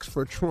 Blacks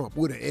for Trump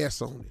with an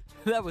S on it.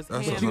 That was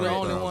But you the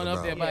only one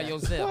up there by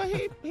yourself.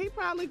 Well, he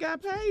probably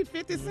got paid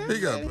 50 cents. He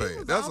got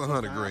paid. That's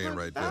 $100 grand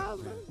right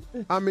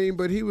there. I mean,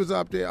 but he was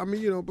up there. I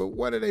mean, but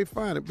what do they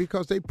find it?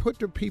 Because they put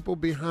the people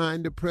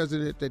behind the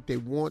president that they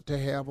want to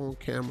have on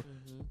camera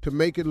to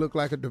make it look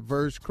like a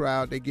diverse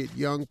crowd. They get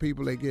young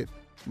people. They get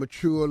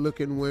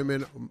mature-looking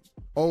women,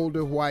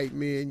 older white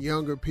men,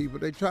 younger people.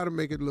 They try to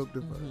make it look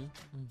diverse.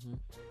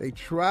 They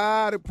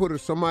try to put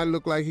somebody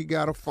look like he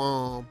got a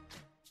farm.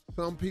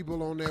 Some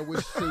people on there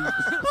with suits.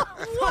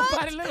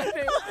 Somebody look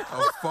at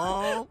a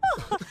farm?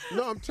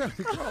 No, I'm telling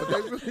you,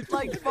 they really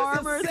like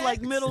farmers,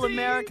 like middle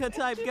America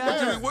type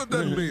guys. What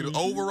that mean?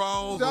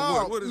 Overalls?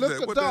 Dog, what is look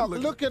that? At What dog, that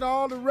look at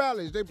all the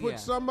rallies. They put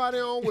somebody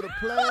on with a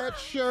plaid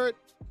shirt,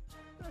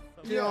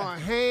 a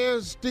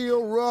hands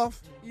still rough.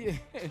 Yeah.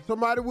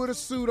 Somebody with a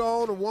suit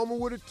on, a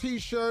woman with a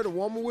T-shirt, a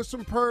woman with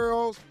some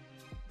pearls.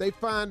 They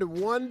find the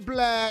one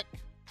black.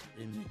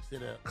 They mix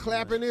it up.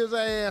 Clapping his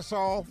ass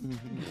off.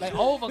 Like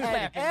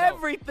overclapping.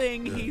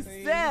 Everything he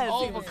says.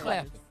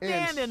 Overclapping.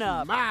 Standing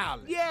up.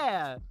 Smiling.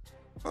 Yeah.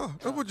 Oh,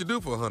 that's what you do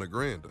for $100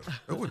 grand, though.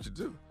 That's what you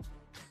do.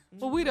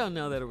 Well, we don't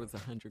know that it was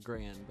 $100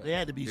 grand. But They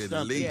had to be At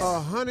something. least.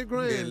 $100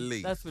 grand. At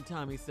least. That's what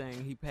Tommy's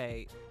saying he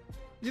paid.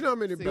 You know how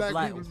many See, black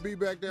black people ones. be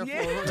back there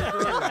Yeah. for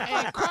 $100 grand?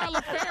 And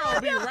Carla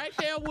Farrell be right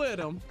there with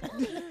him.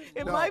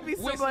 It might be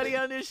somebody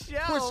on this show.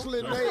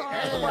 Whistling they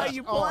ass Why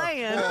you off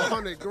playing? for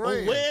 $100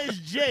 grand. Where's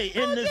Jay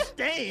in the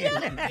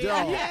stand? Dog.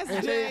 Yes, and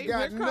they Jay, ain't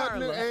got with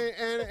nothing Carla.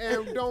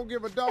 and don't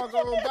give a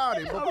doggone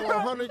about it. But for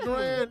 $100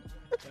 grand,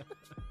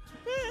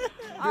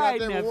 All right, got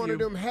them nephew. one of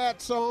them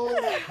hats on,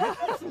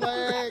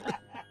 flag.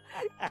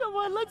 Come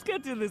on, let's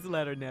get to this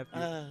letter,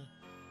 nephew.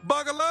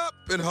 Buckle up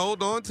and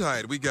hold on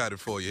tight. We got it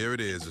for you. Here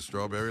it is, the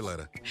strawberry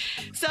letter.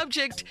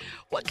 Subject,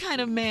 what kind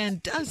of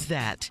man does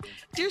that?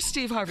 Dear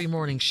Steve Harvey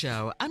Morning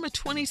Show, I'm a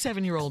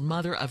 27-year-old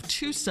mother of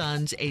 2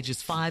 sons,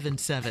 ages 5 and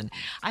 7.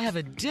 I have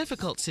a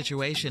difficult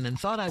situation and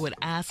thought I would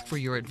ask for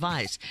your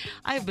advice.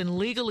 I have been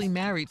legally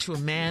married to a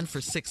man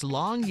for 6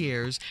 long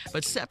years,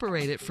 but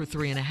separated for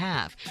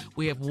 3.5.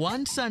 We have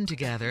 1 son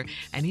together,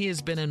 and he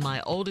has been in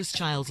my oldest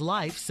child's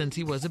life since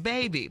he was a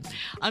baby.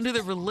 Under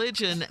the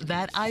religion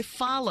that I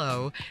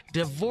follow,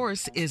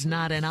 divorce is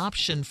not an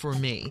option for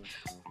me.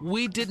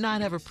 We did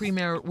not have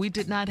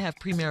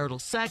premarital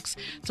sex,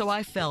 so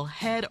I fell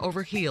head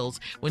over heels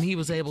when he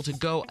was able to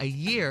go a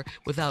year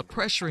without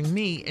pressuring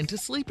me into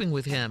sleeping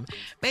with him.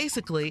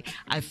 Basically,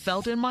 I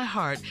felt in my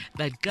heart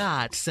that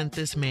God sent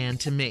this man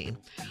to me.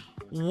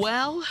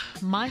 Well,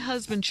 my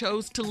husband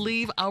chose to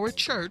leave our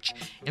church,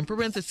 in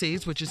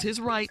parentheses, which is his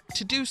right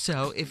to do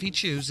so if he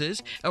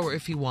chooses or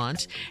if he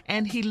wants,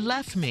 and he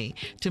left me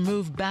to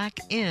move back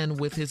in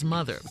with his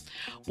mother.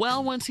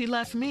 Well, once he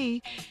left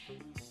me,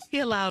 he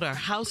allowed our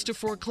house to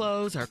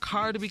foreclose, our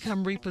car to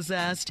become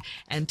repossessed,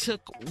 and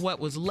took what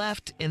was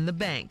left in the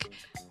bank.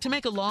 To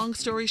make a long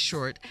story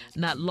short,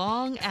 not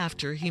long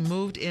after he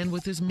moved in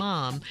with his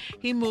mom,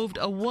 he moved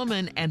a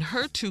woman and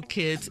her 2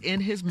 kids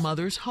in his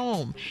mother's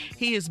home.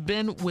 He has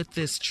been with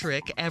this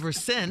trick ever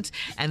since,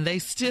 and they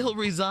still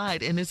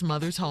reside in his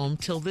mother's home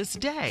till this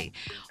day,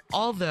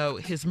 although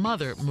his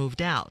mother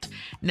moved out.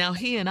 Now,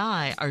 he and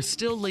I are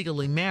still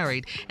legally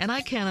married, and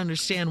I can't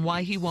understand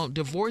why he won't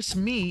divorce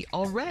me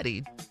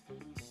already.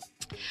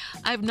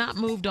 I've not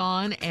moved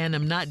on and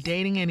am not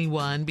dating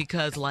anyone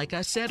because, like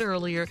I said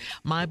earlier,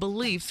 my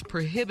beliefs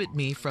prohibit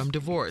me from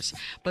divorce.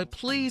 But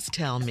please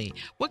tell me,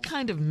 what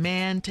kind of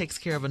man takes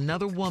care of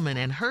another woman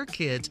and her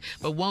kids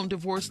but won't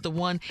divorce the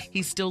one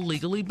he's still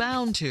legally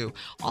bound to?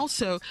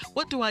 Also,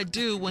 what do I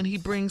do when he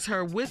brings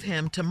her with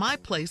him to my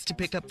place to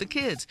pick up the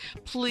kids?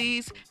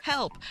 Please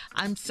help.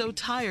 I'm so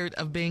tired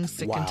of being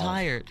sick and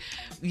tired.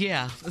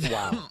 Yeah.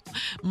 Wow.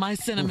 My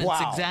sentiments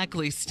Wow.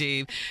 exactly,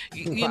 Steve.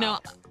 You know,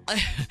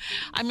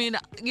 I mean,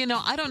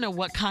 I don't know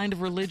what kind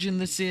of religion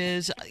this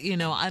is.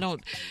 I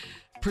don't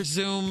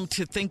presume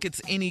to think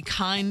it's any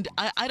kind.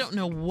 I don't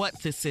know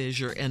what this is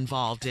you're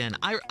involved in.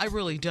 I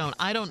really don't.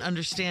 I don't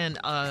understand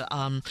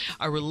a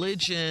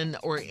religion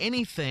or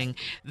anything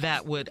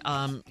that would,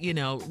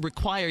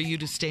 require you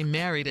to stay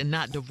married and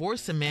not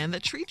divorce a man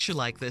that treats you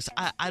like this.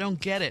 I don't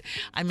get it.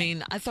 I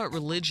mean, I thought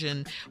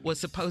religion was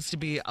supposed to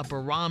be a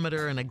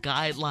barometer and a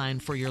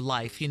guideline for your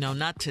life,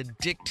 not to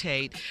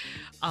dictate.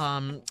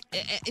 And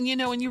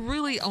you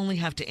really only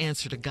have to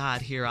answer to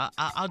God here.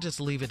 I'll just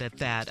leave it at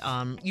that.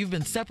 You've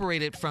been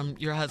separated separated from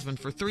your husband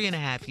for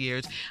 3.5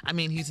 years. I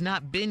mean, he's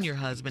not been your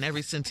husband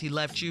ever since he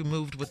left you,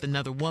 moved with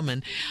another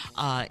woman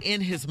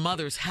in his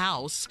mother's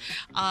house.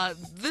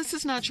 This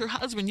is not your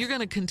husband. You're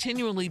going to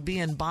continually be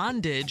in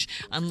bondage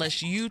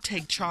unless you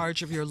take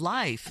charge of your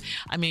life.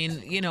 I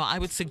mean, I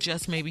would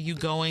suggest maybe you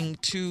going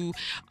to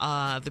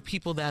the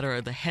people that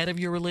are the head of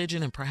your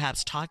religion and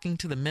perhaps talking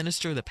to the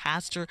minister, the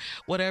pastor,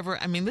 whatever.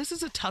 I mean, this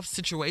is a tough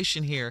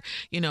situation here.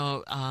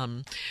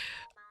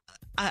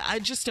 I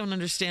just don't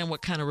understand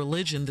what kind of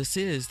religion this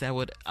is that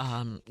would,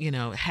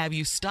 have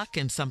you stuck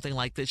in something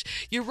like this.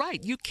 You're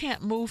right. You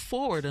can't move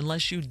forward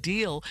unless you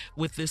deal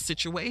with this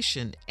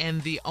situation.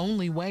 And the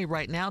only way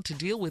right now to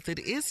deal with it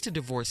is to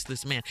divorce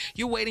this man.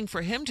 You're waiting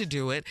for him to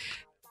do it.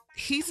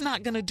 He's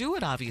not going to do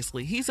it,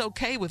 obviously. He's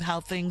okay with how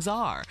things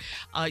are.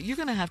 You're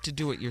going to have to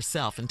do it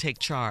yourself and take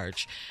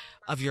charge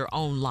of your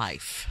own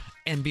life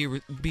and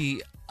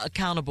be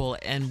accountable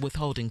and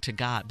beholding to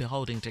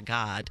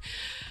God.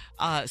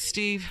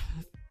 Steve,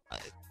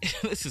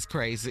 this is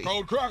crazy.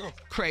 Cold crackle.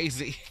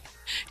 Crazy.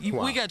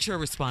 We got your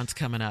response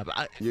coming up.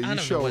 I don't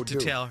sure know what do.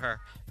 to tell her.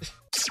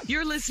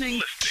 You're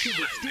listening to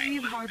the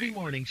Steve Harvey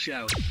Morning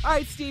Show. All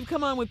right, Steve,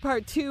 come on with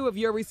part 2 of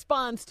your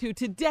response to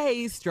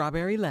today's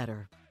Strawberry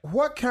Letter.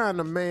 What kind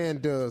of man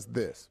does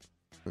this?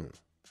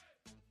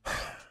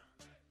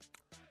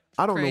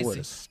 I don't know where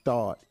to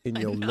start in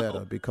your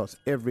letter because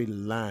every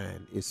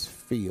line is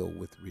filled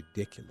with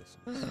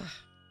ridiculousness.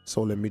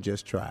 So let me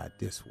just try it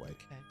this way.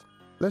 Okay.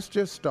 Let's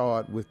just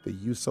start with the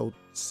you so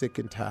sick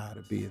and tired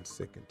of being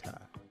sick and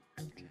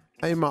tired.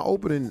 In my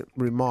opening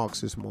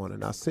remarks this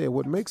morning, I said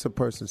what makes a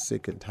person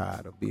sick and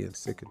tired of being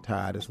sick and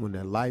tired is when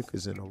their life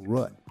is in a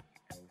rut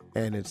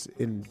and it's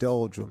in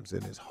doldrums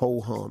and it's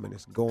ho-hum and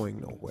it's going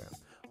nowhere.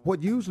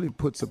 What usually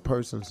puts a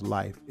person's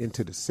life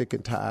into the sick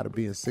and tired of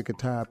being sick and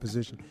tired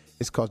position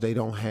is because they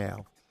don't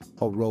have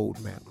a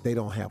roadmap. They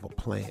don't have a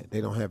plan.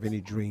 They don't have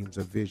any dreams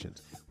or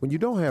visions. When you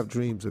don't have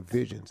dreams or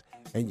visions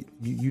and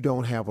you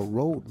don't have a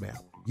roadmap,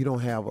 you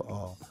don't have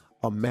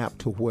a map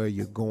to where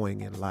you're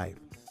going in life.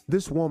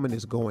 This woman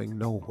is going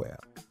nowhere.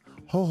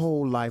 Her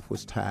whole life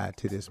was tied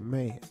to this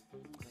man.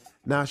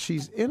 Now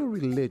she's in a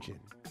religion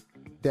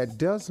that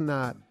does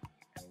not,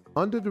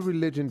 under the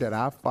religion that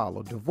I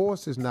follow,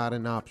 divorce is not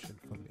an option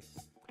for me.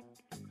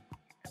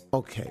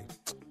 Okay,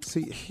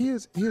 see,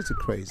 here's the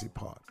crazy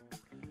part.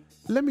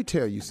 Let me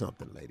tell you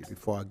something, lady,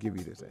 before I give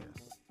you this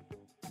answer.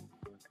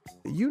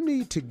 You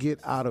need to get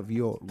out of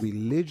your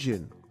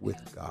religion with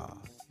God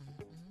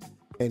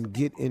and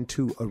get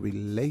into a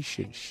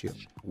relationship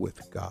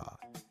with God.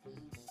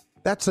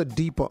 That's a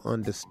deeper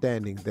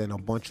understanding than a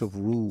bunch of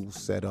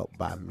rules set up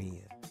by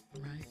men.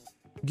 Right.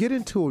 Get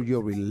into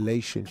your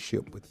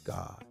relationship with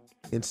God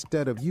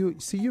instead of you.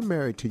 See, you're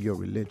married to your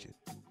religion.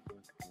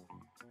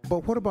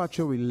 But what about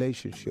your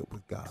relationship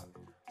with God?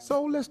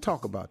 So let's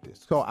talk about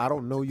this. So I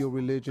don't know your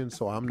religion,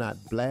 so I'm not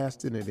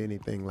blasting at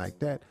anything like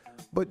that.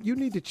 But you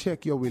need to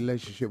check your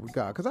relationship with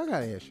God, because I got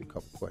to ask you a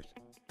couple questions.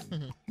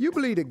 Mm-hmm. You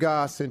believe that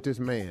God sent this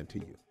man to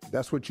you.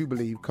 That's what you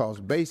believe, because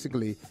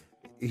basically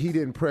he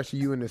didn't pressure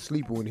you into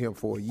sleeping with him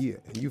for a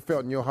year. And you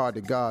felt in your heart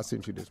that God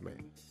sent you this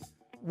man.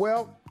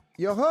 Well,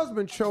 your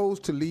husband chose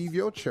to leave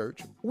your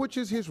church, which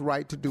is his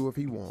right to do if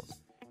he wants.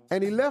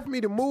 And he left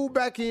me to move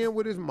back in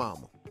with his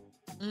mama.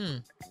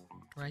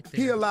 Right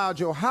there. He allowed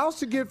your house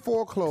to get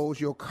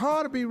foreclosed, your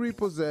car to be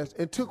repossessed,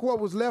 and took what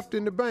was left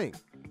in the bank.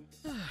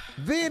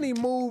 Then he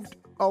moved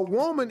a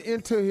woman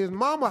into his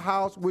mama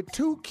house with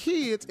 2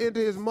 kids into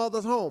his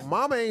mother's home.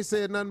 Mama ain't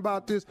said nothing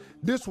about this.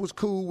 This was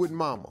cool with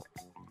mama.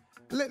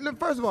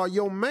 First of all,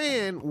 your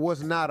man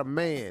was not a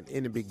man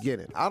in the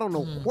beginning. I don't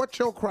know what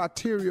your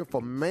criteria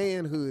for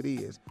manhood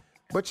is,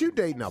 but you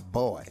dating a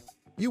boy.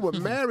 You were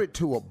married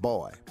to a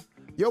boy.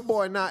 Your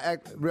boy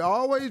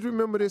always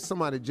remember this,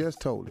 somebody just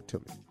told it to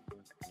me.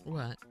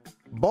 What?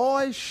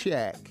 Boys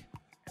shack,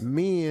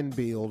 men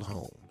build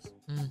homes.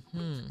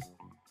 Mm-hmm.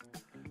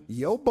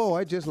 Your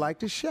boy just like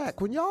to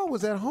shack. When y'all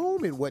was at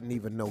home, it wasn't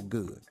even no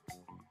good.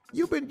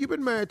 You've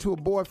been married to a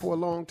boy for a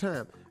long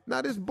time.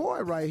 Now this boy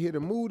right here to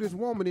move this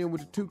woman in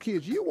with the 2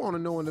 kids, you want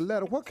to know in the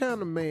letter what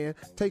kind of man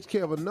takes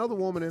care of another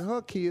woman and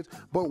her kids,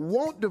 but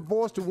won't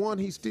divorce the one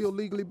he's still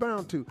legally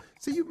bound to.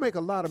 See, you make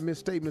a lot of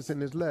misstatements in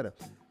this letter.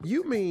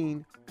 You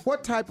mean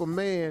what type of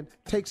man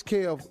takes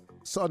care of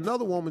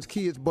another woman's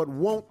kids but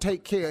won't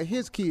take care of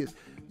his kids?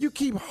 You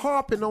keep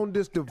harping on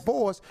this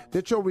divorce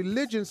that your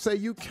religion say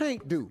you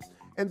can't do.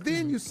 And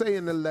then you say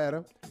in the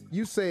letter,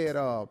 you said,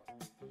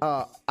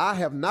 I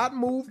have not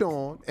moved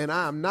on and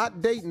I am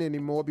not dating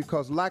anymore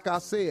because, like I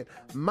said,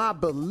 my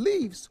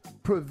beliefs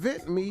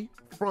prohibit me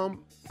from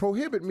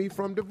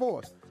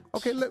divorce.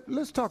 Okay,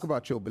 let's talk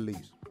about your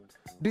beliefs.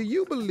 Do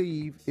you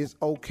believe it's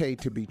okay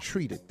to be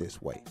treated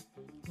this way?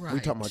 Right. We're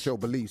talking about your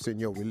beliefs in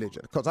your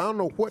religion. Because I don't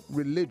know what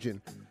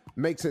religion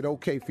makes it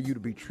okay for you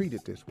to be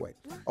treated this way.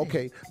 Right.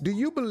 Okay, do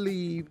you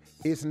believe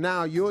it's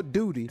now your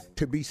duty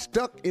to be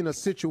stuck in a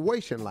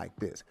situation like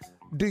this?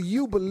 Do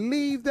you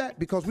believe that?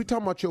 Because we're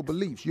talking about your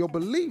beliefs. Your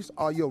beliefs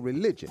are your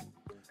religion.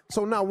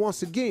 So now,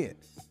 once again,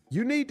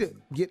 you need to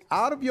get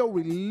out of your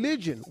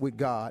religion with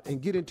God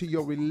and get into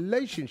your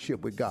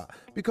relationship with God,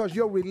 because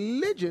your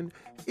religion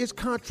is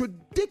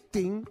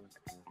contradicting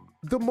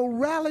the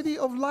morality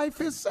of life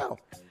itself.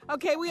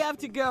 Okay, we have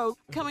to go.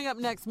 Coming up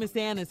next, Miss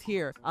Anna's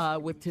here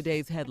with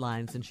today's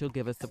headlines, and she'll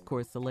give us, of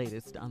course, the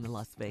latest on the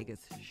Las Vegas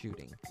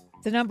shooting.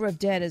 The number of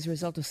dead as a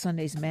result of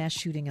Sunday's mass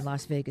shooting in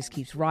Las Vegas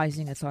keeps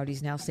rising.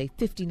 Authorities now say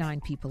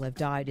 59 people have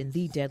died in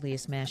the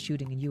deadliest mass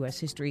shooting in U.S.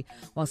 history,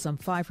 while some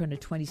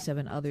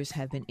 527 others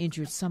have been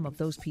injured, some of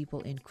those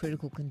people in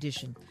critical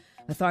condition.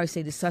 Authorities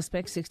say the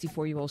suspect,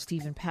 64-year-old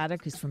Stephen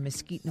Paddock, is from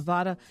Mesquite,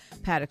 Nevada.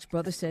 Paddock's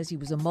brother says he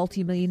was a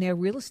multimillionaire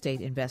real estate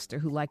investor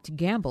who liked to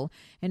gamble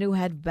and who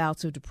had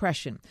bouts of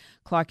depression.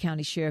 Clark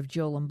County Sheriff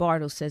Joe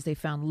Lombardo says they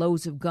found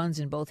loads of guns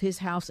in both his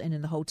house and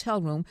in the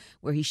hotel room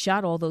where he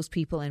shot all those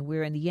people and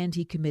where in the end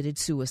he committed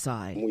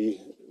suicide. We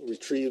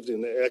retrieved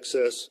in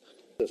excess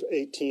of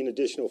 18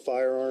 additional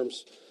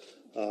firearms,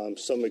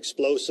 some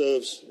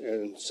explosives,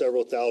 and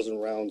several thousand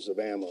rounds of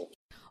ammo.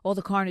 All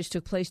the carnage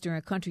took place during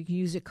a country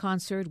music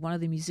concert. One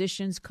of the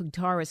musicians,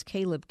 guitarist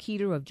Caleb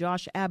Keeter of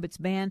Josh Abbott's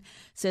band,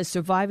 says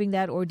surviving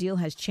that ordeal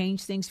has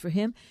changed things for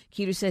him.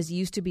 Keeter says he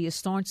used to be a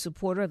staunch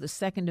supporter of the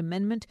Second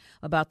Amendment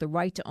about the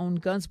right to own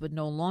guns, but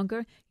no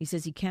longer. He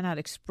says he cannot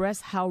express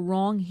how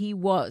wrong he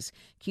was.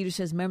 Keeter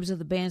says members of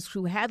the band's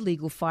crew had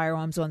legal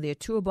firearms on their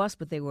tour bus,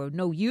 but they were of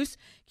no use.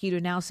 Keeter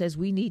now says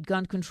we need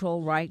gun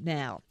control right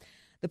now.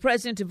 The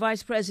president and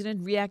vice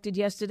president reacted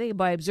yesterday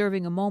by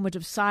observing a moment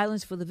of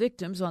silence for the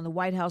victims on the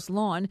White House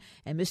lawn,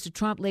 and Mr.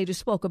 Trump later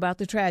spoke about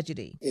the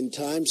tragedy. In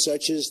times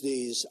such as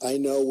these, I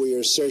know we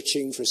are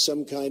searching for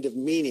some kind of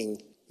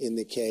meaning in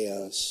the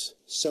chaos,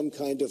 some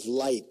kind of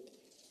light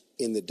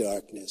in the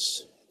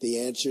darkness. The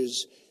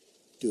answers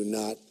do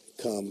not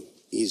come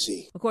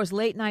easy. Of course,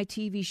 late-night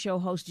TV show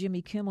host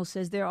Jimmy Kimmel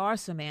says there are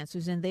some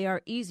answers, and they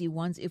are easy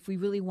ones if we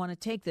really want to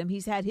take them.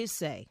 He's had his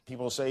say.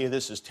 People say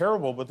this is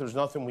terrible, but there's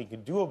nothing we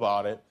can do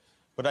about it.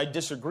 But I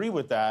disagree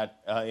with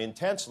that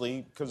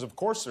intensely, because of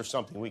course there's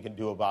something we can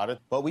do about it.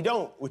 But we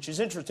don't, which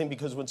is interesting,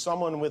 because when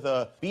someone with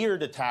a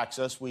beard attacks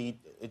us, we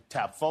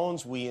tap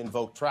phones, we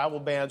invoke travel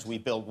bans, we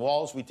build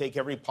walls, we take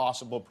every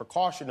possible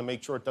precaution to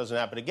make sure it doesn't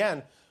happen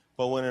again.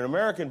 But when an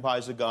American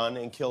buys a gun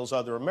and kills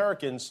other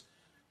Americans,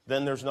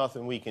 then there's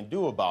nothing we can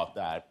do about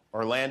that.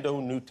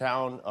 Orlando,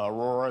 Newtown,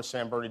 Aurora,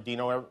 San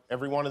Bernardino,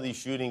 every one of these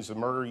shootings, the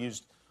murder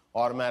used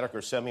automatic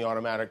or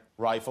semi-automatic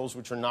rifles,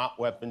 which are not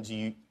weapons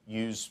you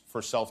use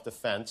for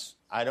self-defense.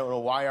 I don't know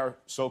why our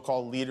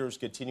so-called leaders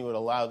continue to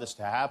allow this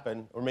to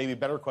happen, or maybe a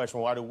better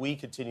question, why do we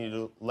continue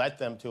to let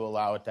them to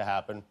allow it to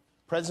happen?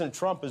 President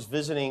Trump is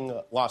visiting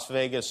Las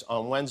Vegas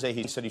on Wednesday.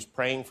 He said he's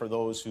praying for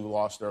those who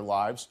lost their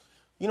lives.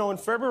 You know, in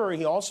February,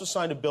 he also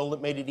signed a bill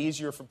that made it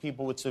easier for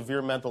people with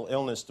severe mental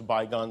illness to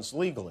buy guns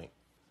legally.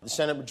 The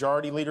Senate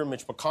Majority Leader,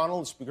 Mitch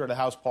McConnell, the Speaker of the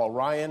House, Paul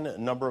Ryan, a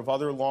number of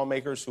other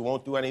lawmakers who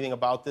won't do anything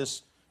about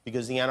this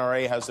because the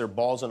NRA has their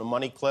balls in a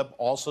money clip,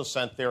 also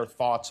sent their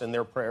thoughts and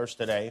their prayers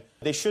today.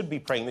 They should be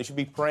praying. They should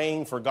be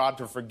praying for God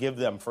to forgive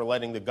them for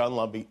letting the gun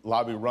lobby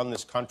run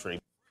this country.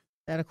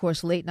 That, of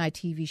course, late-night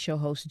TV show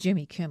host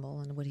Jimmy Kimmel,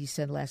 and what he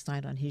said last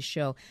night on his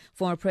show.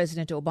 Former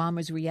President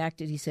Obama's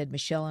reacted. He said,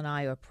 Michelle and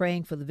I are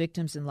praying for the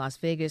victims in Las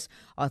Vegas.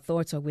 Our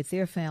thoughts are with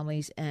their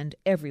families and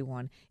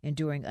everyone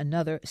enduring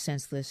another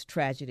senseless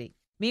tragedy.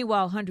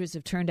 Meanwhile, hundreds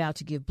have turned out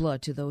to give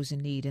blood to those in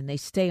need, and they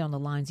stay on the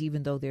lines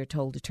even though they're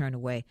told to turn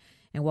away.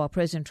 And while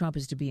President Trump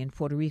is to be in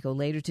Puerto Rico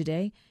later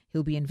today,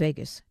 he'll be in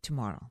Vegas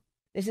tomorrow.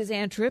 This is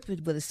Ann Tripp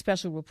with a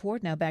special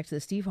report. Now back to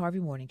the Steve Harvey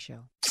Morning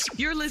Show.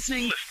 You're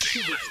listening to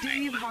the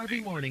Steve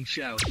Harvey Morning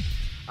Show.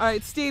 All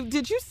right, Steve,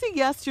 did you see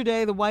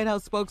yesterday the White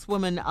House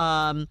spokeswoman,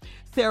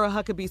 Sarah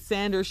Huckabee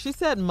Sanders? She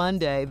said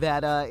Monday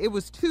that it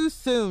was too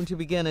soon to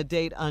begin a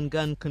date on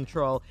gun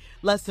control,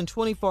 less than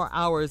 24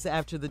 hours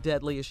after the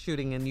deadliest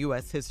shooting in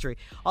U.S. history.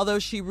 Although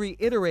she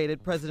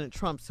reiterated President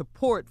Trump's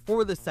support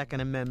for the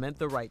Second Amendment,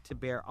 the right to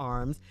bear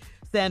arms,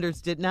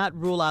 Sanders did not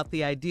rule out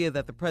the idea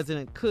that the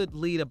president could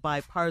lead a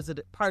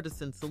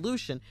bipartisan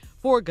solution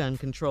for gun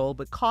control,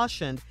 but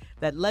cautioned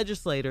that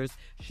legislators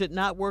should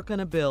not work on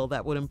a bill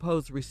that would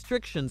impose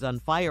restrictions on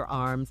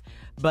firearms,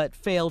 but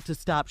failed to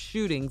stop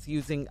shootings,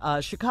 using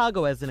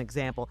Chicago as an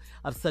example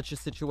of such a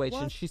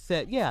situation. What? She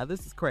said, yeah,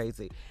 this is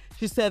crazy.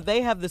 She said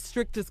they have the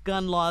strictest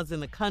gun laws in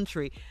the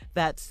country.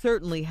 That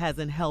certainly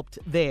hasn't helped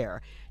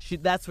there.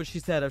 That's what she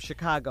said of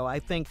Chicago. I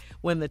think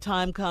when the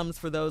time comes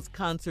for those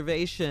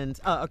conversations,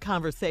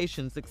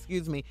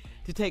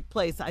 to take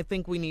place, I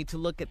think we need to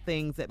look at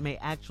things that may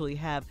actually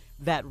have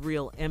that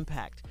real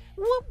impact.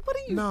 What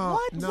do you?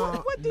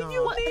 What do you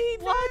mean?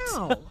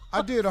 What?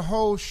 I did a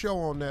whole show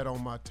on that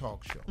on my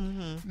talk show.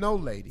 Mm-hmm. No,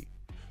 lady.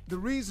 The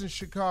reason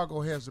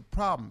Chicago has a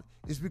problem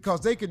is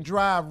because they can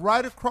drive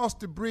right across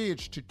the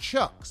bridge to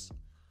Chuck's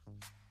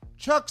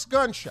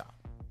gun shop.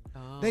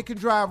 They can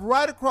drive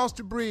right across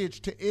the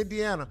bridge to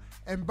Indiana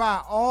and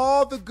buy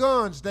all the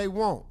guns they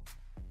want.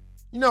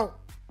 You know,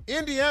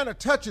 Indiana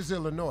touches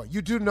Illinois.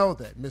 You do know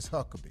that, Miss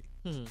Huckabee.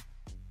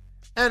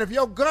 And if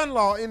your gun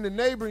law in the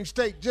neighboring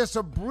state, just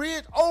a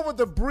bridge over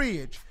the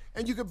bridge,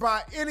 and you could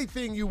buy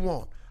anything you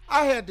want.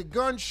 I had the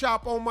gun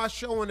shop on my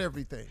show and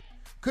everything.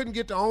 Couldn't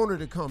get the owner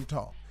to come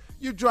talk.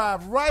 You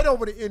drive right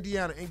over to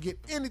Indiana and get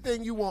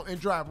anything you want and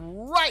drive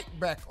right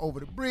back over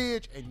the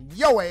bridge and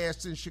your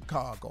ass in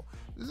Chicago.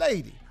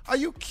 Lady, are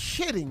you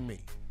kidding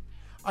me?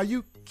 Are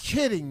you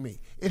kidding me?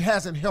 It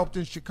hasn't helped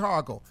in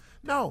Chicago.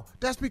 No,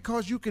 that's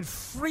because you can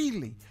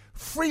freely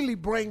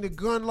bring the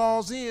gun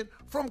laws in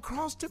from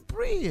across the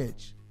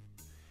bridge.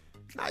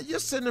 Now, you're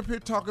sitting up here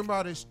talking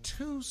about it's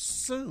too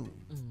soon.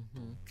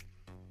 Mm-hmm.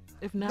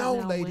 If not, no,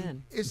 now lady,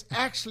 when? it's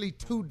actually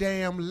too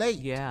damn late.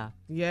 Yeah.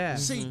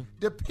 See,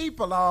 the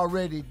people are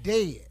already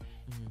dead.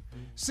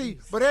 See,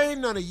 but there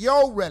ain't none of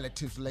your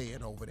relatives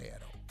laying over there,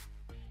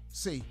 though.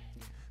 See,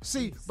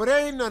 but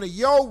there ain't none of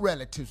your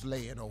relatives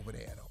laying over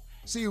there, though.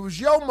 See, it was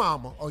your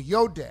mama or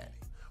your daddy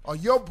or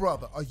your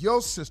brother or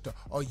your sister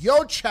or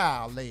your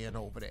child laying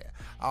over there.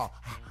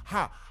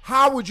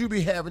 How would you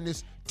be having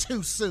this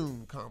too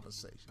soon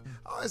conversation?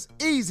 Oh, it's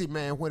easy,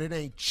 man, when it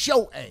ain't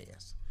your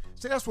ass.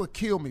 See, that's what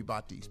killed me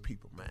about these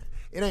people, man.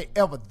 It ain't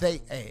ever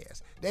they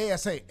ass. They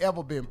ass ain't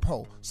ever been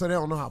poor, so they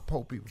don't know how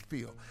poor people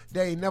feel.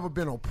 They ain't never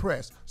been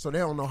oppressed, so they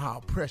don't know how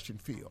oppression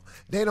feel.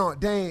 They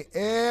ain't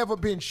ever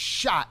been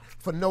shot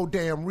for no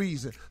damn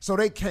reason, so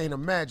they can't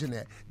imagine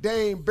that.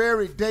 They ain't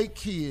buried their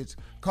kids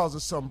because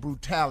of some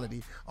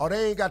brutality, or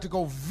they ain't got to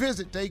go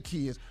visit their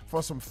kids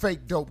for some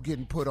fake dope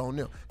getting put on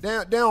them.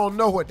 They don't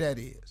know what that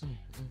is.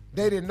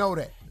 They didn't know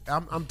that.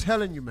 I'm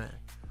telling you, man.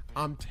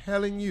 I'm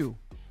telling you.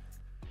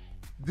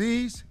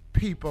 These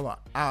people are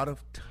out of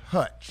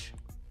touch.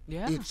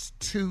 Yeah. It's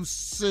too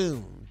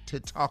soon to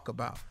talk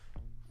about.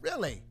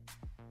 Really.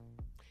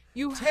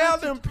 You tell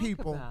have to them talk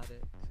people. about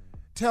it.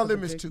 Tell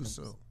them it's too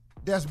soon.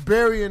 That's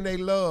burying their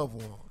loved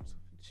ones.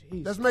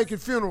 That's making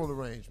funeral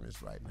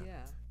arrangements right now.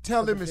 Yeah.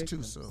 Tell them it's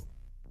too soon.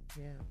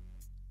 Yeah.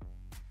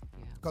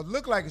 Because it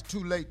look like it's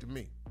too late to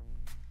me.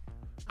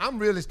 I'm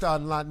really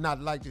starting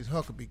not like this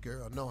Huckabee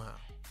girl, no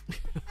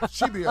how.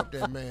 She be up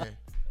there, man.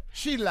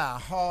 She lie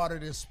harder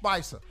than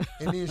Spicer,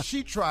 and then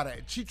she try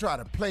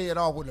to play it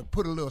off with a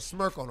put a little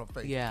smirk on her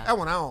face. Yeah. That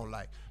one I don't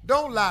like.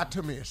 Don't lie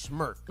to me and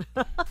smirk.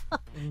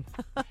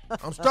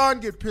 I'm starting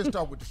to get pissed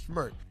off with the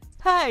smirk.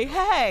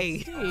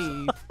 Hey.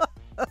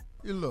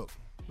 You look.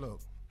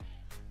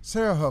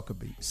 Sarah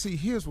Huckabee. See,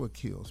 here's what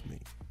kills me.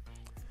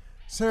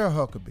 Sarah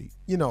Huckabee,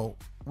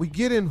 we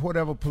get in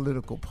whatever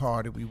political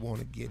party we want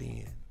to get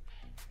in,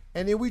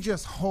 and then we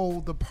just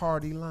hold the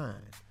party line,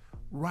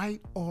 right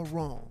or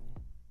wrong.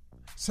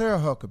 Sarah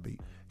Huckabee,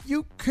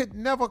 you could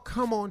never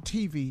come on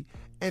TV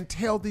and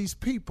tell these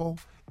people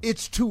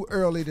it's too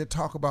early to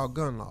talk about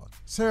gun laws.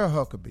 Sarah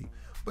Huckabee.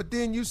 But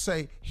then you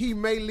say he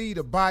may lead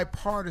a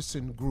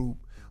bipartisan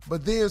group,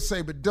 but then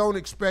say, but don't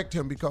expect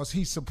him because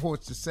he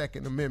supports the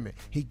Second Amendment.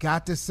 He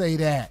got to say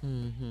that.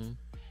 Mm-hmm.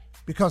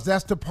 Because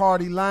that's the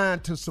party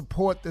line, to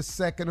support the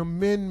Second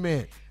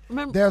Amendment.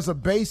 There's a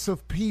base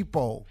of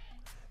people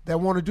that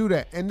want to do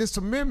that. And this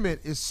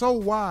amendment is so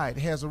wide,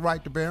 has a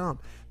right to bear arms,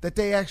 that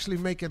they actually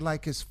make it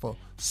like it's for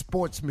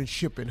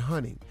sportsmanship and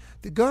hunting.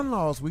 The gun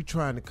laws we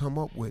trying to come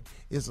up with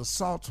is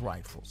assault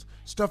rifles,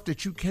 stuff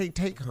that you can't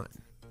take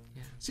hunting.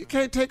 Yeah. So you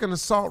can't take an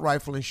assault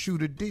rifle and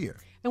shoot a deer.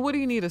 And what do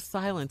you need a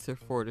silencer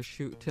for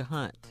to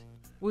hunt?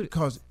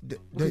 Because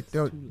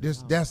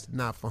that's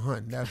not for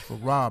hunting, that's for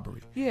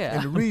robbery. Yeah.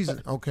 And the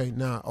reason,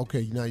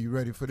 now you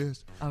ready for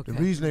this? Okay. The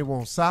reason they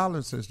want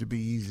silencers to be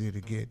easier to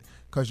get,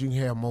 because you can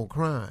have more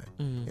crime.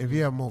 Mm-hmm. If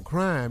you have more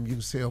crime, you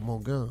can sell more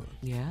guns.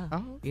 Yeah.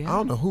 I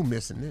don't know who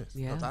missing this,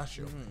 because I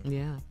sure.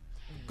 Yeah.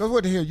 Because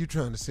what the hell you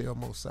trying to sell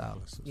more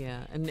silencers?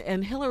 Yeah,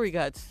 and Hillary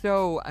got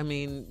so,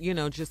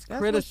 just that's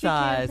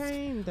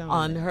criticized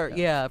on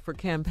her, for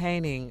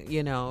campaigning,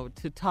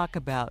 to talk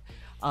about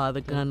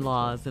the gun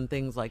laws and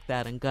things like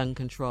that and gun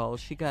control.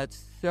 She got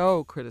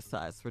so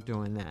criticized for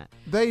doing that.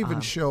 They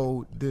even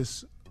showed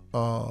this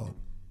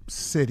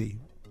city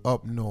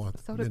up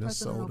north,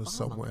 Minnesota,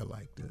 somewhere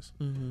like this,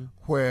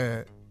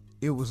 where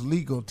it was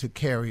legal to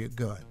carry a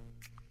gun.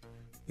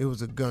 It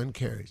was a gun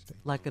carry state.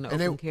 Like an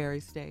open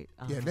carry state?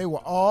 Uh-huh. Yeah, they were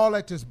all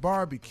at this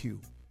barbecue,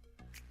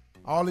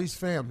 all these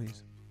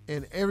families,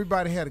 and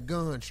everybody had a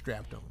gun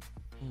strapped on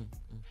them.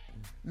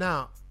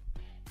 Now,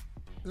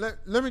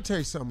 let me tell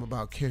you something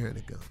about carrying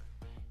a gun.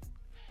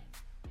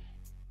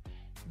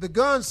 The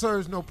gun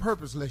serves no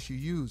purpose unless you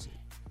use it.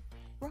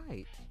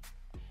 Right.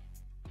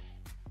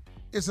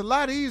 It's a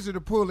lot easier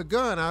to pull the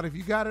gun out if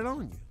you got it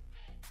on you.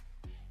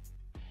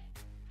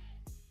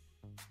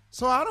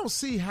 So I don't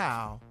see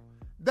how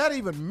that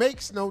even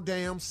makes no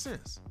damn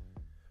sense.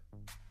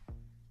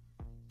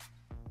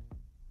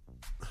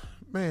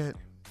 Man.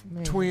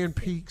 Twin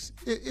Peaks,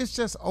 it's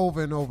just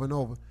over and over and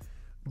over.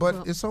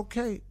 But it's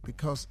okay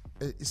because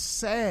it's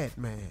sad,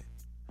 man.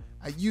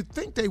 You'd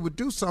think they would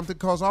do something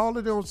because all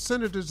of those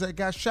senators that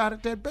got shot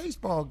at that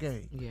baseball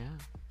game. Yeah.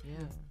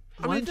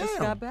 One just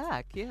got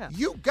back, yeah.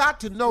 You got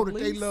to know that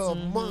they love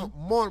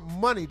more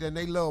money than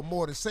they love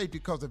more than safety,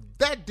 because if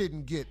that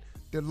didn't get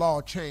the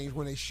law changed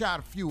when they shot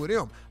a few of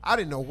them. I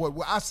didn't know what.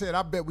 I said,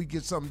 I bet we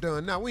get something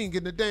done. Now, we ain't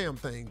getting a damn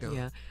thing done.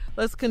 Yeah.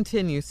 Let's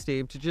continue,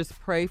 Steve, to just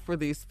pray for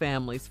these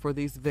families, for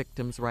these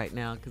victims right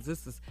now,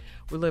 because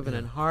we're living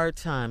in hard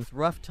times,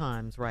 rough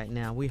times right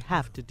now. We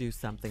have to do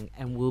something,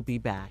 and we'll be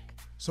back.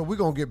 So we're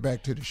going to get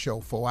back to the show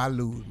before I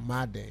lose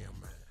my damn mind.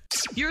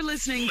 You're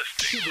listening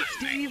to the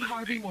Steve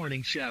Harvey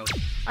Morning Show. All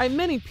right,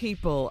 many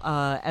people,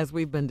 as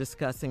we've been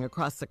discussing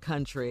across the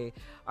country,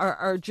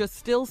 are just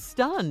still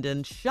stunned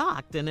and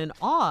shocked and in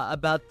awe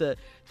about the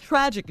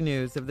tragic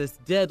news of this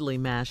deadly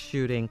mass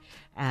shooting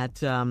at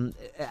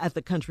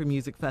the Country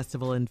Music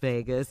Festival in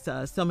Vegas.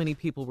 So many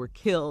people were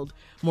killed.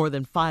 More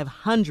than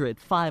 500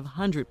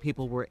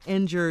 people were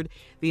injured.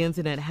 The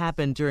incident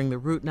happened during the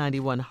Route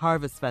 91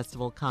 Harvest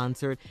Festival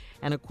concert.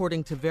 And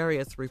according to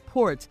various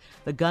reports,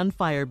 the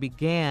gunfire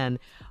began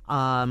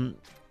while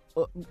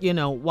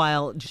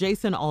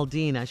Jason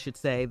Aldean, I should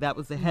say, that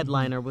was the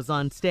headliner, was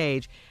on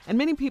stage, and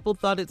many people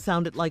thought it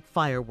sounded like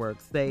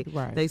fireworks.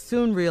 They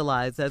soon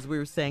realized, as we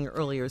were saying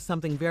earlier,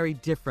 something very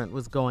different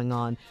was going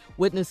on.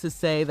 Witnesses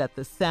say that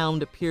the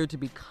sound appeared to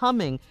be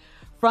coming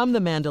from the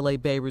Mandalay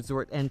Bay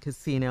Resort and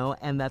Casino,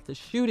 and that the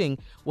shooting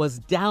was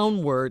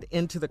downward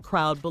into the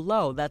crowd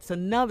below. That's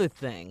another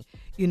thing,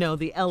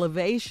 the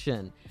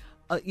elevation.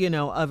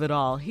 Of it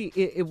all.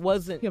 It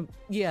wasn't.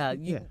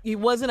 He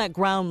wasn't at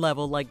ground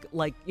level like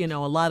a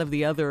lot of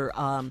the other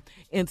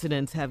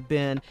incidents have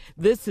been.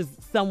 This is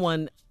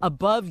someone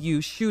above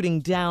you shooting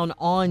down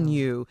on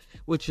you,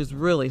 which is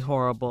really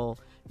horrible.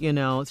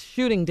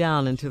 Shooting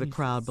down into the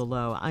crowd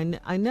below.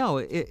 I know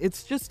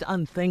it's just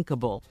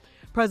unthinkable.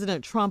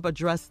 President Trump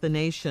addressed the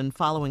nation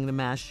following the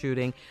mass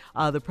shooting.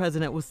 The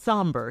president was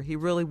somber. He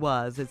really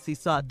was, as he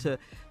sought to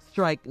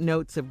strike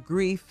notes of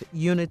grief,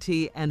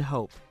 unity, and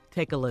hope.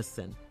 Take a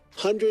listen.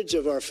 Hundreds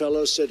of our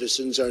fellow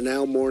citizens are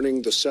now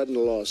mourning the sudden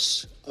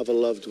loss of a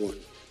loved one,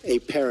 a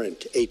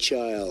parent, a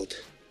child,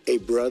 a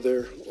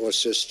brother or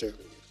sister.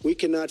 We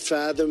cannot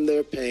fathom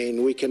their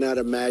pain. We cannot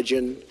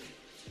imagine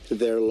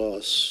their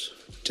loss.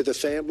 To the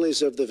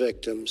families of the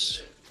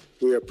victims,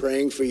 we are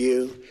praying for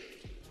you,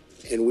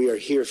 and we are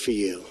here for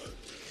you.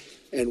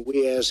 And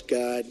we ask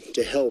God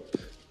to help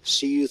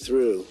see you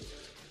through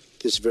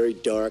this very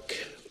dark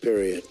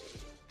period.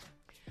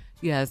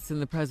 Yes,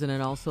 and the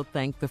president also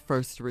thanked the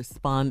first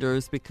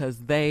responders because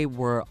they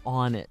were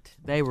on it.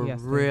 They were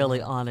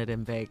really on it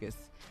in Vegas.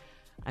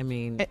 I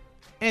mean...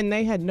 And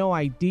they had no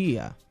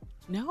idea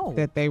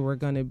that they were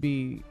going to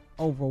be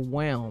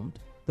overwhelmed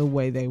the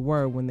way they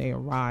were when they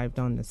arrived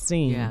on the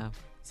scene. Yeah.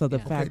 So the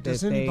fact that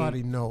does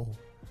anybody know,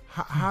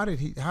 how did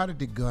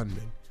the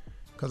gunman,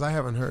 because I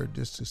haven't heard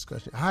this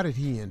discussion, how did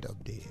he end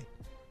up dead?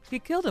 He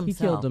killed himself.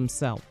 He killed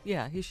himself.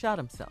 Yeah, he shot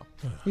himself.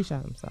 He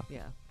shot himself.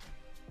 Yeah.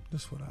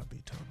 That's what I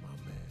be talking about,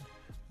 man.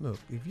 Look,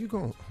 if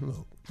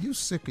you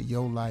sick of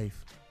your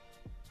life,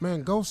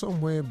 man, go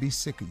somewhere and be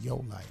sick of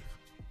your life.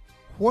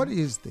 What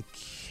is the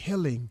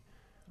killing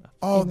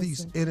all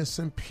these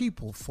innocent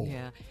people for?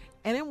 Yeah,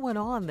 and it went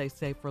on, they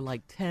say, for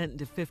like 10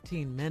 to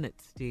 15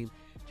 minutes, Steve,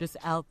 just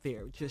out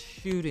there, just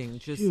shooting.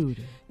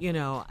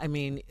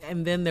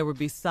 And then there would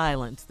be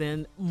silence.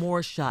 Then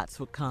more shots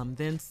would come.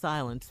 Then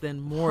silence.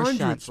 Then more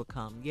shots would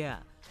come. Yeah.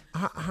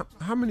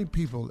 How many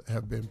people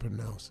have been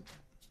pronounced?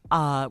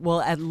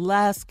 Well, at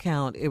last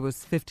count, it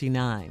was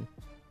 59.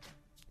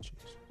 Jeez.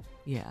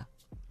 Yeah.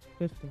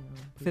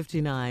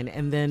 59.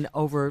 And then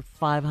over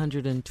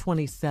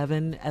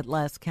 527 at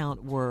last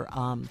count were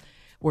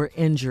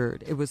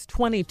injured. It was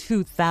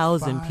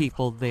 22,000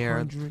 people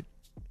there.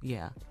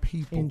 Yeah.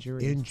 People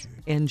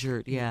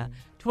injured. Yeah.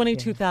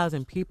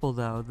 22,000 people,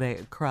 though,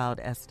 the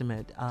crowd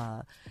estimate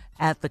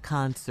at the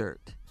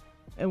concert.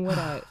 And what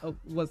I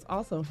was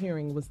also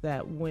hearing was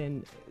that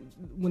when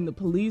the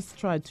police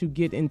tried to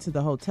get into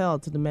the hotel,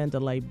 to the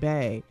Mandalay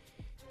Bay,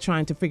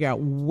 trying to figure out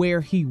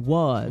where he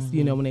was,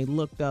 when they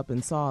looked up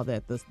and saw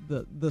that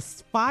the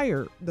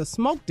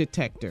smoke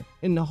detector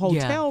in the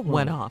hotel room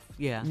went off.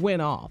 Yeah,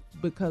 went off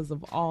because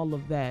of all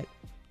of that,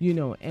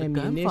 ammunition.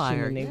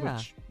 Gunfire,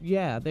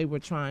 and they were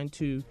trying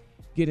to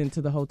get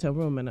into the hotel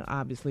room, and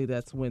obviously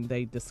that's when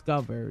they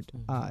discovered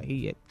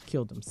he had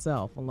killed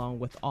himself, along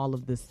with all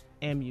of this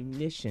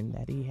ammunition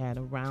that he had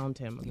around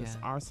him, this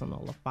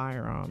arsenal of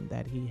firearm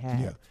that he had.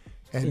 Yeah,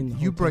 and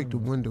you break the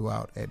window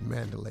out at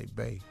Mandalay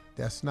Bay.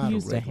 That's not a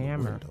regular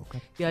window.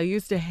 Yeah, I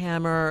used a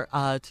hammer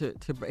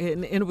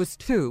and it was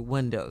 2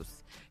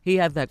 windows. He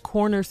had that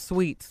corner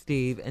suite,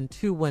 Steve, and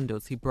 2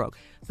 windows he broke.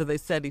 So they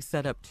said he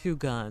set up 2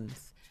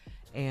 guns,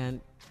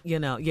 and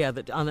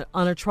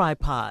on a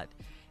tripod.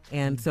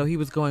 And so he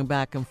was going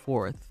back and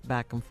forth.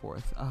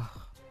 Oh,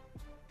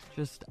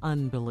 just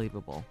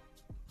unbelievable.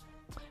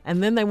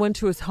 And then they went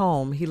to his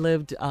home. He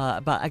lived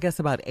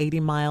about 80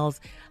 miles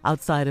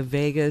outside of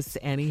Vegas,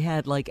 and he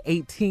had like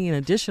 18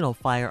 additional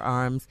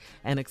firearms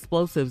and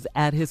explosives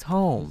at his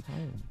home.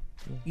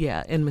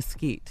 Yeah, in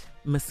Mesquite,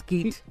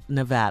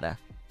 Nevada.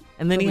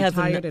 And then he has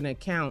an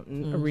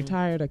accountant, a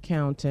retired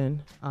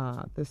accountant.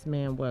 This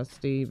man was,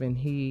 Steve, and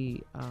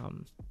he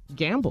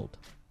gambled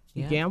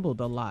He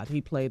gambled a lot.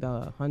 He played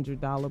a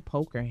 $100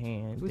 poker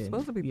hand. He was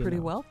supposed to be pretty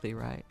wealthy,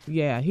 right?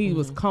 Yeah, he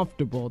was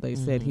comfortable. They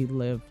said he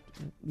lived,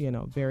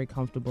 very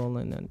comfortable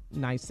in a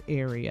nice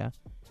area.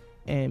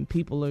 And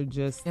people are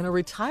just... in a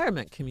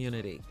retirement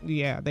community.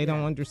 Yeah, they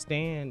don't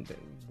understand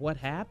what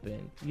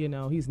happened.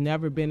 He's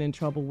never been in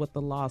trouble with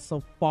the law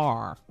so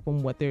far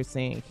from what they're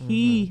saying.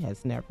 He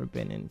has never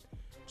been in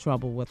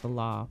trouble with the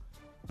law.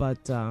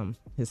 But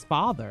his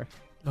father...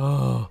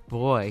 Oh,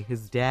 boy.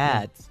 His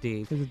dad,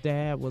 Steve. His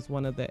dad was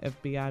one of the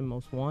FBI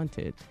most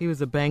wanted. He was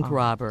a bank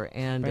robber.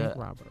 And bank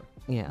robber.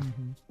 Yeah.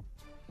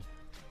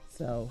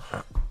 So...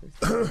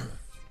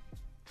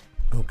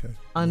 Okay.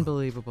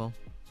 Unbelievable.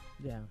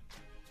 Yeah.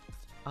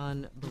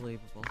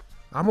 Unbelievable.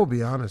 I'm gonna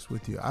be honest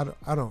with you. I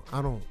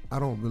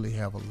don't really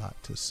have a lot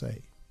to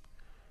say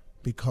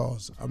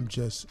because I'm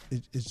just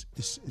I'm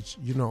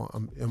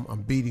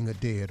beating a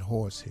dead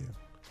horse here.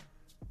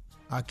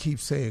 I keep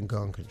saying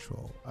gun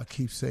control. I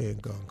keep saying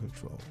gun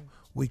control.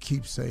 We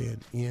keep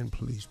saying end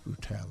police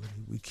brutality.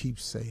 We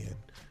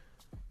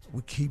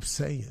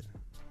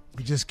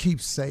just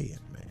keep saying,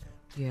 man.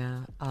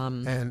 Yeah.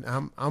 And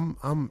I'm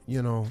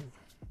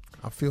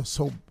I feel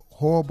so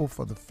horrible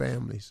for the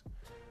families,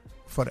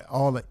 for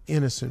all the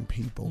innocent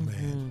people,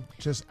 man.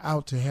 Just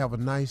out to have a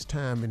nice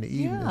time in the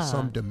evening.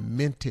 Some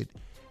demented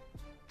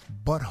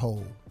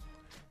butthole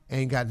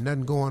ain't got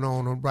nothing going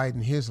on right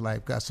in his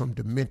life, got some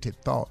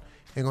demented thought,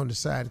 ain't gonna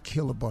decide to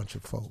kill a bunch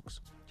of folks.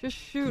 Just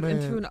shoot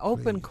into an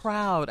open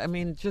crowd. I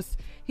mean,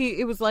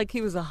 it was like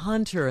he was a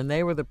hunter and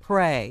they were the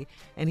prey,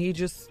 and he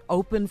just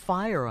opened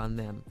fire on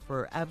them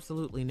for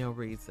absolutely no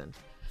reason.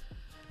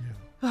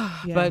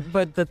 Yeah.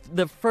 But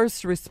the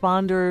first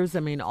responders, I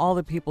mean, all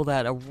the people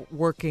that are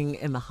working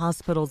in the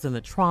hospitals and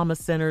the trauma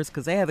centers,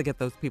 because they had to get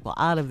those people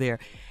out of there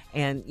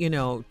and,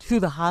 to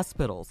the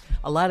hospitals.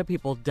 A lot of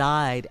people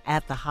died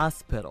at the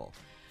hospital,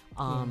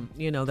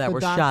 that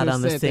were shot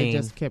on the scene. They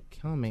just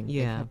kept coming.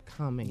 Yeah. They kept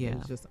coming. Yeah. It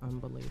was just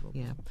unbelievable.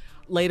 Yeah.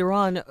 Later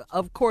on,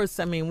 of course,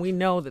 I mean, we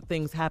know that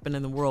things happen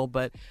in the world,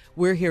 but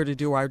we're here to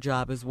do our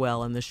job as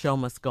well, and the show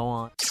must go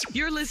on.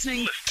 You're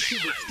listening to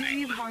the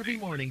Steve Harvey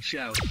Morning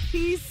Show.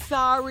 He's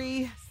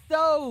sorry,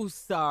 so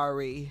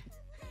sorry,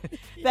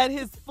 that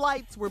his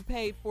flights were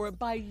paid for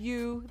by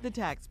you, the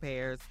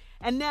taxpayers.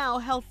 And now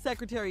Health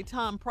Secretary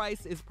Tom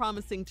Price is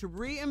promising to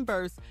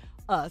reimburse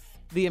us,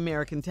 the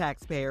American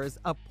taxpayers,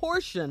 a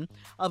portion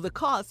of the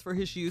cost for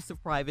his use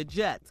of private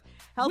jets.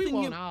 We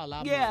want all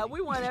our money.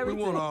 We want everything.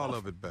 We want all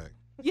of it back.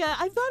 Yeah,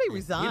 I thought he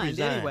resigned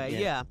anyway.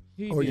 Yeah.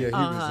 He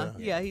resigned.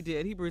 Yeah, he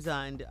did. He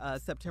resigned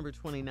September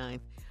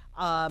 29th.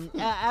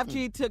 After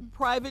he took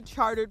private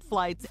chartered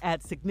flights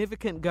at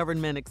significant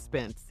government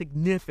expense.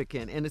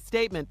 Significant. In a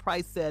statement,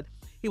 Price said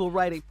he will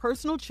write a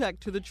personal check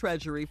to the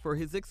Treasury for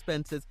his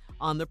expenses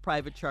on the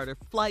private charter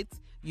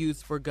flights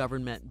used for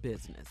government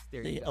business.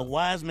 There you go. A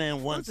wise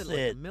man once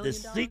said, the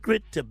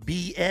secret to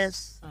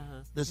BS,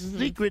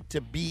 secret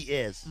to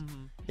BS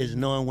is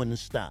knowing when to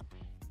stop.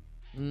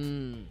 See,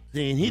 and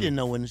he didn't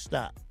know when to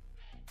stop.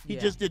 He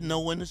just didn't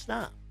know when to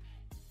stop.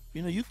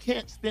 You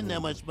can't spend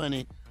that much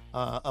money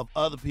of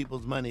other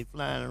people's money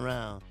flying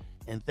around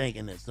and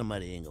thinking that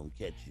somebody ain't going to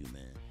catch you,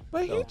 man.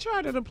 But he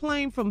chartered a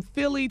plane from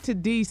Philly to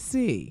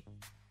D.C.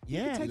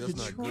 Yeah, take the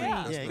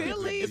train.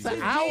 Philly. It's an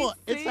hour.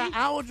 It's an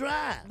hour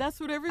drive. That's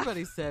what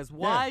everybody says.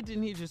 Why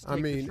didn't he just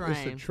take the train?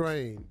 It's a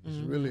train. It's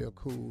really a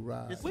cool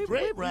ride. It's a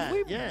great ride.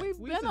 We've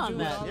been on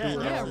that.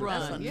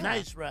 That's a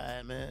nice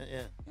ride, man.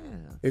 Yeah.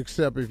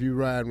 Except if you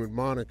ride with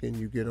Monica and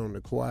you get on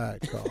the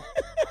quiet car.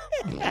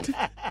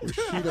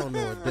 She don't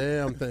know a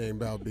damn thing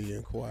about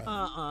being quiet.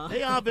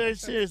 They are very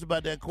serious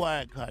about that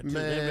quiet car, too.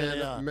 Man, they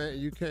really are. Man,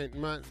 you can't.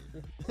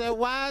 So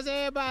why is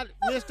everybody,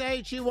 Mr.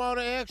 H, you want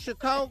an extra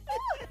Coke?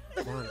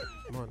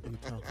 Monica, you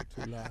talking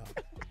too loud.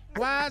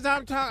 Why is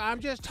I'm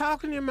just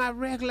talking in my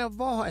regular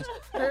voice.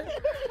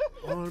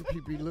 All them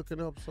people be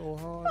looking up so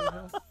hard at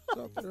her. What's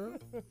up, girl?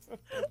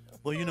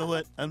 Well, you know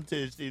what? I'm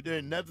telling you, Steve, there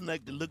ain't nothing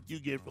like the look you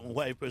get from a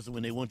white person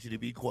when they want you to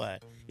be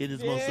quiet. It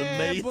is most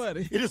amazing.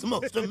 Buddy. It is the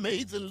most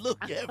amazing look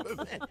ever,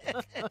 man.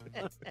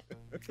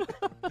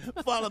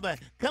 Followed by,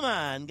 come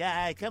on,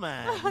 guy, come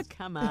on.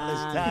 Come on.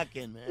 Let's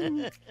talking,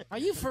 man. Are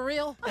you for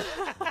real?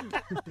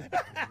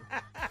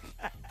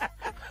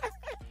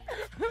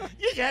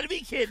 You gotta be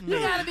kidding me. You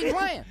gotta be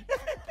playing.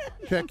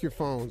 Check your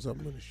phones. I'm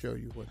going to show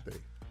you what they.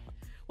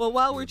 Well,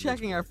 while we're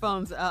checking our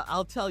phones,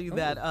 I'll tell you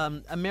that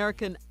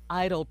American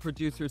Idol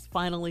producers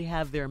finally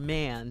have their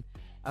man,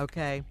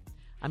 okay?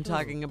 I'm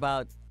talking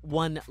about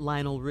one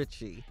Lionel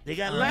Richie. They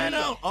got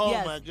Lionel? Oh,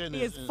 yes, my goodness.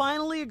 He has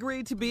finally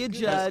agreed to be a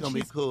judge. That's going to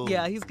be cool.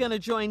 Yeah, he's going to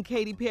join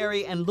Katy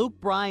Perry and Luke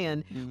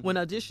Bryan when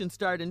auditions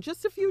start in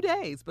just a few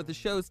days. But the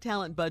show's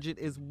talent budget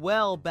is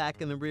well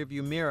back in the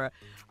rearview mirror.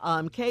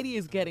 Katy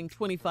is getting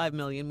 $25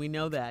 million. We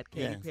know that,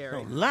 Katy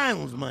Perry. So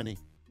Lionel's money.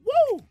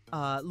 Woo!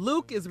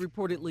 Luke is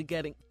reportedly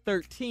getting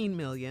 $13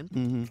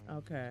 million.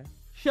 Okay.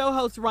 Show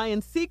host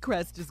Ryan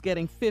Seacrest is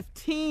getting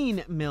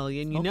 $15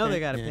 million. You know they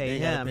got to pay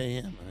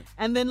him.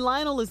 And then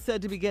Lionel is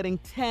said to be getting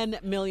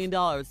 $10 million.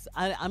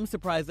 I'm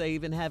surprised they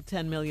even have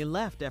 $10 million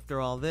left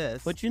after all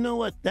this. But you know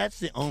what? That's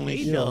the only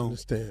You show. don't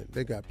understand.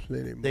 They got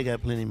plenty of money. They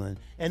got plenty of money.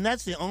 And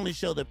that's the only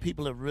show that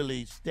people have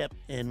really stepped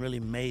and really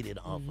made it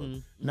off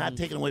of. Not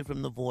taken away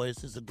from The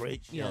Voice. It's a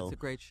great show. Yeah, it's a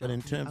great show. But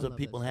in terms I of love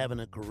people having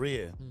a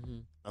career,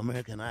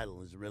 American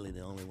Idol is really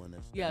the only one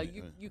that's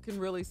you can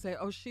really say,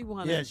 oh, she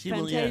won Yeah, it. she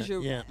won, Fantasia,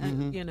 yeah.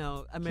 you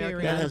know,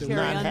 American That Idol. has Carrie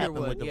not happened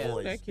Underwood. with The yeah.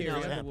 Voice. That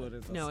Carrie Underwood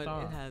is a No,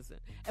 star. it hasn't.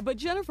 But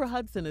Jennifer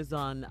Hudson is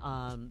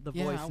on The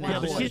Voice now. Yeah,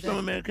 but she's from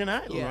American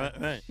Idol,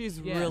 right? She's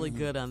really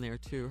good on there,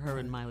 too. Her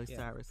and Miley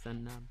Cyrus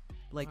and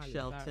Blake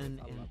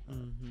Shelton.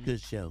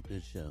 Good show.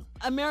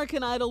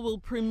 American Idol will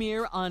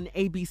premiere on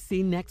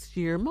ABC next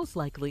year, most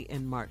likely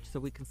in March, so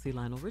we can see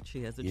Lionel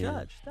Richie as a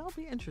judge. That'll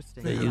be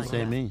interesting. Yeah, you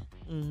say me.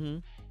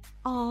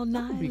 All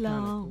night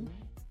long.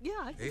 Yeah,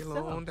 I think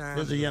so.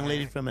 There's a young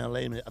lady from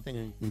L.A., I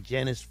think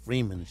Janice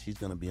Freeman. She's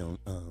going to be on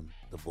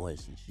The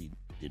Voice, and she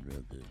did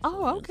real good.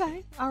 Oh,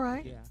 okay. All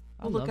right. Yeah.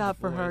 We'll look out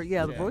for her.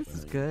 Yeah, The Voice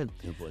is good.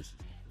 The Voice is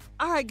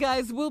All right,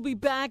 guys, we'll be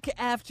back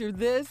after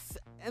this,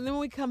 and then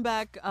when we come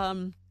back,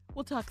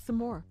 we'll talk some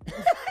more.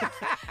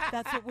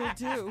 That's what we'll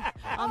do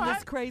on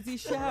this crazy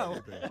show.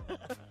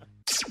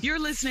 You're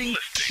listening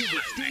to the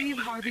Steve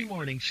Harvey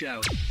Morning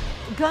Show.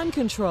 Gun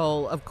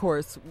control, of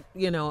course,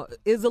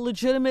 is a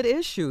legitimate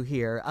issue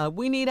here.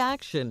 We need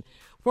action.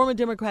 Former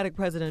Democratic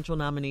presidential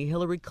nominee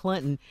Hillary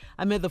Clinton,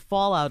 amid the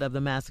fallout of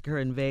the massacre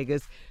in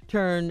Vegas,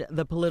 turned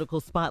the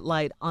political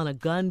spotlight on a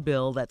gun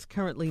bill that's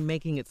currently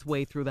making its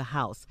way through the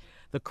House.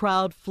 The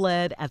crowd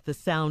fled at the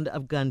sound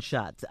of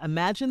gunshots.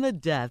 Imagine the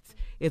deaths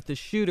if the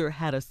shooter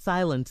had a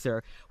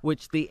silencer,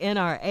 which the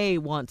NRA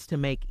wants to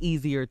make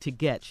easier to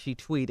get, she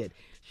tweeted.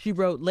 She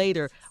wrote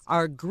later,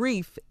 "Our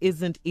grief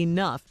isn't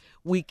enough.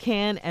 We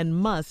can and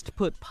must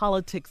put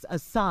politics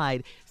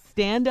aside,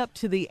 stand up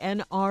to the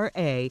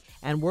NRA,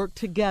 and work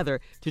together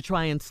to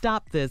try and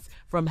stop this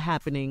from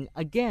happening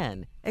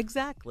again."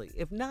 Exactly.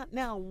 If not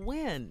now,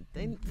 when?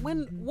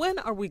 When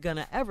are we going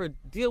to ever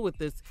deal with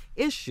this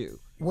issue?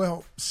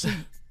 Well, see,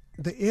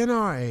 the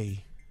NRA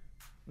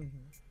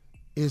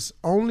is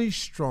only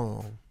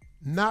strong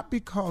not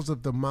because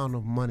of the amount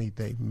of money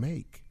they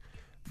make,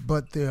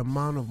 but the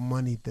amount of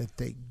money that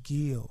they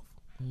give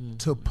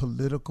to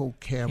political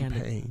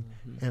campaign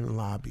and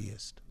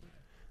lobbyists.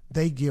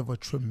 They give a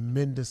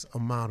tremendous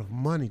amount of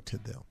money to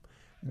them.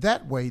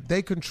 That way,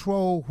 they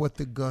control what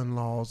the gun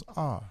laws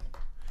are.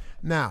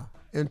 Now,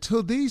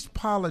 until these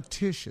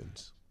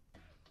politicians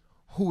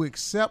who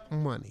accept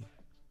money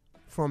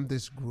from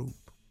this group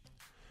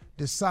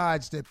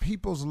decides that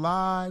people's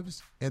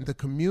lives and the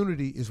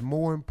community is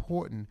more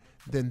important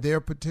than their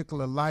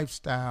particular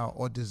lifestyle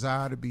or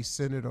desire to be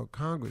senator or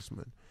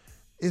congressman,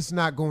 it's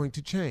not going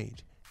to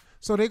change.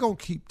 So they're going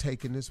to keep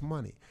taking this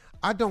money.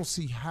 I don't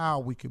see how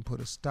we can put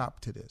a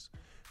stop to this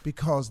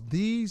because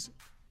these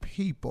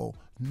people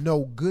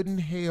know good and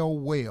hell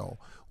well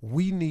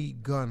we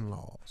need gun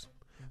laws.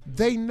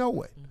 They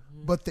know it,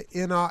 but the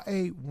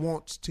NRA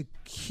wants to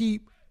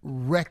keep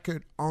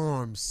record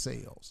arms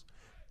sales.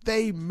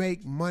 They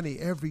make money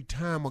every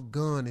time a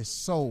gun is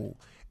sold.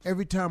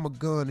 Every time a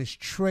gun is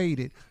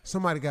traded,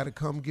 somebody got to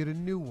come get a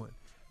new one.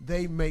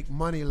 They make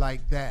money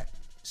like that.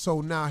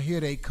 So now here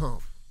they come.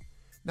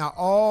 Now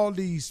all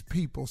these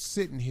people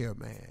sitting here,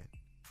 man,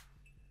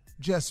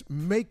 just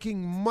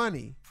making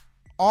money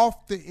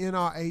off the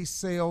NRA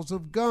sales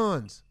of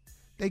guns.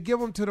 They give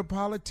them to the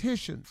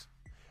politicians.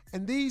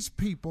 And these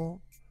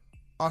people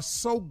are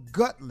so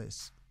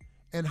gutless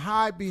and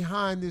hide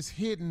behind this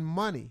hidden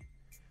money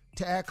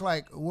to act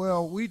like,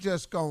 well, we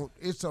just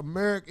it's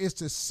America,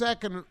 it's the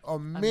Second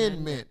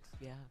Amendment.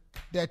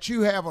 That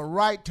you have a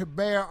right to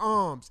bear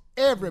arms.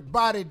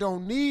 Everybody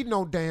don't need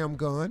no damn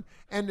gun,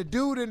 and the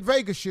dude in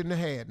Vegas shouldn't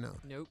have had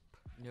none.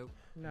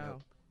 No.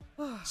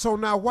 So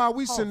now why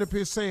we sitting up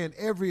here saying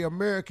every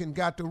American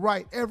got the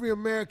right, every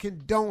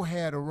American don't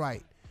have the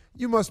right?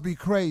 You must be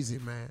crazy,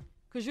 man.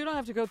 Because you don't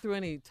have to go through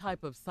any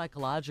type of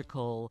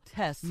psychological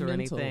tests or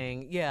Mental.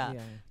 anything. Yeah.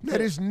 Now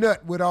this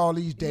nut with all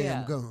these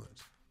damn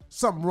guns.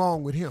 Something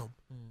wrong with him.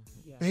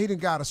 He done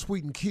got a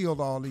sweet and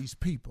killed all these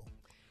people.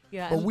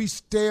 Yeah, But we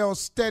still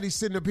steady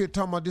sitting up here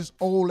talking about this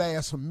old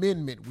ass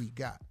amendment we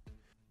got.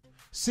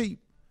 See,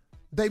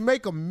 they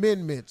make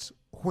amendments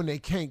when they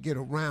can't get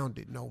around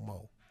it no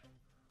more.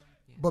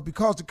 But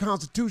because the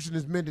Constitution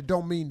is amended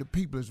don't mean the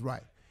people is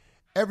right.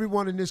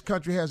 Everyone in this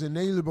country has an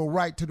inalienable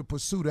right to the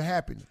pursuit of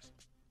happiness.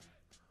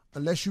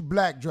 Unless you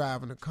black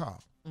driving a car.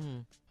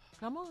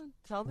 Come on,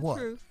 tell the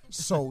truth.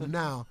 So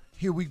now,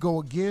 here we go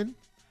again.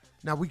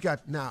 Now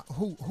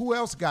who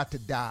else got to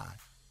die?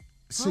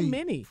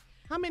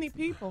 How many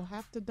people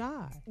have to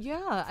die?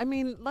 Yeah, I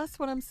mean, that's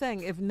what I'm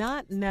saying. If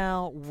not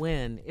now,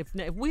 when? If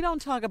we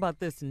don't talk about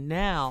this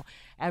now,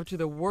 after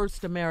the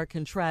worst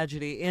American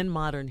tragedy in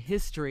modern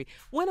history,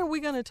 when are we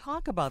going to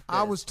talk about this?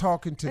 I was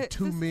talking to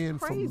two this is men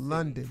crazy. from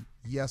London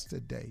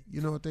yesterday.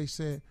 You know what they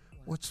said?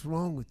 What's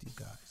wrong with you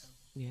guys?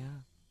 Yeah.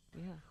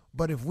 Yeah.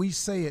 But if we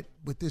say it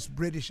with this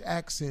British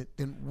accent,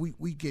 then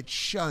we get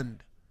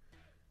shunned.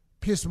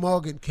 Piers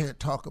Morgan can't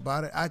talk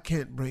about it. I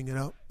can't bring it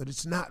up, but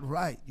it's not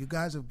right. You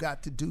guys have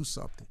got to do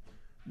something.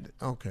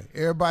 Okay,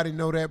 everybody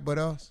know that but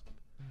us?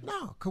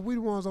 No, because we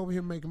the ones over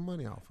here making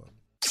money off of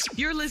it.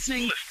 You're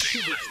listening to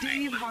the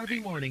Steve Harvey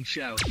Morning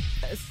Show.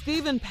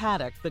 Stephen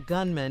Paddock, the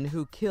gunman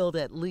who killed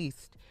at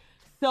least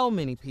so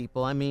many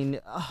people. I mean,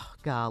 oh,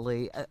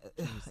 golly.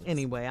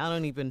 Anyway, I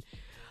don't even...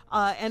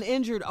 and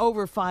injured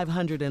over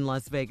 500 in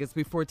Las Vegas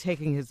before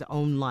taking his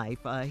own life.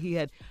 He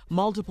had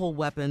multiple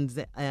weapons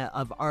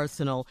of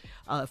arsenal,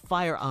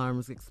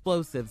 firearms,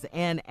 explosives,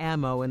 and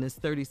ammo in his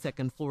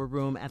 32nd floor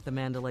room at the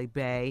Mandalay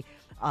Bay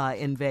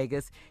in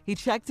Vegas. He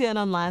checked in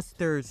on last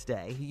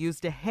Thursday. He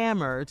used a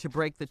hammer to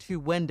break the 2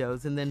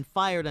 windows and then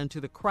fired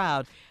onto the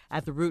crowd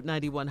at the Route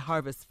 91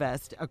 Harvest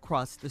Fest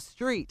across the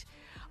street.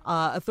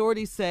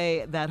 Authorities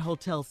say that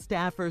hotel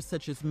staffers,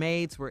 such as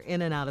maids, were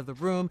in and out of the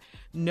room.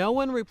 No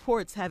one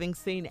reports having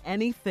seen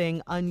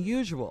anything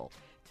unusual.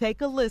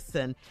 Take a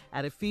listen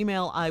at a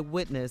female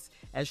eyewitness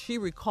as she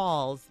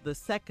recalls the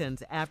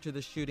seconds after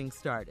the shooting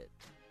started.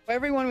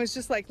 Everyone was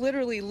just like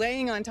literally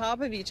laying on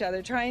top of each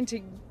other, trying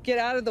to get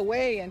out of the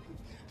way. And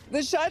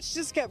the shots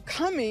just kept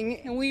coming,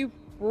 and we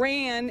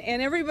ran,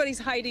 and everybody's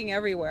hiding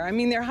everywhere. I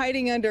mean, they're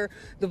hiding under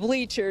the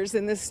bleachers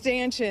and the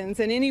stanchions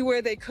and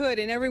anywhere they could,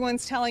 and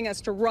everyone's telling us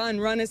to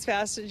run as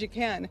fast as you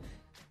can.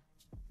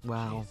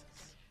 Wow.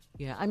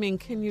 Yeah, I mean,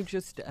 can you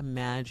just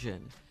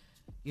imagine,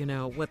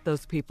 what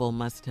those people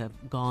must have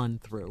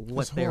gone through,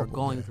 what they're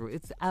going through?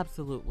 It's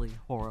absolutely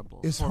horrible.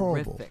 It's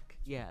horrific. Horrible.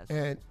 Yes.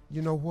 And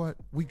you know what?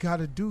 We got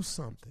to do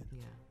something.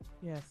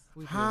 Yeah. Yes,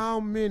 we do. How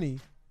many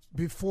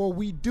before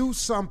we do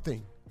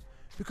something?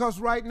 Because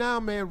right now,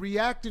 man,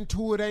 reacting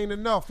to it ain't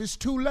enough. It's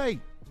too late.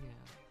 Yeah.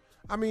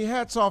 I mean,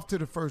 hats off to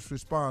the first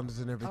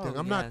responders and everything.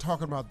 I'm not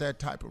talking about that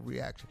type of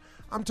reaction.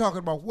 I'm talking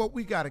about what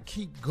we got to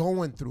keep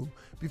going through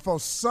before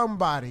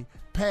somebody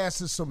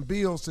passes some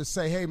bills to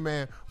say, hey,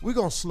 man, we're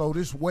going to slow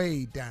this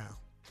way down.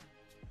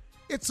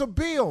 It's a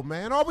bill,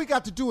 man. All we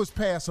got to do is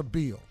pass a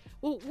bill.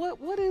 Well,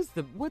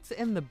 what's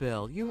in the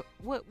bill?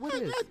 What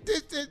is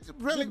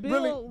really, the bill,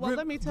 really? Well,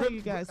 let me tell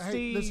you guys, hey,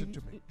 Steve. Listen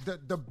to me.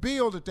 The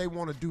bill that they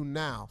want to do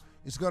now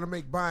is going to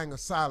make buying a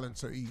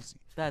silencer easy.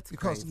 That's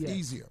because crazy. It's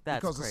easier.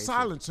 That's because crazy. a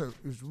silencer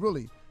is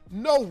really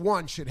no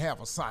one should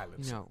have a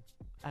silencer. No,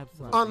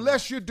 absolutely.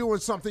 Unless you're doing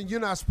something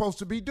you're not supposed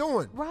to be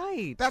doing.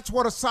 Right. That's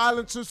what a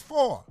silencer's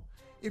for.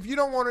 If you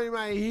don't want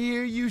anybody to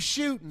hear you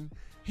shooting,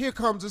 here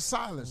comes a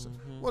silencer.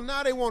 Mm-hmm. Well,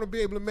 now they want to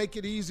be able to make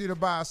it easier to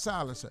buy a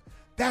silencer.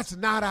 That's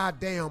not our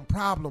damn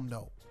problem,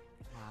 though.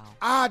 Wow.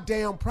 Our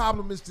damn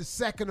problem is the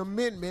Second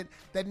Amendment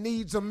that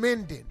needs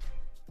amending.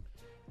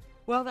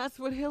 Well, that's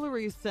what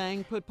Hillary is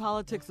saying. Put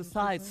politics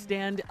aside.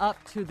 Stand up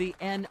to the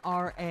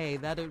NRA.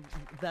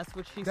 That's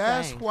what she's saying.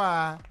 That's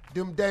why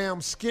them damn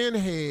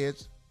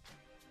skinheads,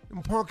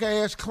 them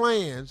punk-ass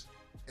clans,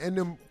 and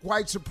them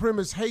white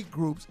supremacist hate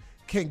groups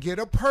can get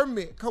a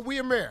permit, because we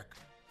America.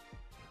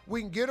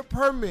 We can get a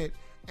permit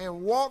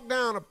and walk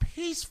down a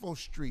peaceful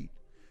street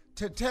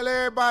to tell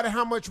everybody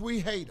how much we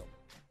hate them.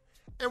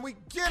 And we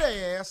get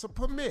their ass a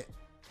permit.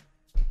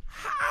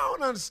 I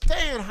don't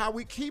understand how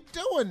we keep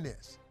doing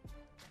this.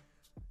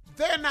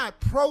 They're not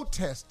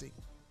protesting.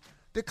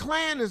 The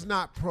Klan is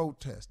not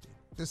protesting.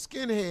 The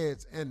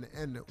skinheads and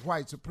the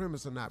white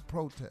supremacists are not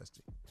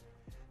protesting.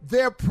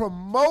 They're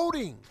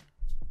promoting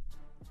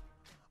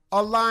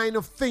a line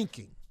of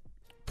thinking.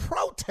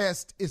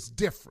 Protest is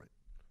different.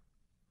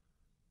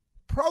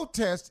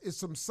 Protest is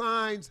some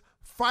signs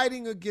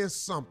fighting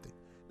against something.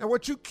 Now,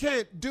 what you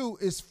can't do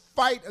is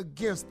fight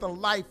against the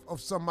life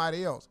of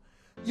somebody else.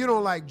 You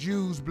don't like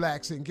Jews,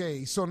 blacks, and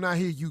gays, so now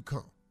here you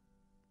come.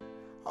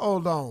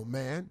 Hold on,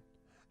 man.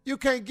 You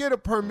can't get a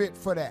permit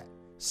for that.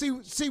 See,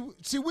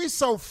 we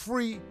so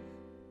free.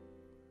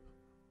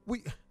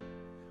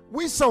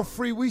 We so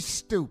free, we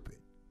stupid.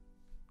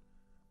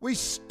 We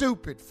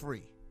stupid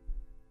free.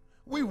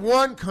 We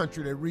one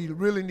country that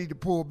really need to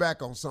pull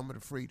back on some of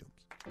the freedoms.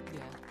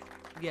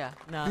 Yeah.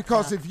 No.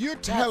 Because if you're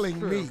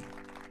telling me,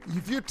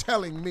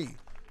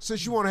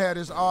 since you want to have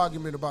this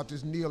argument about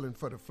this kneeling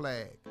for the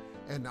flag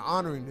and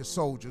honoring the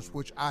soldiers,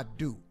 which I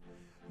do,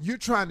 you're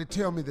trying to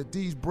tell me that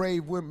these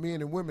brave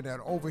men and women that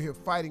are over here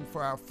fighting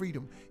for our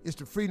freedom is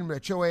the freedom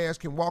that your ass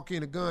can walk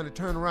in a gun and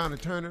turn around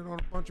and turn it on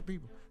a bunch of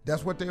people.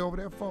 That's what they over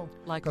there for?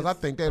 Because I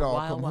think they'd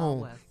all come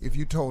home if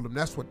you told them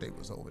that's what they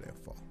was over there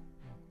for.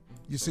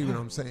 You see what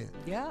I'm saying?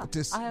 Yeah. But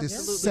this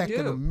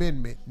Second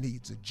Amendment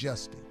needs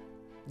adjusting.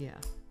 Yeah,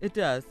 it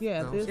does.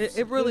 Yeah,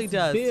 it really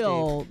does.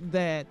 Bill Steve.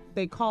 that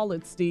they call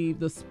it, Steve,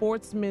 the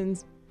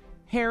Sportsman's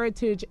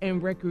Heritage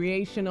and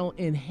Recreational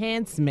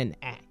Enhancement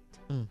Act.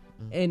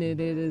 And it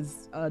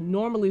is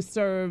normally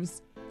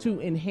serves to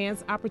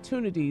enhance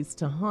opportunities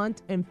to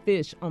hunt and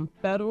fish on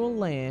federal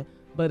land,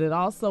 but it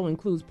also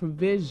includes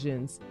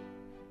provisions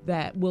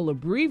that will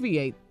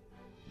abbreviate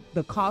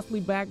the costly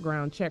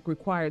background check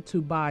required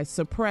to buy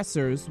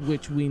suppressors,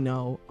 which we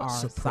know are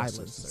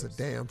silencers. It's a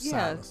damn Yeah,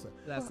 silencer.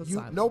 that's a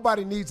silencer.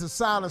 Nobody needs a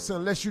silencer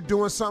unless you're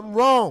doing something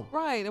wrong.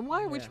 Right, and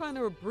why are we trying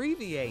to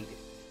abbreviate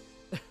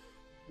it?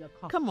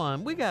 Come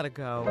on, we gotta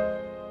go.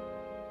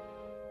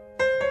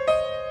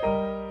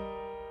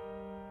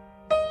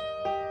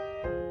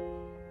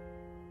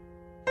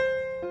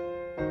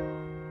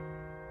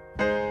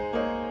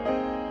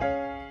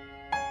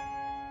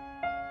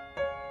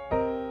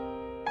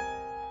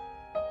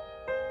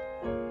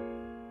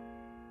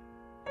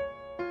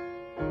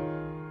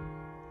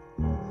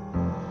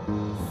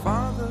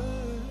 Father,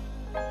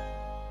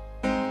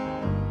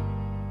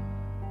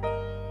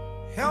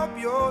 help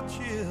your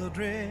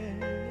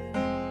children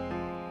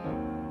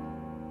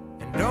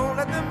and don't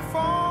let them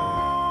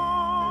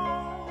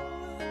fall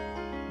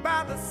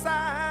by the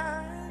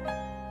side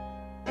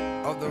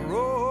of the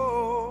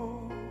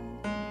road.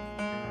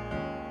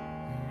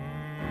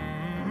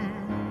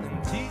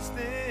 And teach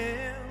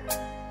them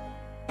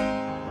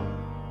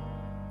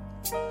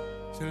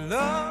to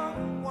love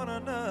one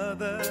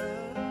another,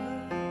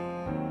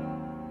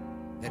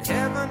 that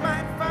heaven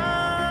might find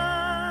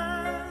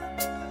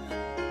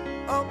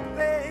a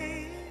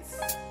place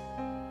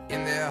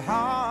in their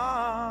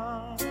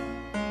hearts.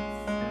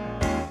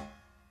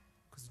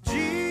 'Cause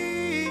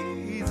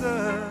Jesus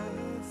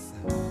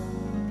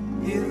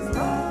is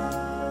love.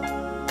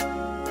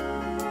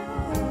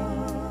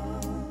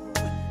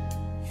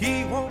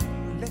 He won't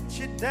let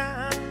you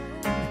down.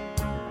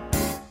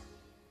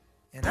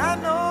 And I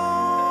know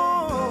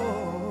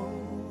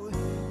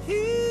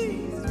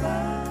He's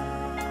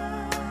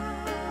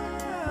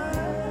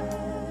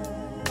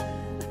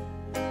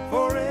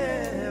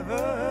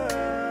forever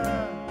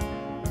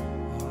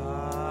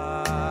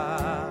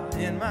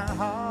in my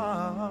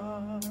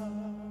heart.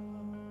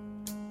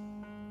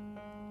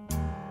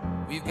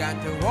 We've got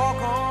to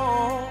walk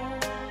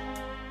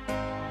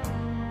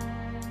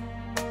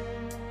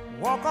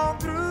on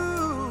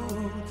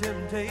through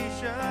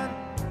temptation,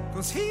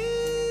 'cause He's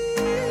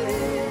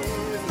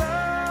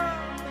love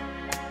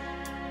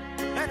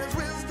and His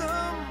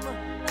wisdom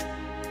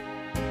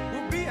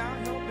will be our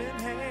helping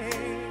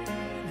hand.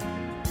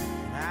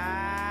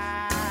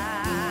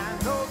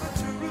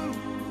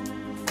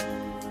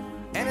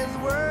 And His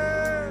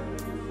word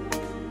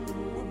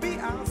will be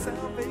our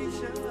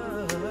salvation.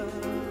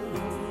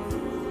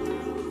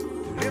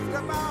 Lift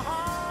up our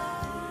hearts.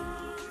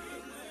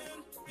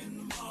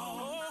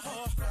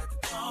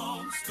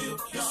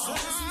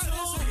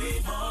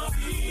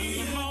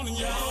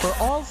 For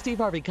all Steve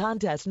Harvey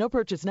contests, no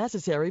purchase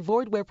necessary,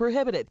 void where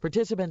prohibited.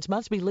 Participants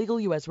must be legal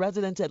U.S.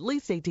 residents at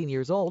least 18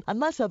 years old,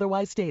 unless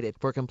otherwise stated.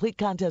 For complete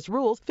contest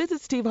rules,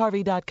 visit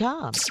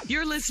steveharvey.com.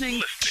 You're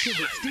listening to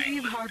the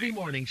Steve Harvey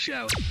Morning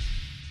Show.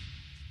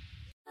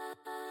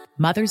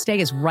 Mother's Day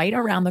is right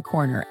around the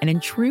corner, and in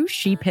true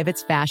She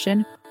Pivots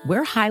fashion,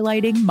 we're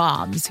highlighting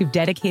moms who've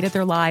dedicated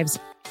their lives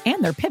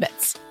and their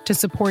pivots to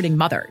supporting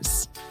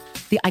mothers.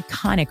 The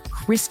iconic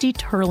Christy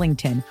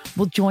Turlington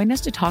will join us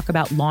to talk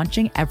about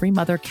launching Every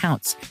Mother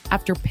Counts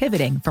after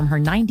pivoting from her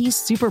 90s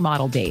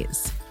supermodel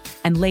days.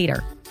 And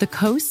later, the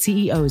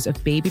co-CEOs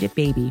of Baby to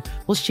Baby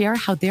will share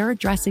how they're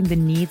addressing the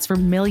needs for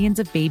millions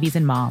of babies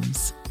and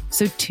moms.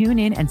 So tune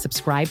in and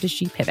subscribe to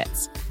She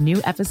Pivots.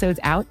 New episodes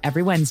out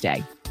every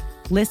Wednesday.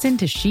 Listen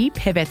to She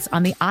Pivots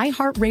on the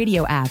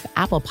iHeartRadio app,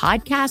 Apple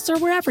Podcasts, or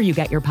wherever you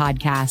get your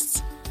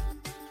podcasts.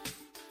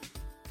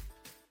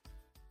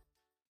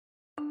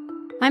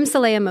 I'm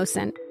Saleha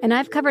Mohsen, and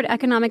I've covered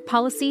economic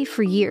policy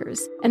for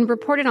years and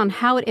reported on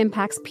how it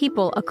impacts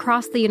people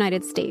across the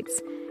United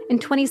States. In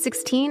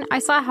 2016, I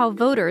saw how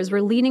voters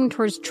were leaning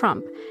towards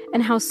Trump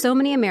and how so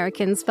many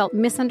Americans felt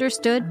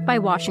misunderstood by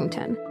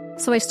Washington.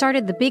 So I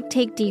started The Big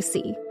Take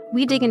DC.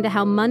 We dig into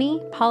how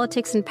money,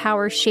 politics, and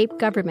power shape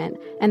government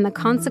and the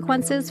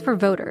consequences for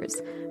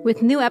voters.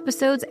 With new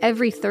episodes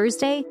every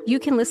Thursday, you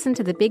can listen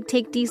to The Big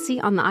Take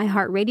DC on the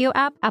iHeartRadio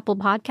app, Apple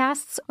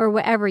Podcasts, or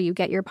wherever you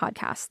get your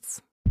podcasts.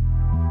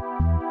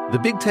 The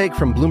Big Take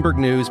from Bloomberg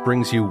News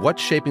brings you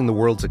what's shaping the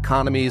world's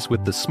economies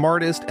with the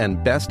smartest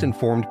and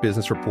best-informed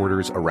business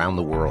reporters around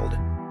the world.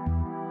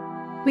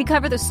 We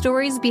cover the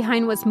stories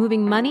behind what's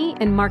moving money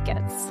and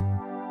markets,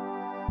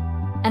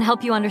 and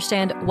help you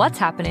understand what's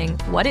happening,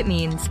 what it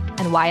means,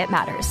 and why it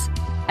matters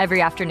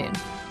every afternoon.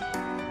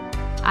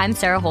 I'm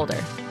Sarah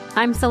Holder.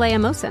 I'm Saleha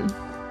Mohsen.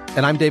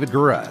 And I'm David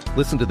Gura.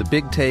 Listen to The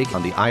Big Take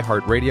on the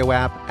iHeartRadio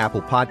app,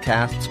 Apple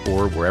Podcasts,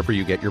 or wherever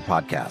you get your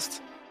podcasts.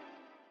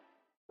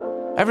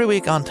 Every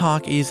week on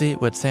Talk Easy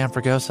with Sam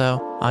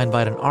Fragoso, I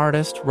invite an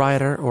artist,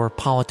 writer, or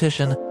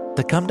politician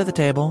to come to the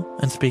table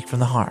and speak from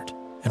the heart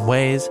in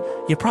ways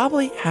you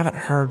probably haven't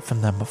heard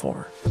from them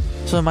before.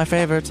 Some of my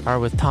favorites are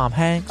with Tom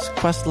Hanks,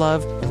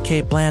 Questlove, and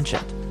Cate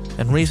Blanchett.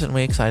 In recent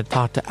weeks, I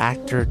talked to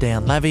actor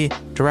Dan Levy,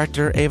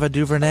 director Ava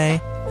DuVernay,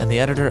 and the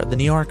editor of The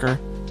New Yorker,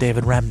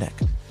 David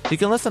Remnick. You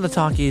can listen to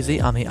Talk Easy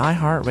on the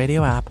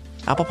iHeartRadio app,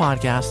 Apple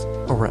Podcasts,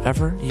 or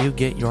wherever you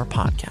get your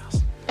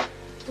podcasts.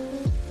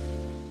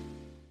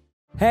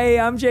 Hey,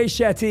 I'm Jay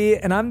Shetty,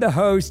 and I'm the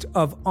host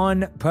of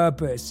On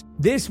Purpose.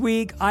 This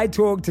week, I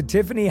talked to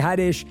Tiffany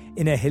Haddish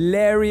in a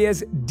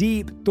hilarious,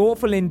 deep,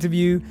 thoughtful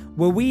interview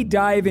where we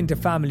dive into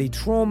family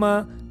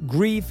trauma,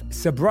 grief,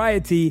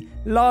 sobriety,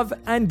 love,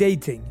 and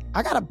dating.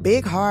 I got a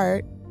big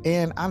heart,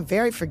 and I'm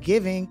very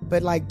forgiving,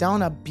 but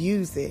don't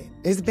abuse it.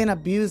 It's been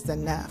abused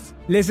enough.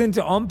 Listen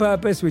to On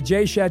Purpose with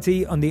Jay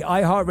Shetty on the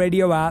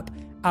iHeartRadio app,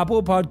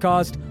 Apple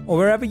Podcast, or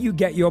wherever you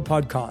get your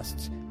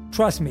podcasts.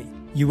 Trust me,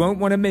 you won't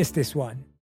want to miss this one.